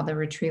wonderful, it's called The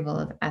Retrieval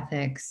of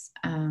Ethics.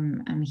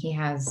 He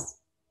has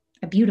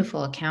a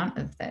beautiful account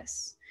of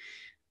this,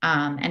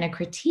 and a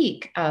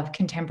critique of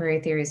contemporary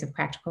theories of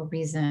practical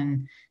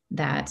reason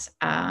that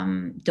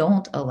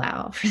don't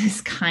allow for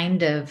this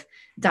kind of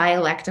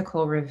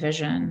dialectical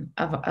revision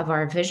of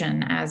our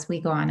vision as we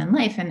go on in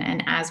life,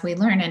 and as we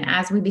learn and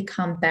as we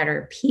become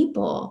better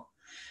people,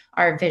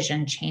 our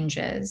vision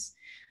changes.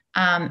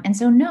 And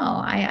so,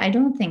 no, I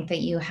don't think that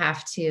you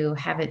have to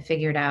have it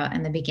figured out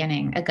in the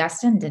beginning.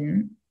 Augustine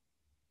didn't.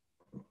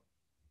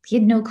 He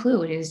had no clue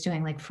what he was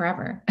doing, like,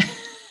 forever.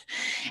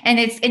 And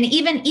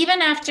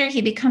even after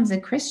he becomes a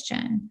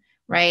Christian,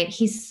 right?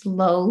 He's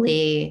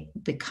slowly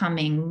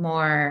becoming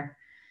more,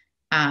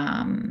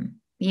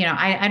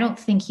 I don't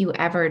think you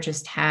ever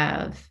just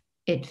have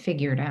it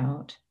figured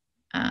out.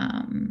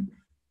 In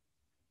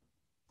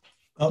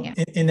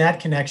that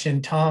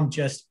connection, Tom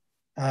just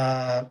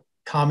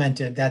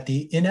commented that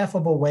the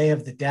ineffable way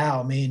of the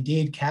Tao may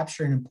indeed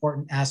capture an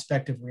important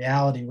aspect of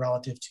reality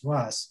relative to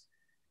us,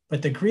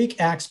 but the Greek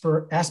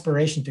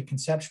aspiration to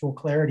conceptual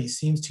clarity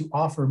seems to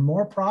offer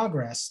more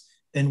progress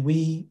than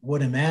we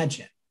would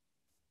imagine.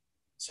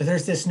 So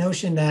there's this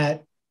notion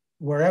that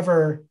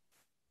wherever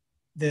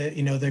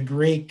the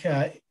Greek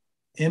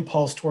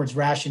impulse towards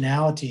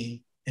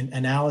rationality and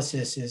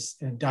analysis is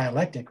and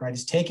dialectic, right,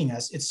 is taking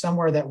us, it's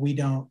somewhere that we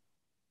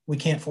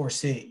can't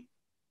foresee.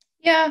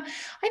 Yeah,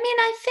 I mean,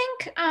 I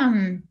think,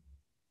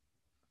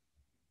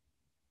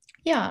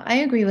 I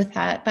agree with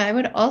that. But I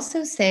would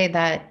also say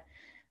that,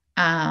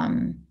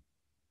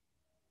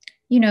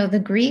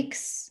 the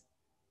Greeks,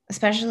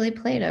 especially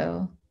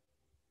Plato,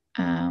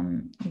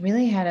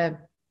 really had a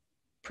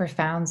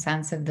profound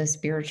sense of the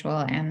spiritual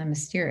and the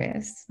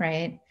mysterious,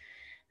 right?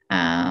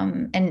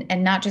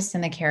 And not just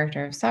in the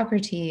character of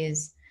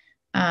Socrates,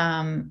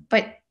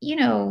 but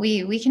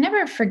we can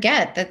never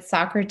forget that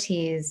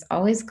Socrates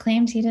always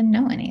claimed he didn't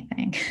know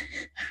anything,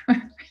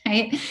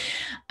 right?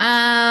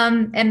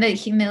 And that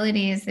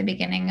humility is the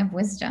beginning of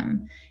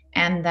wisdom,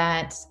 and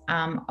that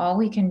all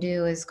we can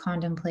do is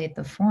contemplate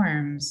the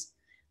forms,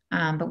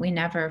 but we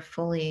never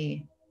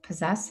fully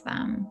possess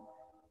them.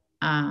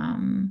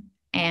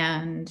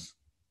 And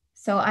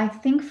so I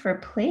think for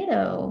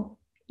Plato,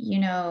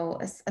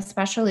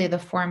 especially the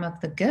form of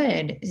the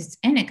good is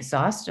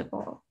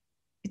inexhaustible.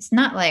 It's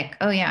not like,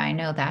 oh yeah, I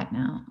know that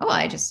now. Oh,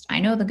 I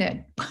know the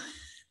good.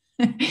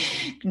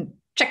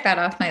 Check that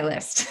off my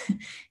list.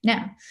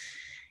 No,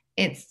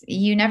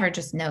 you never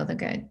just know the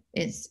good.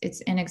 It's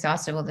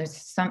inexhaustible.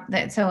 There's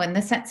so in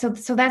the sense,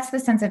 so that's the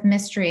sense of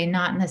mystery,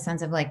 not in the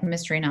sense of like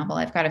mystery novel,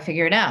 I've got to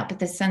figure it out, but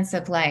the sense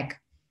of like,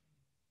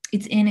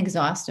 it's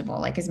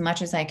inexhaustible. Like, as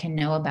much as I can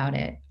know about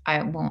it,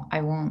 I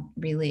won't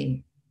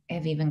really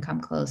have even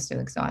come close to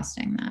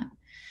exhausting that.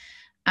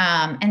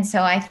 And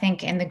so I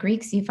think in the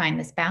Greeks, you find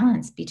this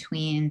balance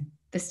between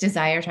this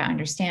desire to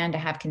understand, to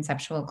have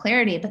conceptual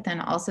clarity, but then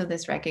also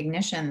this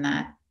recognition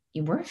that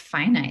you were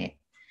finite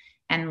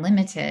and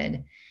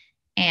limited,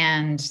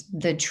 and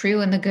the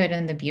true and the good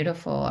and the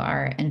beautiful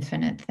are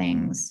infinite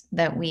things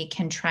that we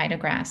can try to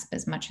grasp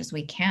as much as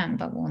we can,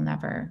 but we'll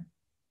never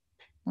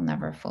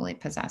fully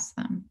possess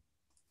them.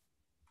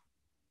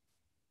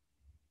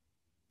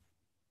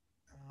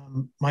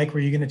 Mike, were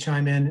you going to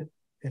chime in?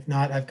 If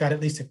not, I've got at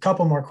least a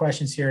couple more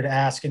questions here to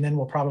ask, and then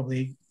we'll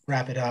probably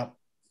wrap it up.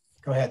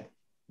 Go ahead.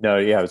 No,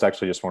 yeah, it was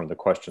actually just one of the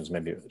questions.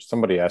 Maybe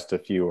somebody asked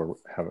if you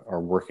are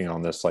working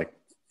on this like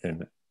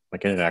in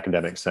an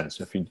academic sense.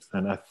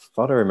 And I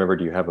thought I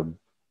remembered you have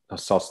a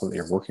sauce that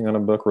you're working on a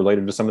book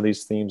related to some of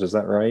these themes. Is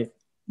that right?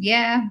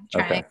 Yeah.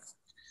 Trying. Okay.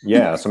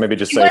 Yeah. So maybe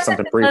just say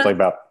something briefly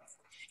about.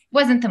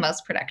 Wasn't the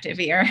most productive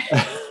year.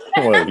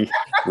 Well,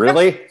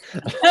 really?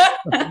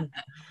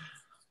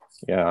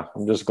 Yeah,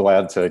 I'm just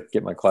glad to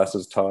get my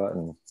classes taught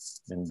and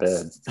in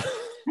bed.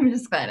 I'm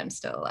just glad I'm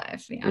still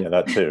alive. Yeah,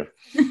 that too.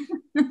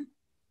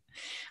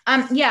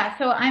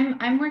 So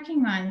I'm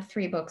working on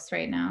 3 books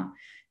right now.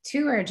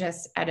 2 are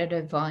just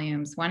edited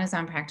volumes. One is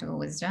on practical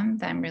wisdom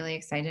that I'm really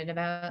excited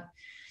about.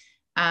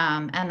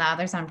 And the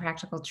other's on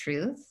practical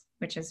truth,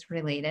 which is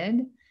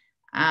related.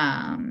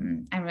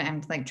 I'm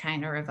like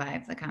trying to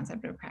revive the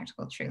concept of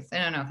practical truth. I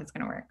don't know if it's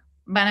going to work,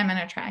 but I'm going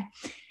to try.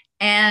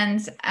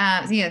 And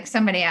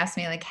somebody asked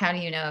me, like, how do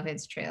you know if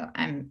it's true?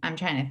 I'm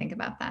trying to think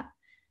about that.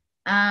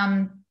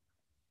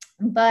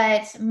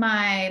 But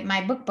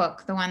my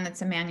book, the one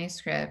that's a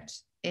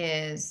manuscript,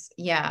 is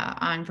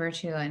on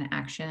virtue and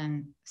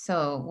action.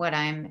 So what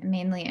I'm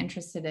mainly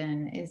interested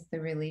in is the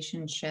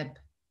relationship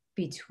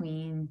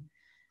between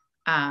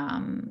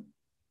the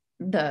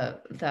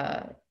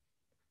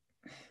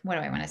what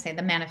do I want to say,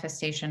 the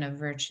manifestation of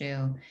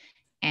virtue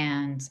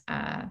and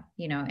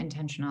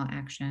intentional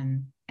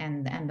action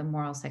and the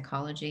moral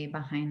psychology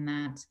behind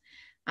that.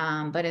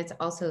 But it's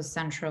also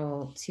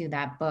central to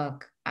that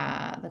book,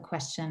 the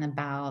question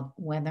about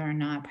whether or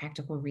not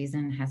practical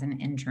reason has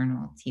an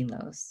internal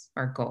telos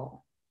or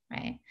goal,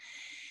 right?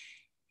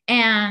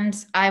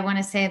 And I want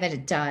to say that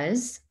it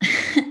does.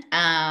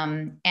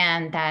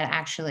 And that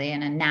actually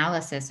an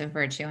analysis of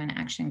virtue and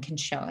action can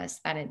show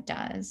us that it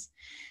does.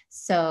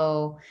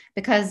 So,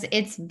 because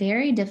it's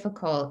very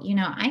difficult,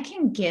 I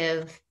can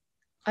give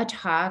a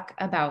talk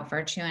about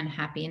virtue and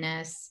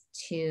happiness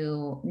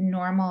to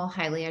normal,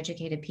 highly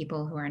educated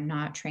people who are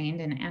not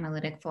trained in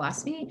analytic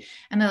philosophy.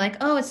 And they're like,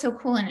 oh, it's so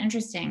cool and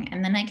interesting.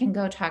 And then I can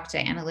go talk to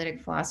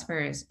analytic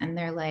philosophers and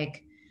they're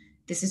like,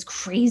 this is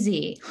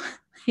crazy.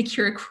 Like,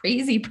 you're a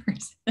crazy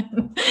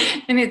person.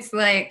 And it's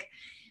like,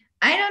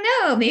 I don't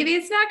know, maybe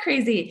it's not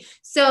crazy.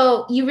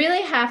 So you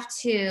really have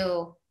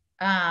to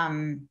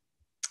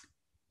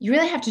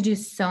do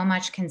so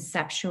much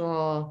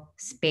conceptual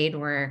spade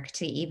work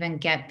to even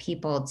get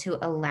people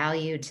to allow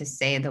you to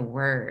say the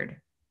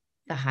word,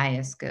 the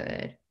highest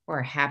good,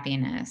 or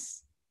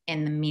happiness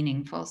in the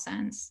meaningful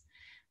sense.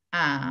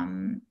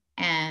 And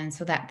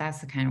so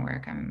that's the kind of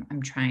work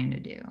I'm trying to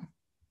do.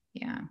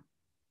 Yeah.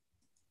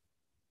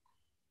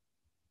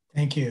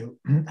 Thank you.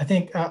 I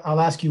think I'll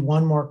ask you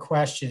one more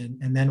question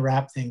and then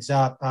wrap things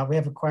up. We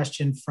have a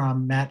question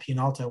from Matt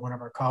Pianalta, one of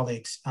our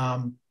colleagues.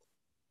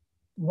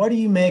 What do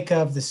you make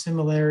of the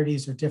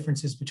similarities or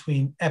differences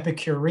between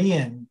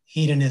Epicurean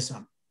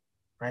hedonism,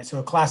 right? So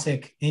a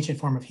classic ancient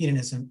form of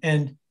hedonism,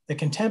 and the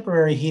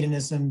contemporary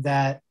hedonism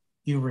that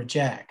you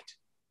reject?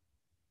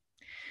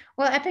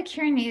 Well,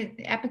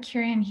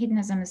 Epicurean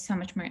hedonism is so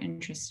much more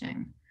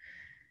interesting,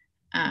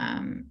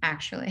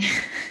 actually.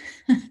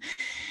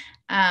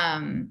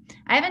 I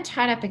haven't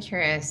taught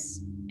Epicurus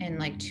in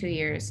like 2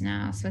 years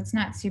now, so it's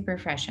not super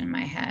fresh in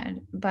my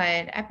head.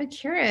 But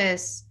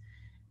Epicurus,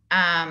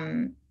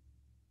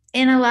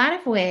 in a lot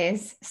of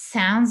ways,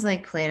 sounds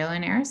like Plato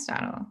and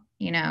Aristotle,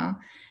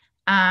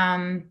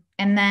 and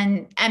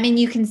then, I mean,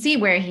 you can see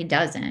where he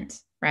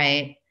doesn't,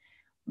 right?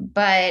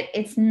 But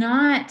it's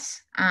not,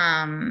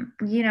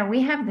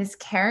 we have this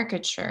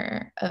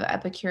caricature of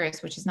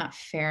Epicurus, which is not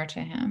fair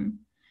to him.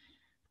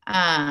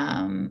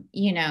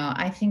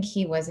 I think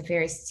he was a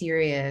very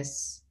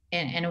serious,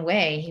 in a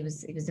way, he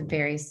was a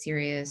very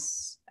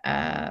serious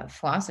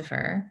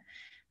philosopher.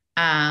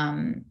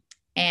 And,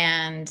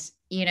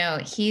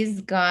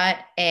 he's got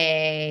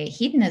a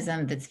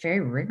hedonism that's very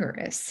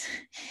rigorous.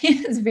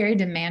 It's very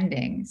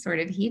demanding sort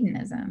of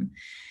hedonism.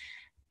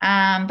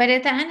 But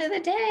at the end of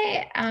the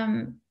day,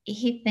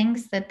 he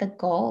thinks that the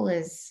goal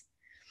is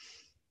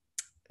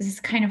this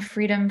kind of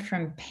freedom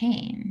from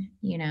pain,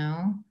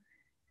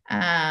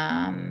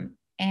 and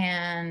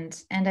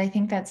I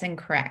think that's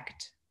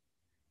incorrect.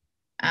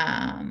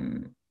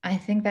 I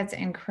think that's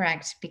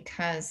incorrect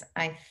because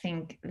I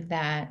think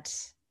that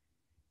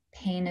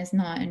pain is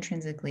not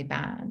intrinsically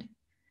bad.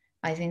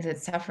 I think that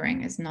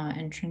suffering is not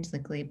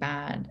intrinsically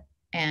bad.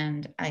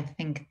 And I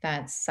think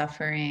that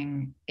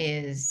suffering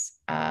is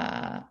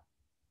often,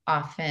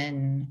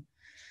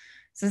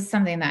 so this is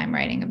something that I'm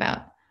writing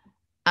about.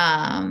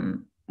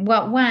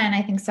 One,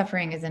 I think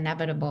suffering is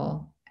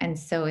inevitable. And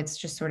so it's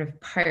just sort of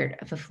part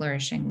of a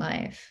flourishing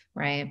life,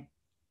 right?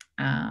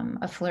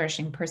 A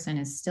flourishing person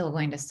is still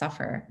going to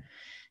suffer.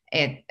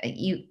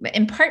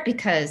 In part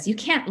because you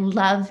can't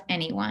love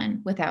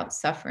anyone without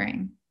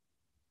suffering.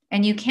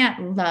 And you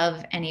can't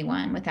love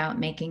anyone without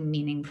making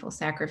meaningful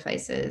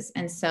sacrifices.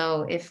 And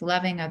so if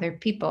loving other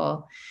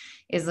people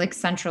is like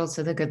central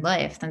to the good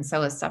life, then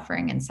so is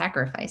suffering and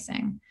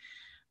sacrificing.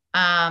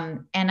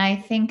 And I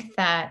think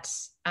that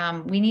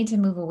we need to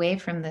move away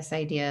from this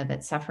idea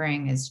that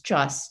suffering is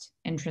just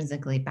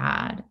intrinsically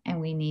bad. And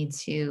we need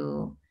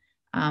to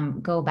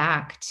go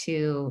back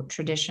to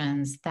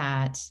traditions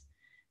that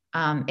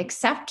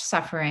accept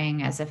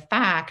suffering as a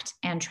fact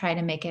and try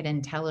to make it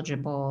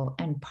intelligible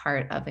and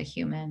part of a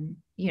human,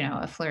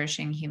 a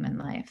flourishing human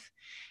life.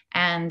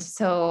 And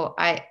so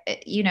I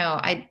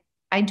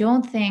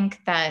don't think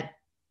that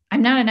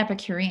I'm not an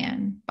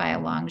Epicurean by a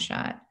long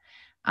shot,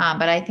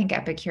 but I think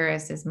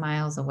Epicurus is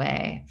miles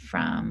away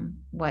from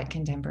what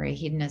contemporary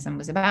hedonism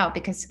was about,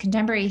 because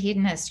contemporary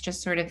hedonists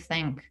just sort of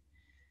think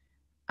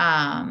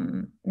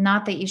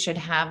not that you should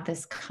have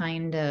this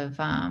kind of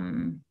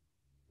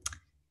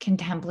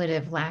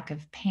contemplative lack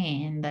of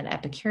pain that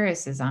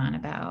Epicurus is on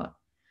about,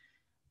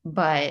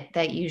 but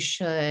that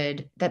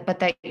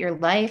your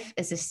life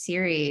is a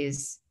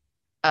series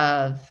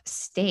of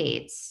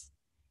states,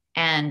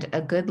 and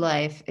a good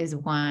life is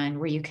one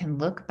where you can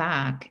look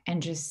back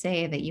and just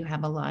say that you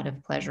have a lot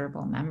of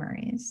pleasurable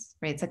memories,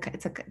 right?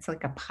 It's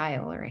like a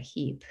pile or a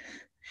heap.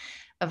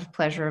 of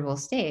pleasurable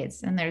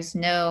states, and there's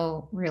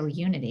no real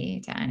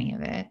unity to any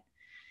of it.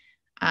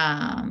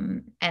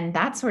 And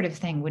that sort of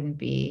thing wouldn't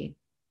be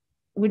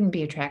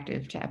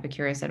attractive to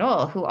Epicurus at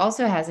all, who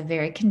also has a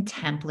very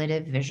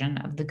contemplative vision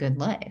of the good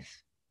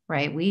life,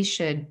 right?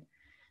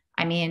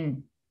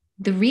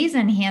 The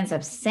reason he ends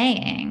up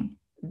saying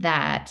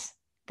that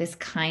this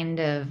kind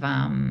of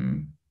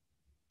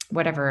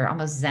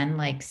almost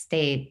Zen-like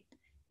state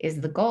is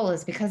the goal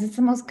is because it's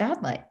the most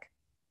godlike.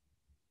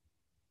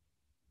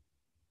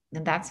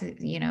 And that's,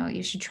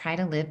 you should try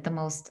to live the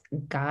most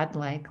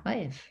godlike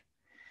life.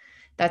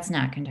 That's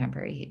not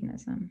contemporary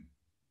hedonism.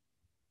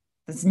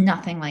 That's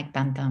nothing like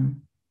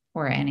Bentham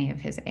or any of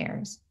his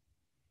heirs.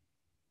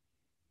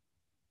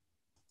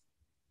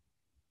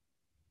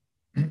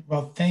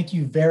 Well, thank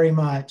you very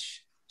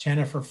much,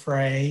 Jennifer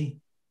Frey.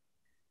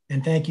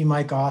 And thank you,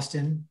 Mike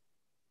Austin,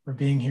 for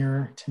being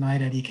here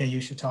tonight at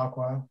EKU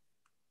Chautauqua.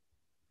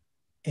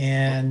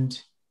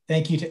 And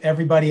thank you to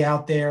everybody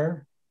out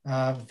there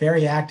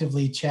very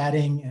actively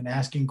chatting and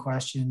asking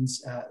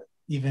questions,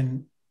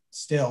 even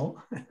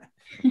still.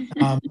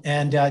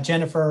 And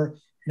Jennifer,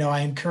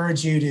 I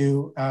encourage you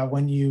to,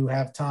 when you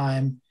have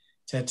time,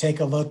 to take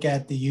a look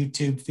at the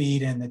YouTube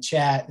feed and the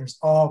chat. There's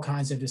all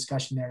kinds of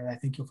discussion there that I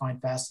think you'll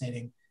find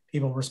fascinating.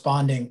 People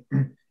responding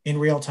in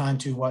real time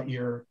to what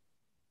you're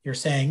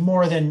saying,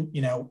 more than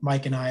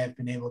Mike and I have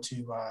been able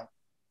to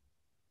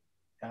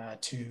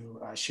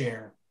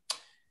share.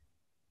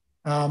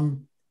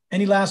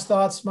 Any last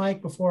thoughts,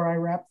 Mike, before I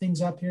wrap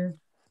things up here?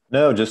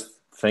 No, just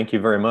thank you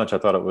very much. I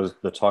thought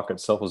the talk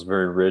itself was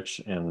very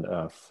rich and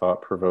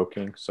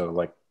thought-provoking. So,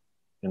 like,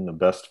 in the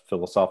best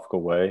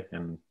philosophical way,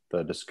 and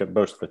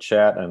both the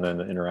chat and then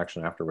the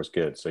interaction after was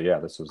good. So yeah,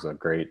 this was a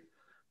great,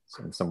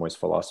 in some ways,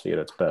 philosophy at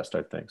its best,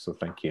 I think. So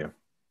thank you.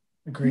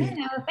 Agreed. Yeah,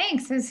 no,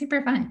 thanks. It was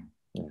super fun.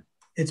 Yeah.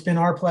 It's been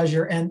our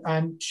pleasure. And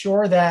I'm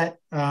sure that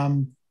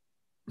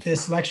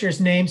this lecture's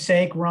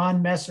namesake,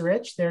 Ron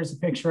Messerich, there's a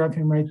picture of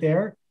him right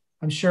there.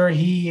 I'm sure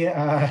he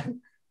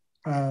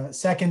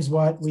seconds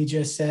what we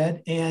just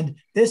said. And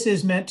this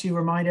is meant to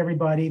remind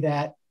everybody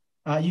that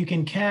you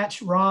can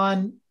catch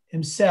Ron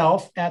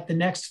himself at the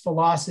next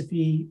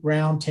philosophy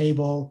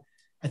roundtable.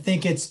 I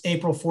think it's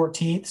April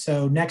 14th.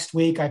 So next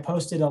week, I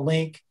posted a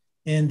link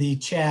in the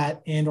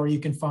chat, or you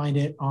can find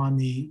it on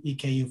the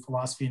EKU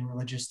Philosophy and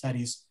Religious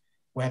Studies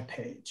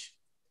webpage.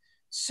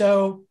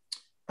 So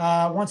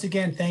once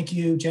again, thank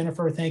you,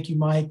 Jennifer. Thank you,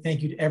 Mike.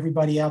 Thank you to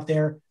everybody out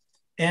there.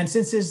 And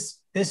since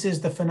this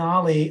is the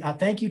finale,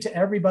 thank you to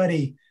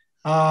everybody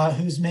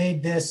who's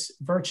made this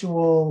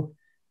virtually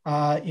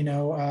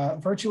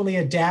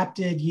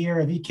adapted year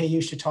of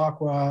EKU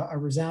Chautauqua a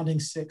resounding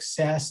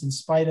success in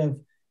spite of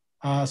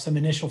some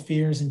initial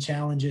fears and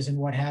challenges and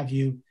what have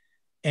you.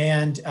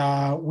 And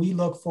we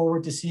look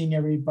forward to seeing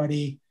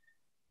everybody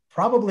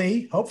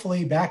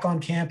hopefully back on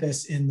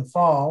campus in the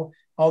fall,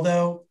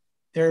 although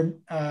there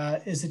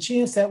is a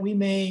chance that we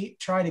may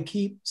try to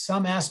keep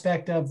some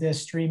aspect of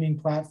this streaming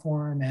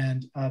platform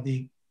and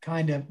the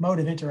kind of mode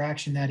of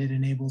interaction that it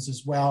enables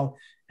as well,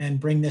 and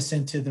bring this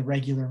into the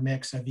regular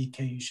mix of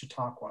EKU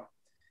Chautauqua.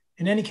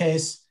 In any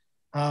case,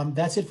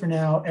 that's it for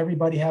now.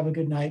 Everybody have a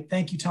good night.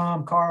 Thank you,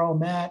 Tom, Carl,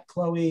 Matt,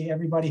 Chloe,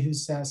 everybody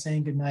who's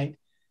saying good night.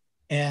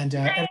 And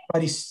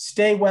everybody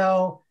stay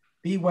well,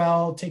 be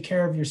well, take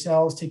care of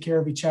yourselves, take care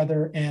of each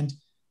other, and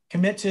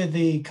commit to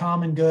the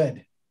common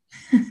good.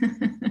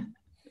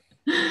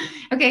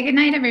 Okay, good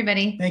night,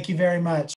 everybody. Thank you very much.